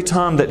every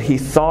time that he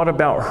thought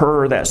about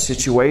her, that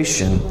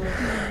situation,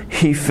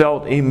 he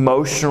felt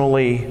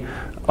emotionally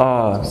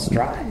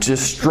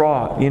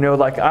distraught.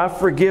 Like, I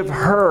forgive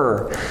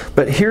her.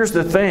 But here's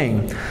the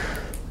thing.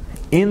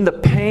 In the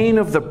pain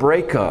of the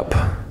breakup,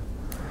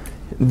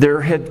 there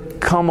had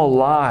come a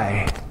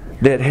lie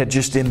that had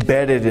just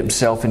embedded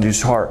itself into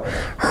his heart.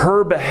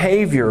 Her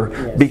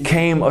behavior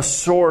became a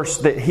source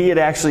that he had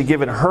actually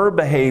given her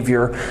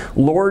behavior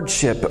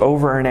lordship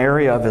over an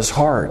area of his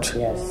heart.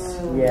 Yes.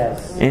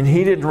 And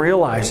he didn't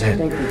realize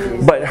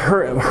it. But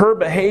her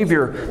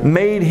behavior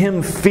made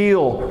him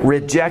feel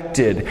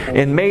rejected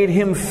and made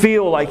him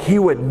feel like he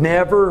would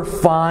never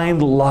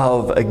find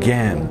love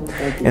again.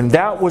 And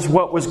that was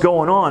what was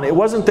going on. It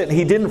wasn't that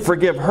he didn't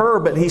forgive her,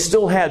 but he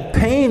still had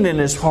pain in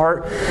his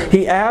heart.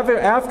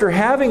 After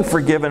having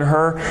forgiven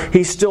her,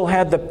 he still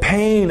had the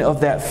pain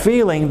of that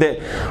feeling that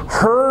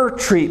her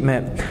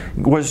treatment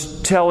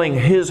was telling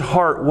his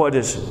heart what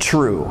is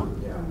true.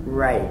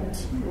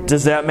 Right.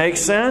 Does that make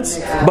sense?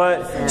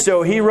 But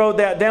so he wrote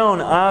that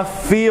down. I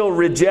feel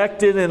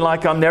rejected and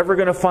like I'm never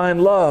going to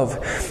find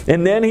love.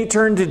 And then he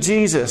turned to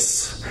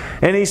Jesus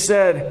and he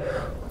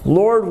said,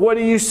 Lord, what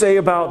do you say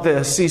about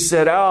this? He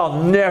said,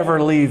 I'll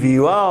never leave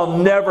you. I'll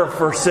never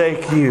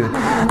forsake you.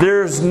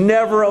 There's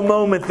never a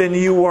moment that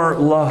you weren't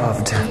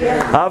loved.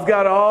 I've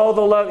got all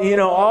the love,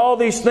 all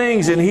these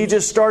things. And he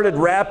just started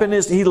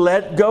he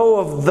let go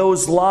of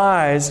those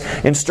lies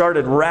and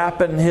started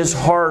wrapping his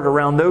heart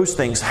around those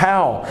things.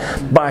 How?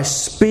 By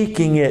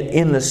speaking it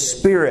in the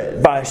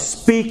Spirit, by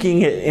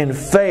speaking it in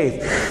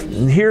faith.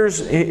 And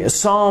here's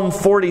Psalm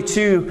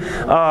 42.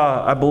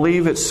 I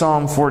believe it's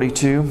Psalm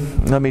 42.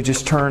 Let me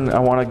just turn. I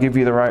want to give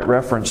you the right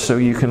reference so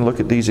you can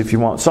look at these if you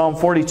want. Psalm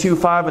 42,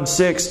 5 and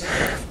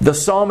 6. The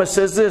psalmist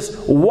says this,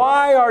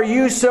 why are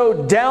you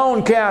so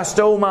downcast,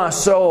 O my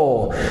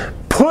soul?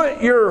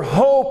 Put your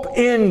hope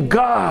in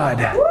God.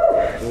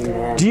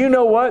 Amen. Do you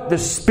know what? The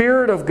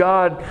Spirit of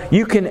God,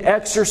 you can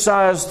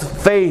exercise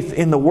faith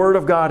in the Word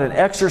of God and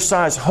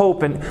exercise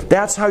hope, and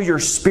that's how your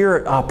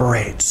spirit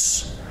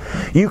operates.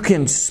 You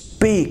can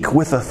speak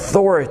with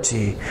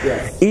authority,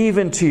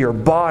 even to your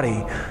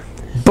body.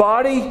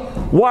 Body,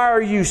 why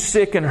are you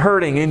sick and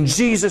hurting? In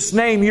Jesus'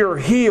 name, you're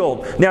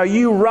healed. Now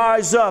you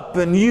rise up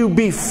and you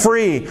be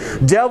free.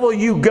 Devil,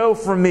 you go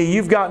from me.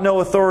 You've got no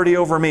authority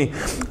over me.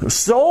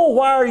 Soul,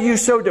 why are you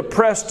so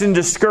depressed and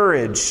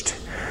discouraged?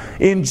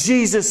 In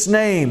Jesus'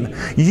 name,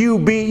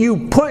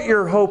 you put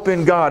your hope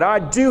in God. I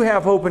do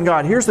have hope in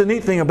God. Here's the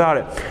neat thing about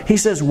it. He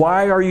says,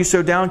 why are you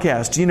so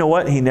downcast? Do you know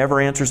what? He never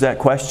answers that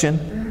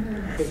question.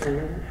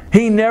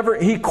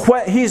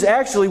 He's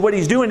actually, what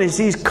he's doing is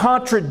he's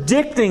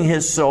contradicting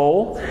his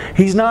soul.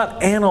 He's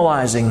not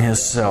analyzing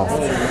himself.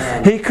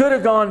 He could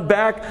have gone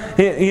back,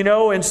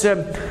 and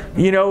said,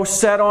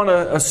 sat on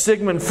a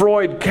Sigmund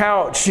Freud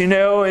couch,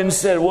 and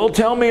said, well,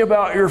 tell me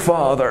about your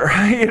father.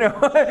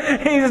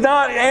 He's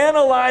not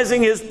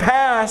analyzing his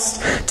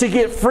past to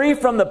get free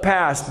from the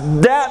past.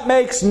 That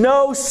makes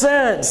no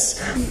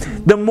sense.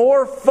 The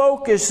more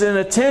focus and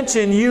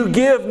attention you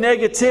give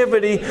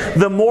negativity,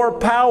 the more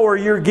power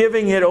you're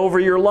giving it over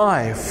your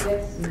life.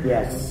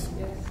 Yes.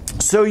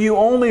 So you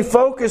only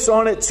focus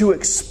on it to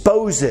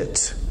expose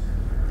it.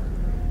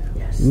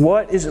 Yes.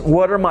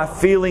 What are my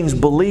feelings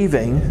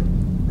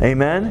believing?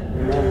 Amen?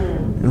 Amen.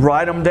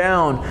 Write them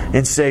down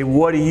and say,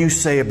 what do you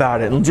say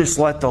about it? And just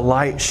let the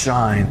light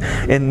shine.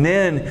 And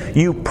then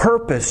you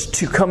purpose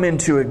to come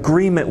into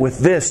agreement with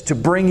this, to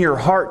bring your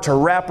heart to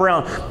wrap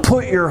around.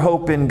 Put your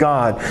hope in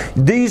God.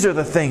 These are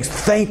the things.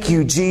 Thank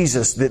you,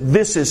 Jesus, that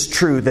this is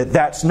true, that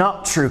that's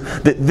not true,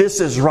 that this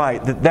is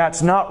right, that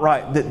that's not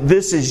right, that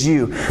this is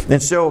you.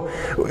 And so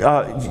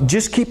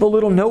just keep a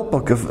little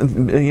notebook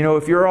of,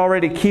 if you're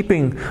already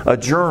keeping a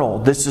journal,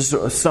 this is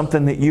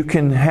something that you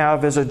can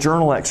have as a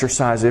journal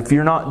exercise. If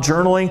you're not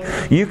journaling,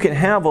 you can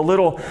have a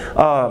little,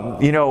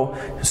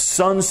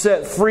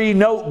 sunset-free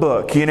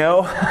notebook,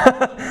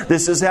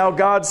 This is how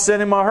God's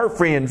setting my heart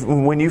free.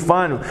 And when you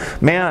find,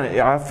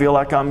 man, I feel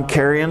like I'm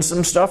carrying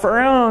some stuff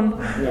around.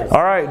 Yes.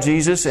 All right,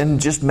 Jesus,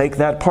 and just make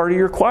that part of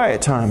your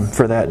quiet time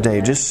for that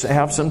day. Just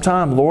have some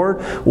time.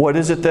 Lord, what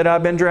is it that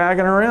I've been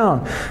dragging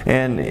around?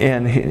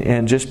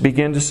 And just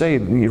begin to say,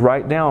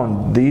 write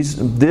down,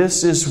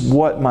 this is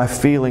what my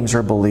feelings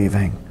are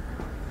believing.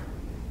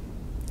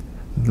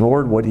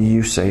 Lord, what do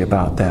you say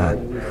about that?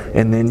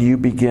 And then you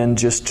begin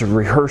just to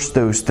rehearse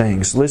those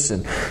things.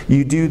 Listen,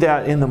 you do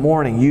that in the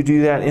morning. You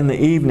do that in the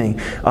evening.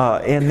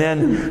 And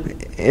then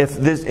as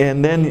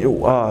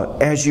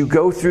you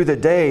go through the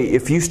day,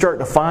 if you start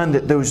to find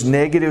that those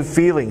negative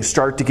feelings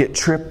start to get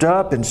tripped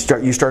up and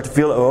you start to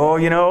feel,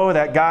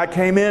 that guy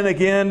came in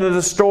again to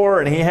the store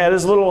and he had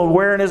his little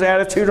wearing his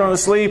attitude on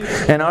his sleeve,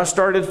 and I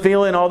started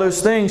feeling all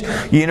those things.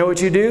 You know what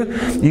you do?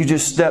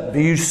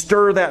 You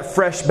stir that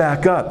fresh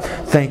back up.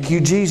 Thank you,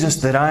 Jesus,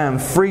 that I am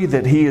free,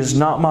 that He is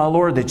not my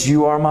Lord, that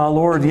you are my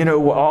Lord.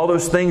 All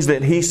those things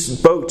that He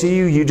spoke to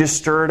you, you just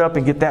stir it up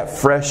and get that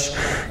fresh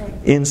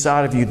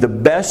inside of you. The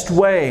best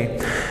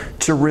way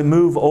to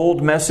remove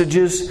old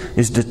messages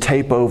is to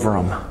tape over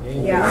them.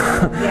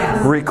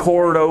 Yeah.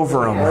 Record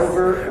over them.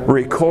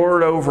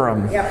 Record over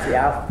them.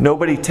 Yep.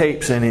 Nobody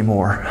tapes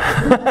anymore.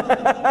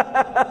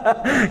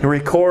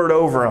 Record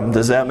over them.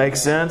 Does that make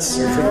sense?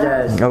 Yes, it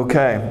does.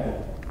 Okay.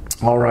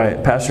 All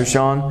right. Pastor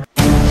Sean.